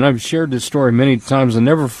line, and I've shared this story many times. I'll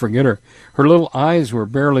never forget her. Her little eyes were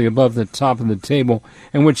barely above the top of the table,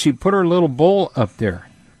 and when she put her little bowl up there,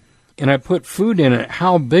 and I put food in it,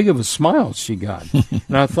 how big of a smile she got.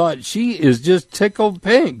 And I thought, she is just tickled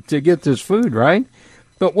pink to get this food, right?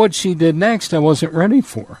 But what she did next, I wasn't ready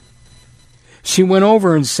for. She went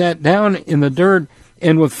over and sat down in the dirt,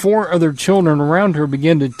 and with 4 other children around her,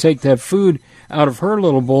 began to take that food out of her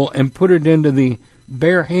little bowl and put it into the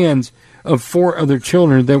bare hands of 4 other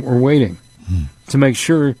children that were waiting to make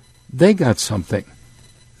sure they got something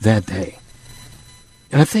that day.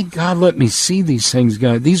 And I think God let me see these things,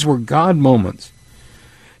 guys. These were God moments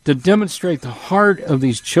to demonstrate the heart of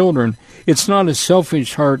these children. It's not a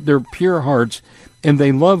selfish heart. They're pure hearts, and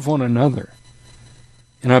they love one another.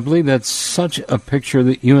 And I believe that's such a picture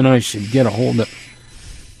that you and I should get a hold of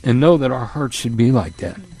and know that our hearts should be like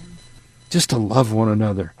that, just to love one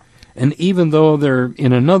another. And even though they're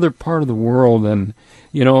in another part of the world, and,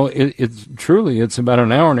 it's about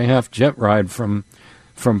an hour and a half jet ride from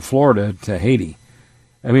Florida to Haiti.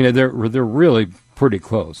 I mean, they're really pretty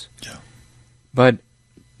close. Yeah. But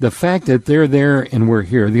the fact that they're there and we're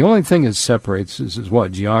here, the only thing that separates us is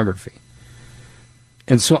what? Geography.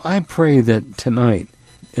 And so I pray that tonight,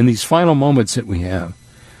 in these final moments that we have,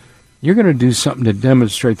 you're going to do something to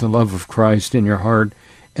demonstrate the love of Christ in your heart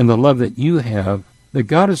and the love that you have, that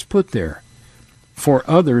God has put there for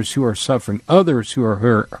others who are suffering, others who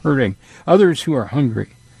are hurting, others who are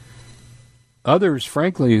hungry, others,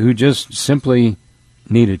 frankly, who just simply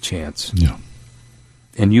need a chance. Yeah.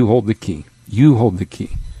 And you hold the key. You hold the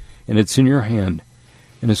key. And it's in your hand,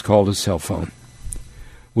 and it's called a cell phone.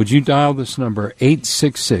 Would you dial this number,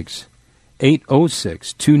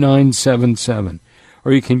 866-806-2977?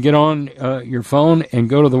 Or you can get on your phone and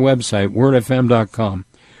go to the website, wordfm.com.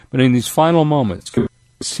 But in these final moments,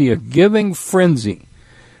 see a giving frenzy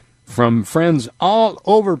from friends all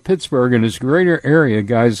over Pittsburgh and this greater area,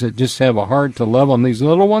 guys, that just have a heart to love on these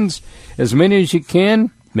little ones. As many as you can.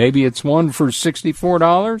 Maybe it's one for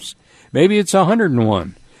 $64. Maybe it's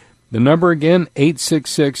 101. The number again,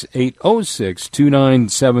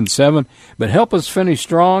 866-806-2977. But help us finish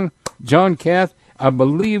strong. John Kath, I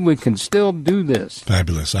believe we can still do this.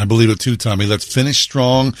 Fabulous. I believe it too, Tommy. Let's finish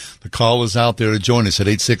strong. The call is out there to join us at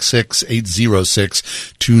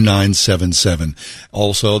 866-806-2977.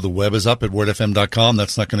 Also, the web is up at wordfm.com.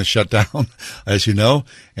 That's not going to shut down, as you know.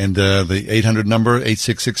 And the 800 number,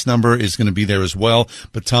 866 number is going to be there as well.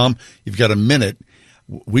 But, Tom, you've got a minute.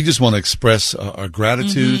 We just want to express our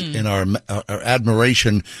gratitude and our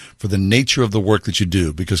admiration for the nature of the work that you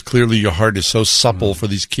do, because clearly your heart is so supple for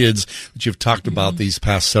these kids that you've talked about these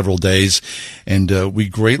past several days. And we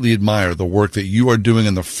greatly admire the work that you are doing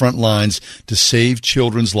in the front lines to save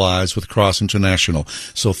children's lives with Cross International.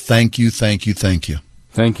 So thank you, thank you, thank you.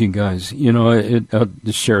 Thank you, guys. I'll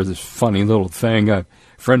just share this funny little thing.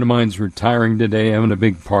 friend of mine's retiring today, having a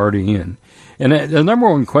big party. And the number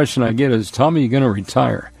one question I get is, Tom, are you going to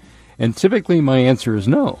retire? And typically my answer is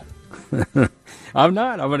no. I'm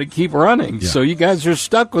not. I'm going to keep running. Yeah. So you guys are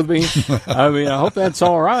stuck with me. I mean, I hope that's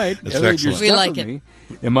all right. That's excellent. We like it. Me.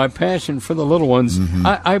 And my passion for the little ones,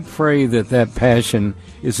 I pray that passion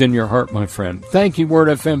is in your heart, my friend. Thank you, Word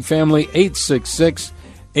FM family.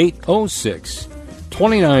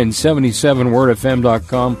 866-806-2977,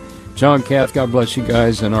 wordfm.com. John Kath, God bless you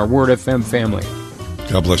guys, and our Word FM family.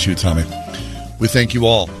 God bless you, Tommy. We thank you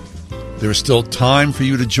all. There is still time for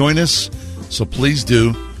you to join us, so please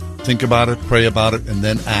do. Think about it, pray about it, and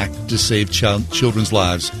then act to save children's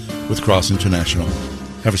lives with Cross International.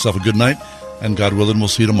 Have yourself a good night, and God willing, we'll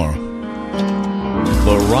see you tomorrow.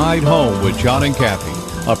 The Ride Home with John and Kathy,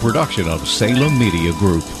 a production of Salem Media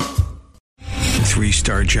Group.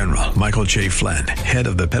 3-star General Michael J. Flynn, head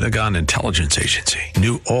of the Pentagon Intelligence Agency,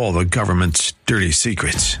 knew all the government's dirty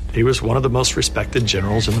secrets. He was one of the most respected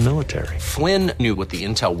generals in the military. Flynn knew what the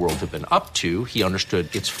intel world had been up to. He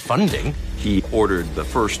understood its funding. He ordered the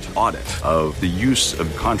first audit of the use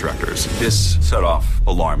of contractors. This set off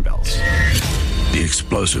alarm bells. The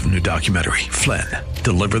explosive new documentary, Flynn,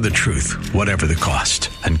 Deliver the Truth, Whatever the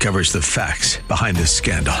Cost, uncovers the facts behind this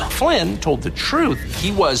scandal. Flynn told the truth.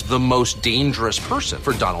 He was the most dangerous person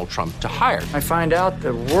for Donald Trump to hire. I find out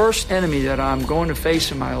the worst enemy that I'm going to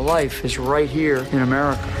face in my life is right here in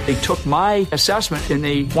America. They took my assessment and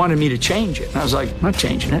they wanted me to change it. And I was like, I'm not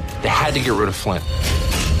changing it. They had to get rid of Flynn.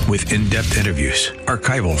 With in-depth interviews,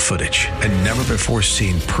 archival footage, and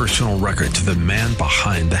never-before-seen personal records of the man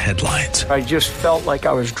behind the headlines. I just felt like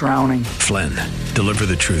I was drowning. Flynn, Deliver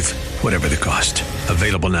the Truth, Whatever the Cost.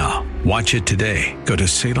 Available now. Watch it today. Go to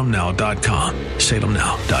salemnow.com.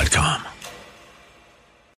 salemnow.com.